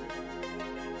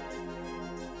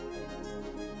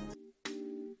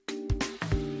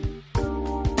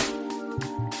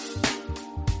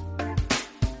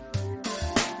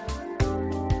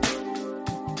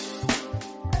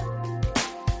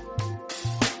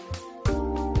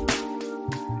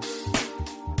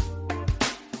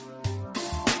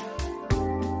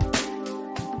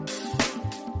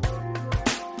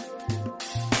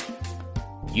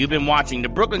 You've been watching the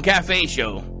Brooklyn Cafe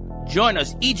Show. Join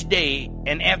us each day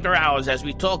and after hours as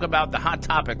we talk about the hot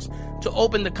topics to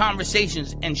open the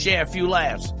conversations and share a few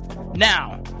laughs.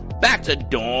 Now, back to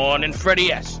Dawn and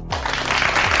Freddie S.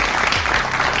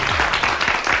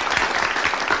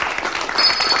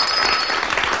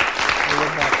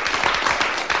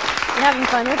 You having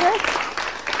fun with this?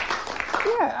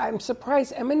 Yeah, I'm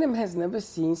surprised Eminem has never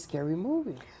seen scary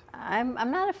movies. I'm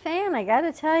not a fan, I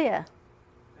gotta tell you.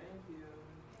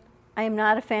 I am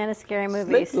not a fan of scary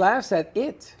movies. Slick laughs at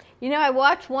it. You know, I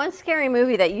watched one scary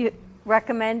movie that you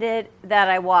recommended that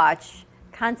I watch,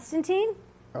 Constantine.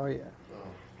 Oh, yeah.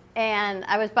 And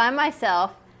I was by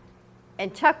myself,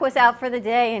 and Chuck was out for the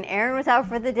day, and Aaron was out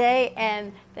for the day,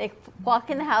 and they walk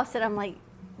in the house, and I'm like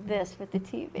this with the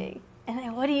TV. And they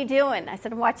go, what are you doing? I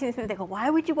said, I'm watching this movie. They go, why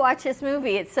would you watch this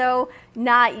movie? It's so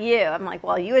not you. I'm like,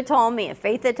 well, you had told me, and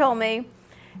Faith had told me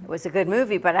it was a good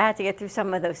movie, but I had to get through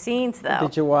some of those scenes, though.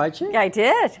 Did you watch it? Yeah, I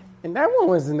did. And that one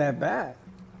wasn't that bad.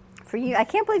 For you, I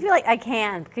can't believe you like, I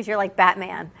can, because you're like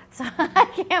Batman. So I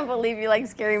can't believe you like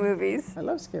scary movies. I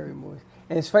love scary movies.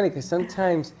 And it's funny because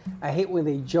sometimes I hate when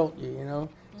they jolt you, you know?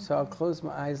 So I'll close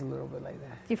my eyes a little bit like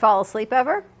that. Do you fall asleep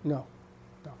ever? No.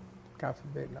 God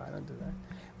forbid. No, I don't do that.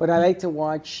 But I like to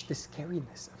watch the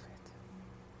scariness of it.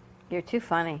 You're too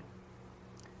funny.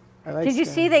 I like Did you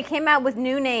scary- see they came out with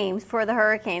new names for the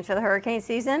hurricanes, for the hurricane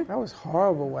season? That was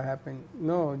horrible what happened.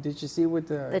 No, did you see what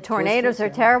The tornadoes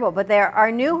twisters? are terrible, but there are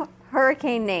new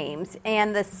hurricane names.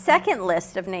 And the second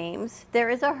list of names, there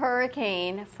is a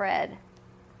Hurricane Fred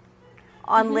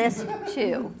on list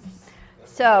 2.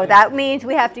 So that means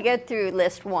we have to get through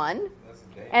list 1.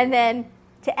 And then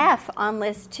to F on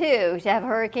list 2 to have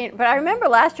hurricane. But I remember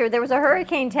last year there was a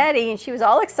Hurricane Teddy, and she was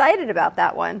all excited about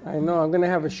that one. I know. I'm going to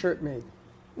have a shirt made.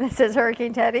 That says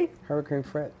Hurricane Teddy? Hurricane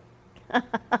Fred.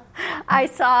 I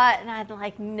saw it, and I'm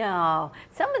like, no.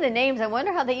 Some of the names, I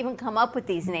wonder how they even come up with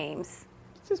these names.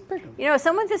 Just pick them. You know,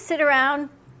 someone just sit around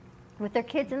with their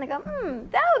kids, and they go,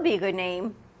 that would be a good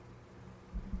name.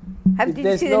 Did you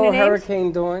There's see the no new names?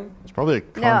 Hurricane Dawn? It's probably a No,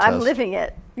 contest. I'm living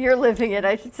it. You're living it,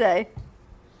 I should say.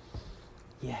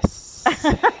 Yes.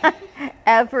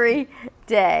 Every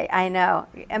day. I know.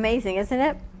 Amazing, isn't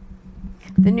it?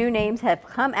 The new names have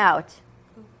come out.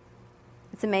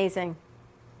 It's amazing.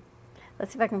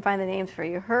 Let's see if I can find the names for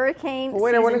you. Hurricane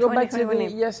Wait, I want to season go back to the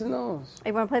 2021. yes and no's.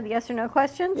 You want to play the yes or no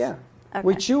questions? Yeah. Okay.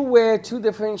 Would you wear 2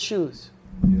 different shoes?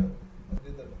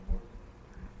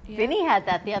 Vinny had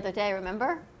that the other day,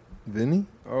 remember? Vinny?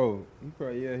 Oh, he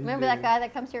probably, yeah. He Remember did. that guy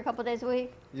that comes here a couple days a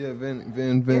week? Yeah,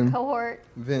 Vin. Your cohort?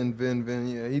 Vin,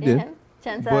 yeah, he Yeah, did.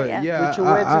 Chenza, But yeah. Would you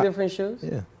wear 2 different shoes?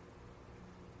 Yeah.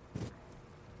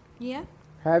 Yeah.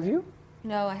 Have you?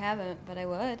 No, I haven't, but I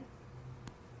would.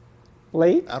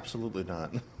 Late? Absolutely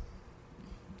not. I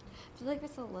feel like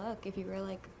it's a look if you wear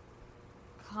like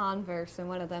Converse and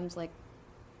one of them's like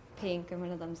pink and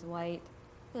one of them's white.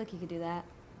 I feel like you could do that.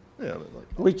 Yeah,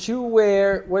 Would you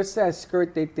wear, what's that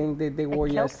skirt they think that they wore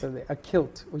kilt? yesterday? A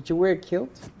kilt. Would you wear a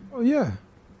kilt? Oh, yeah.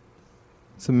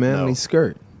 It's a manly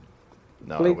skirt.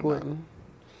 No, I Blake would not. wouldn't.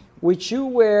 Would you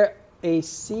wear a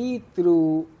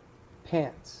see-through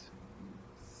pants?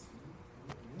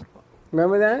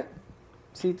 Remember that?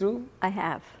 See-through? I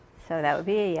have. So that would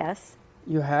be a yes.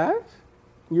 You have?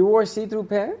 You wore see-through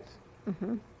pants?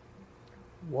 Mm-hmm.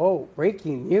 Whoa,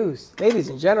 breaking news. Ladies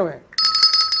and gentlemen,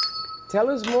 tell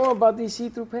us more about these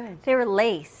see-through pants. They were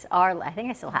lace. I think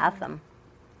I still have them.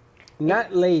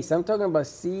 Not lace. I'm talking about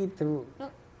see-through.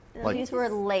 These were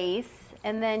lace,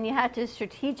 and then you had to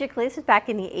strategically, this is back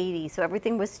in the 80s, so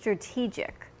everything was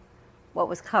strategic, what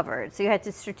was covered. So you had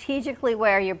to strategically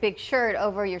wear your big shirt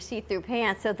over your see-through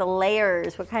pants so the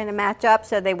layers would kind of match up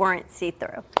so they weren't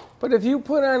see-through. But if you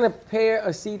put on a pair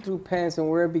of see-through pants and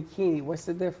wear a bikini, what's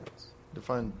the difference?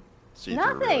 Define see-through.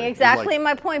 Nothing, really. exactly Like,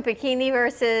 my point. Bikini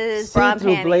versus bra See-through,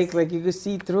 panties. Blake, like you could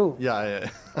see through. Yeah,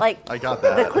 Like I got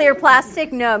that. the clear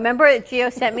plastic? No. Remember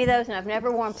Gio sent me those, and I've never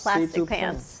worn See-through plastic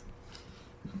pants.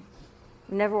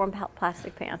 Never worn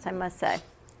plastic pants, I must say.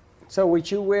 So would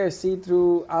you wear a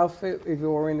see-through outfit if you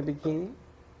were wearing a bikini?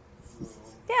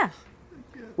 Yeah.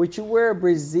 Would you wear a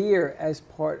brassiere as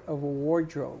part of a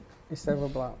wardrobe instead of a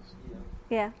blouse?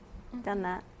 Yeah, done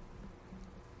that.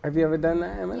 Have you ever done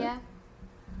that, Emily? Yeah.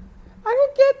 I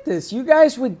don't get this. You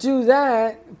guys would do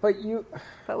that, but you...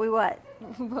 But we what?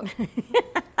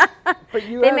 But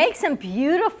you They have- make some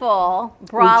beautiful Would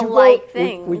you bra-like go-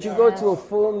 things. Would you go to a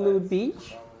full nude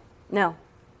beach? No.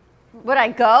 Would I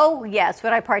go? Yes.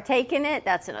 Would I partake in it?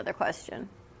 That's another question.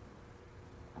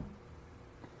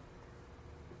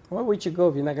 Why would you go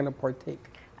if you're not going to partake?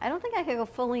 I don't think I could go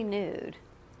fully nude.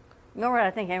 Nor would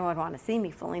I think anyone would want to see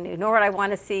me fully nude. Nor would I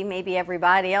want to see maybe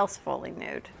everybody else fully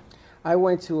nude. I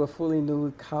went to a fully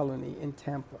nude colony in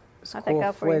Tampa. It's How'd that go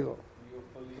called for you? Fuego.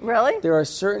 Really? There are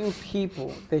certain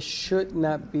people that should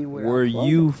not be without Were clothing.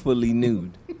 you fully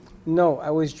nude? No, I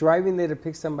was driving there to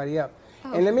pick somebody up.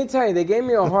 Oh. And let me tell you, they gave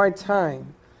me a hard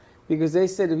time because they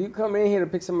said, if you come in here to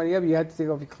pick somebody up, you have to take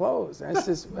off your clothes. I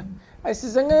says,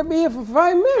 I'm going to be here for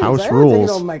 5 minutes. House I ain't rules. taking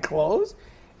off my clothes.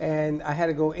 And I had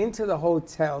to go into the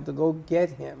hotel to go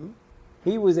get him.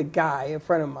 He was a guy, a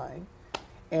friend of mine.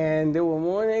 And there were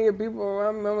more naked people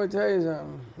around me. I'm going to tell you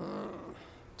something.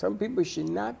 Some people should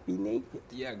not be naked.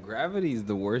 Yeah, gravity is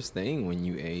the worst thing when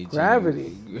you age.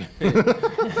 Gravity.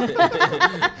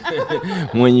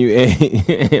 When you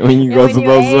age, when you go to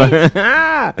gravity.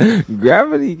 Yeah.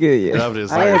 Gravity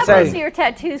is What happens to your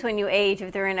tattoos when you age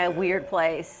if they're in a weird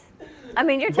place? I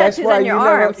mean, your That's tattoo's why on your you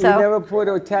arm, never, so. you never put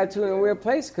a tattoo in a weird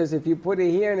place, because if you put it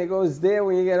here and it goes there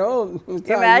when you get old, it's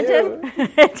on Imagine? you.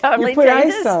 It totally You put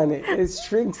changes. ice on it, it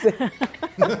shrinks it.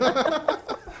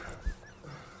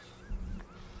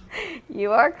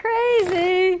 You are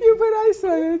crazy. You put ice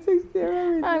on it, it takes care of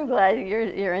everything. I'm glad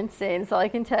you're insane, that's all I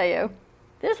can tell you.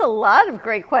 There's a lot of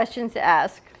great questions to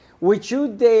ask. Would you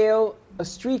date a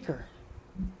streaker?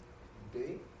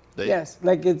 Date? Yes,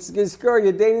 like it's this girl,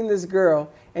 you're dating this girl,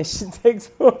 and she takes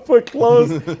off her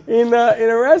clothes in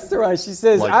a restaurant. She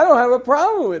says, Like- I don't have a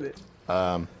problem with it.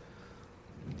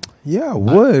 Yeah, I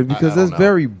would, because I don't that's know.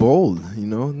 very bold. You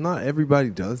know, not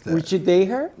everybody does that. Would you date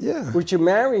her? Yeah. Would you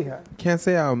marry her? Can't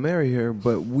say I'll marry her,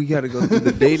 but we got to go through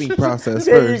the dating process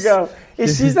There first. you go.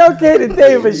 If she's okay to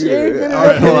date, but she ain't gonna All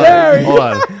right, get married. hold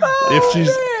on.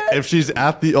 If she's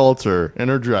at the altar in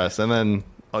her dress, and then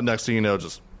next thing you know,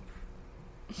 just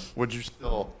would you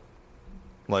still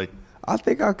like? I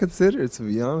think I'll consider it, to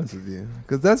be honest with you,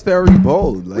 because that's very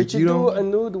bold. Like Would you do a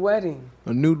nude wedding?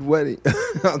 a nude wedding.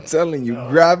 I'm telling you,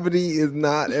 gravity is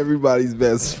not everybody's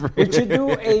best friend. Would you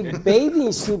do a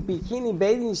bathing suit, bikini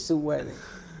bathing suit wedding?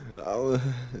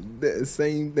 The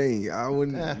same thing. I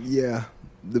wouldn't. Yeah,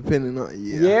 depending on.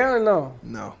 Yeah. Yeah or no?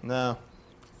 No. No.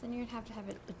 Then you'd have to have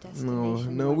a No.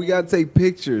 destination. No. We gotta take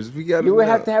pictures. We gotta. You would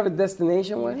have to have a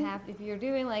destination You wedding? have, if you're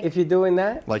doing like. If you're doing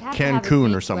that? Like you'd have to have a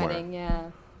Cancun or beach somewhere. wedding, yeah.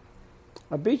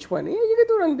 A beach wedding? Yeah, you can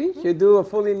do it on the beach. You do a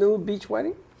fully nude beach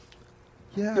wedding?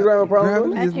 Yeah. You don't have a problem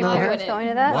with gravity it? is not. Parents going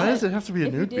to that? Why does it have to be a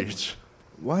If you nude did- beach?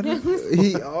 Why does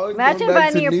he? always Imagine go back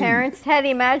inviting to your nude. parents.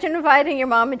 Teddy, imagine inviting your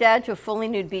mom and dad to a fully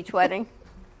nude beach wedding.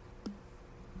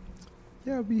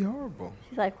 Yeah, it'd be horrible.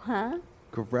 She's like, huh?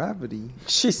 Gravity.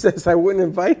 She says I wouldn't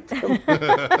invite them.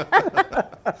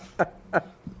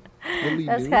 Fully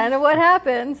That's nude? kind of what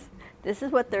happens. This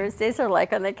is what Thursdays are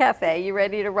like on the cafe. You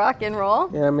ready to rock and roll?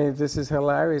 Yeah, I mean, this is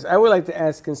hilarious. I would like to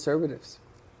ask conservatives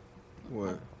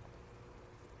What?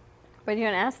 What are you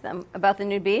going to ask them? About the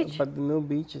nude beach? about the new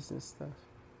beaches and stuff.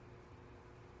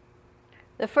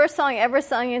 The first song ever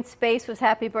sung in space was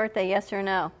Happy Birthday, yes or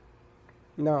no?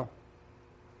 No.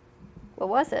 What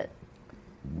was it?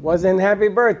 Wasn't Happy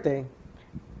Birthday.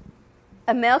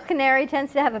 A male canary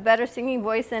tends to have a better singing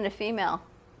voice than a female.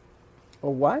 A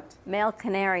what? Male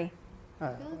canary. Uh,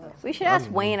 We should ask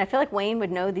Wayne. I feel like Wayne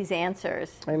would know these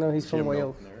answers. I know he's from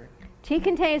Wales. Tea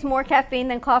contains more caffeine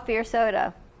than coffee or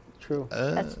soda. True.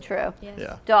 That's true. Yes.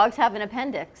 Yeah. Dogs have an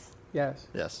appendix. Yes.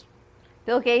 Yes.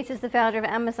 Bill Gates is the founder of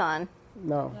Amazon.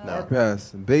 No. No.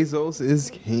 Pass. Bezos is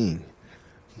king.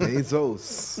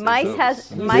 Bezos. Mice has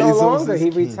He's mice. no Bezos longer. is He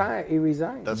king. retired. He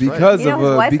resigned. That's Because You know, his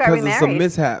of wife got because of some remarried.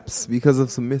 mishaps. Because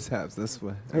of some mishaps. That's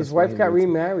what. His that's why wife he got was-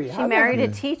 remarried. She How married the- a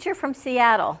teacher from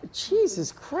Seattle.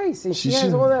 Jesus Christ! And she, She has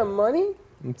should- all that money.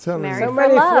 I'm telling married you. for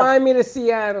Somebody love. fly me to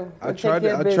Seattle. I and take tried to-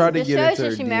 care of I business. tried to This get shows into you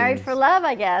her she married DMs. for love,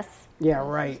 I guess. Yeah,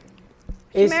 right.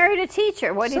 She It's- married a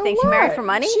teacher. What do you So think? She married what? for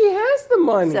money? She has the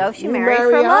money. So she You married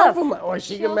marry for her love. or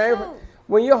she She can marry for. also-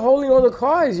 When you're holding all the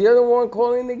cards, you're the one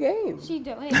calling the game. She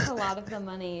donates a lot of the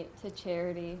money to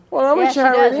charity. Well, I'm Yeah, a she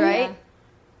does, charity. right? Yeah.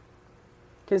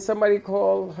 Can somebody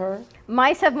call her?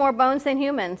 Mice have more bones than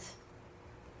humans.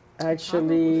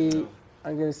 Actually,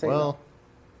 I'm gonna say Well, no.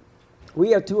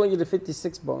 We have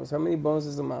 256 bones. How many bones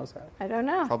does a mouse have? I don't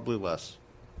know. probably less.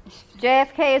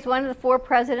 JFK is one of the 4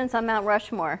 presidents on Mount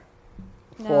Rushmore.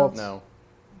 False. No.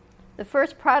 The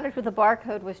first product with a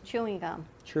barcode was chewing gum.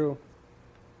 True.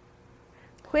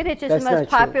 Quidditch is That's the not most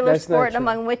true. popular That's not sport true.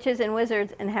 among witches and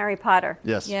wizards in Harry Potter.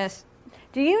 Yes. Yes.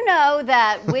 Do you know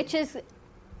that witches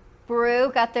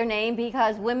brew got their name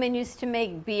because women used to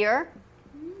make beer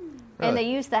and they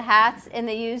used the hats and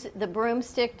they used the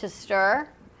broomstick to stir,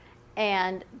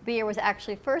 and beer was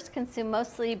actually first consumed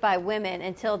mostly by women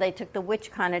until they took the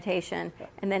witch connotation,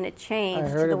 and then it changed to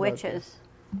heard the about witches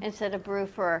instead of brew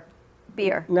for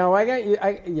beer. Now I got you.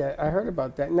 I heard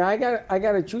about that. Now I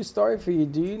got a true story for you.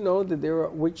 Do you know that there are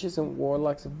witches and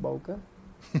warlocks of Boca?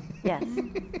 Yes.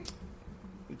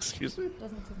 Excuse me?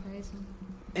 Doesn't surprise me.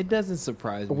 It doesn't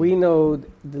surprise me. We know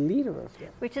the leader of them.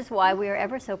 Which is why we are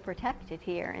ever so protected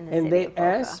here in the And city they of Boca.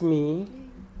 asked me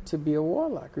to be a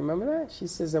warlock. Remember that? She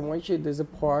says, I want you, there's a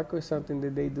park or something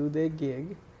that they do their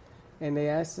gig, and they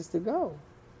asked us to go.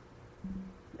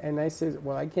 And I said,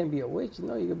 well, I can't be a witch.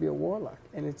 No, you can be a warlock.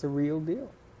 And it's a real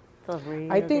deal. It's a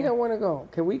real I think deal. I want to go.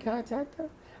 Can we contact her?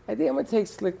 I think I'm going to take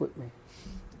Slick with me.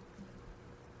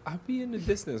 I'll be in the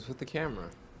distance with the camera.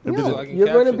 No, So I can you're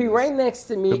going to capture be this. right next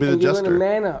to me, He'll be the and you're going to jester.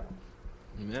 man up.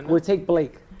 Man We'll up. take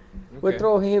Blake. We'll Okay.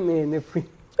 throw him in if we...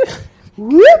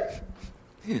 Whoop!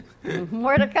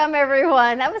 More to come,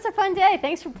 everyone. That was a fun day.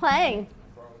 Thanks for playing.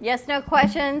 Yes, no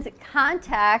questions.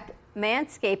 Contact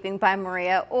Manscaping by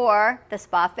Maria or the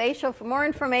Spa Facial for more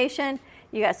information.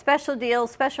 You got special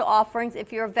deals, special offerings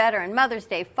if you're a veteran. Mother's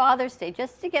Day, Father's Day,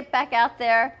 just to get back out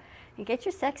there and get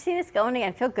your sexiness going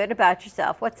again. Feel good about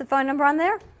yourself. What's the phone number on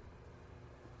there?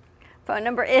 Phone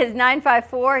number is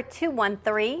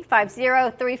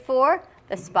 954-213-5034.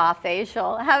 The Spa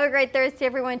Facial. Have a great Thursday,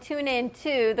 everyone. Tune in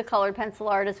to The Colored Pencil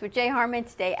Artist with Jay Harmon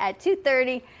today at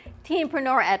 2:30,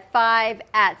 Teenpreneur at 5,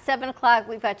 at 7 o'clock.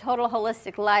 We've got Total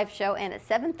Holistic Live Show, and at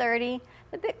 7:30,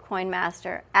 The Bitcoin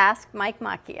Master. Ask Mike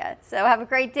Macchia. So have a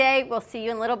great day. We'll see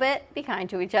you in a little bit. Be kind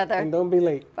to each other. And don't be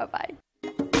late.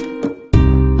 Bye-bye.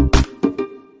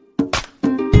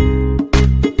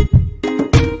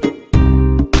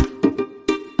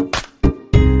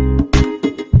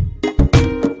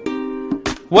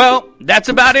 Well, that's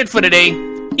about it for today.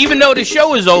 Even though the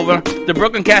show is over, the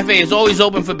Brooklyn Cafe is always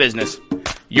open for business.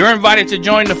 You're invited to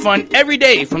join the fun every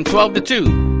day from 12 to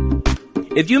 2.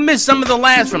 If you missed some of the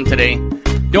laughs from today,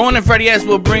 Dawn and Freddie S.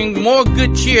 will bring more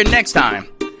good cheer next time.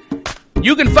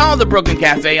 You can follow the Brooklyn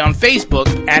Cafe on Facebook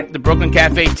at the Brooklyn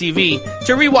Cafe TV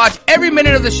to rewatch every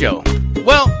minute of the show.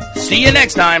 Well, see you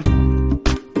next time.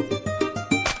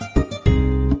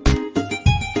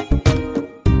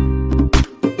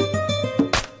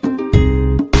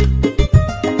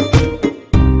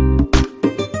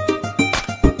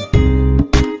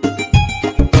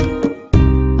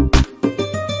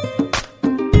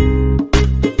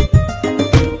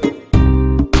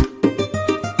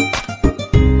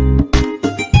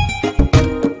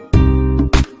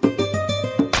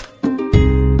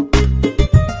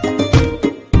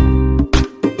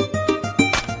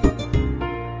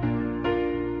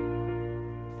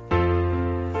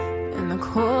 In the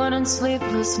cold and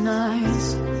sleepless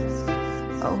nights,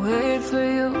 I wait for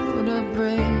you to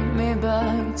bring me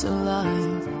back to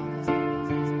life.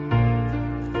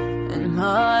 In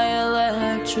my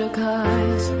electric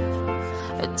eyes,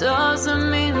 it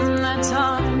doesn't mean that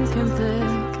time can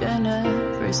thicken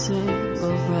every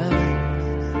single breath.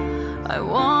 I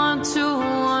want to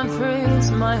unfreeze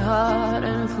my heart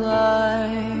and fly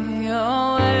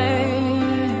away.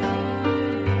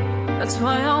 That's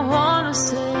why I wanna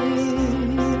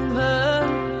save her.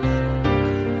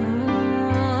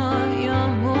 Your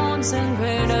moons and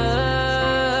craters.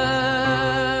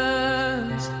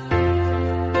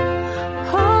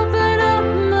 Open up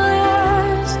my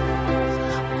eyes,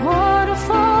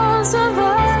 waterfalls of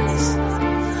ice,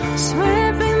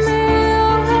 sweeping me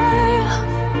away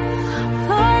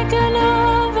like an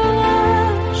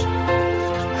avalanche.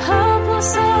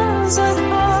 Helpless as I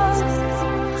fall,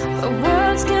 the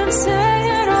words can't say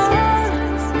it all,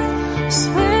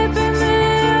 sweeping me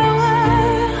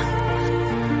away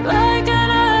like an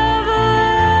avalanche,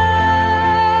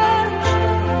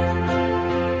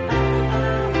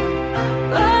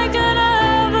 like an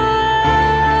avalanche.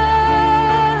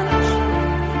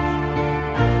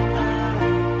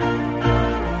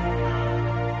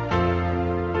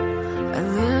 I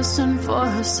listen for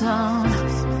a sound,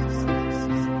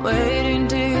 waiting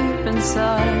deep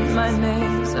inside my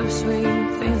maze of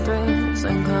sweeping thrills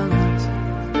and colors.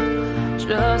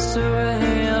 Just a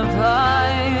ray of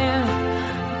light,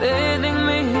 bathing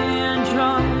me in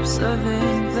drops of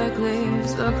ink that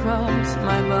gleams across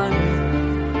my body.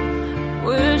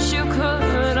 Wish you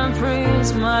could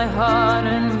unfreeze my heart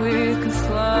and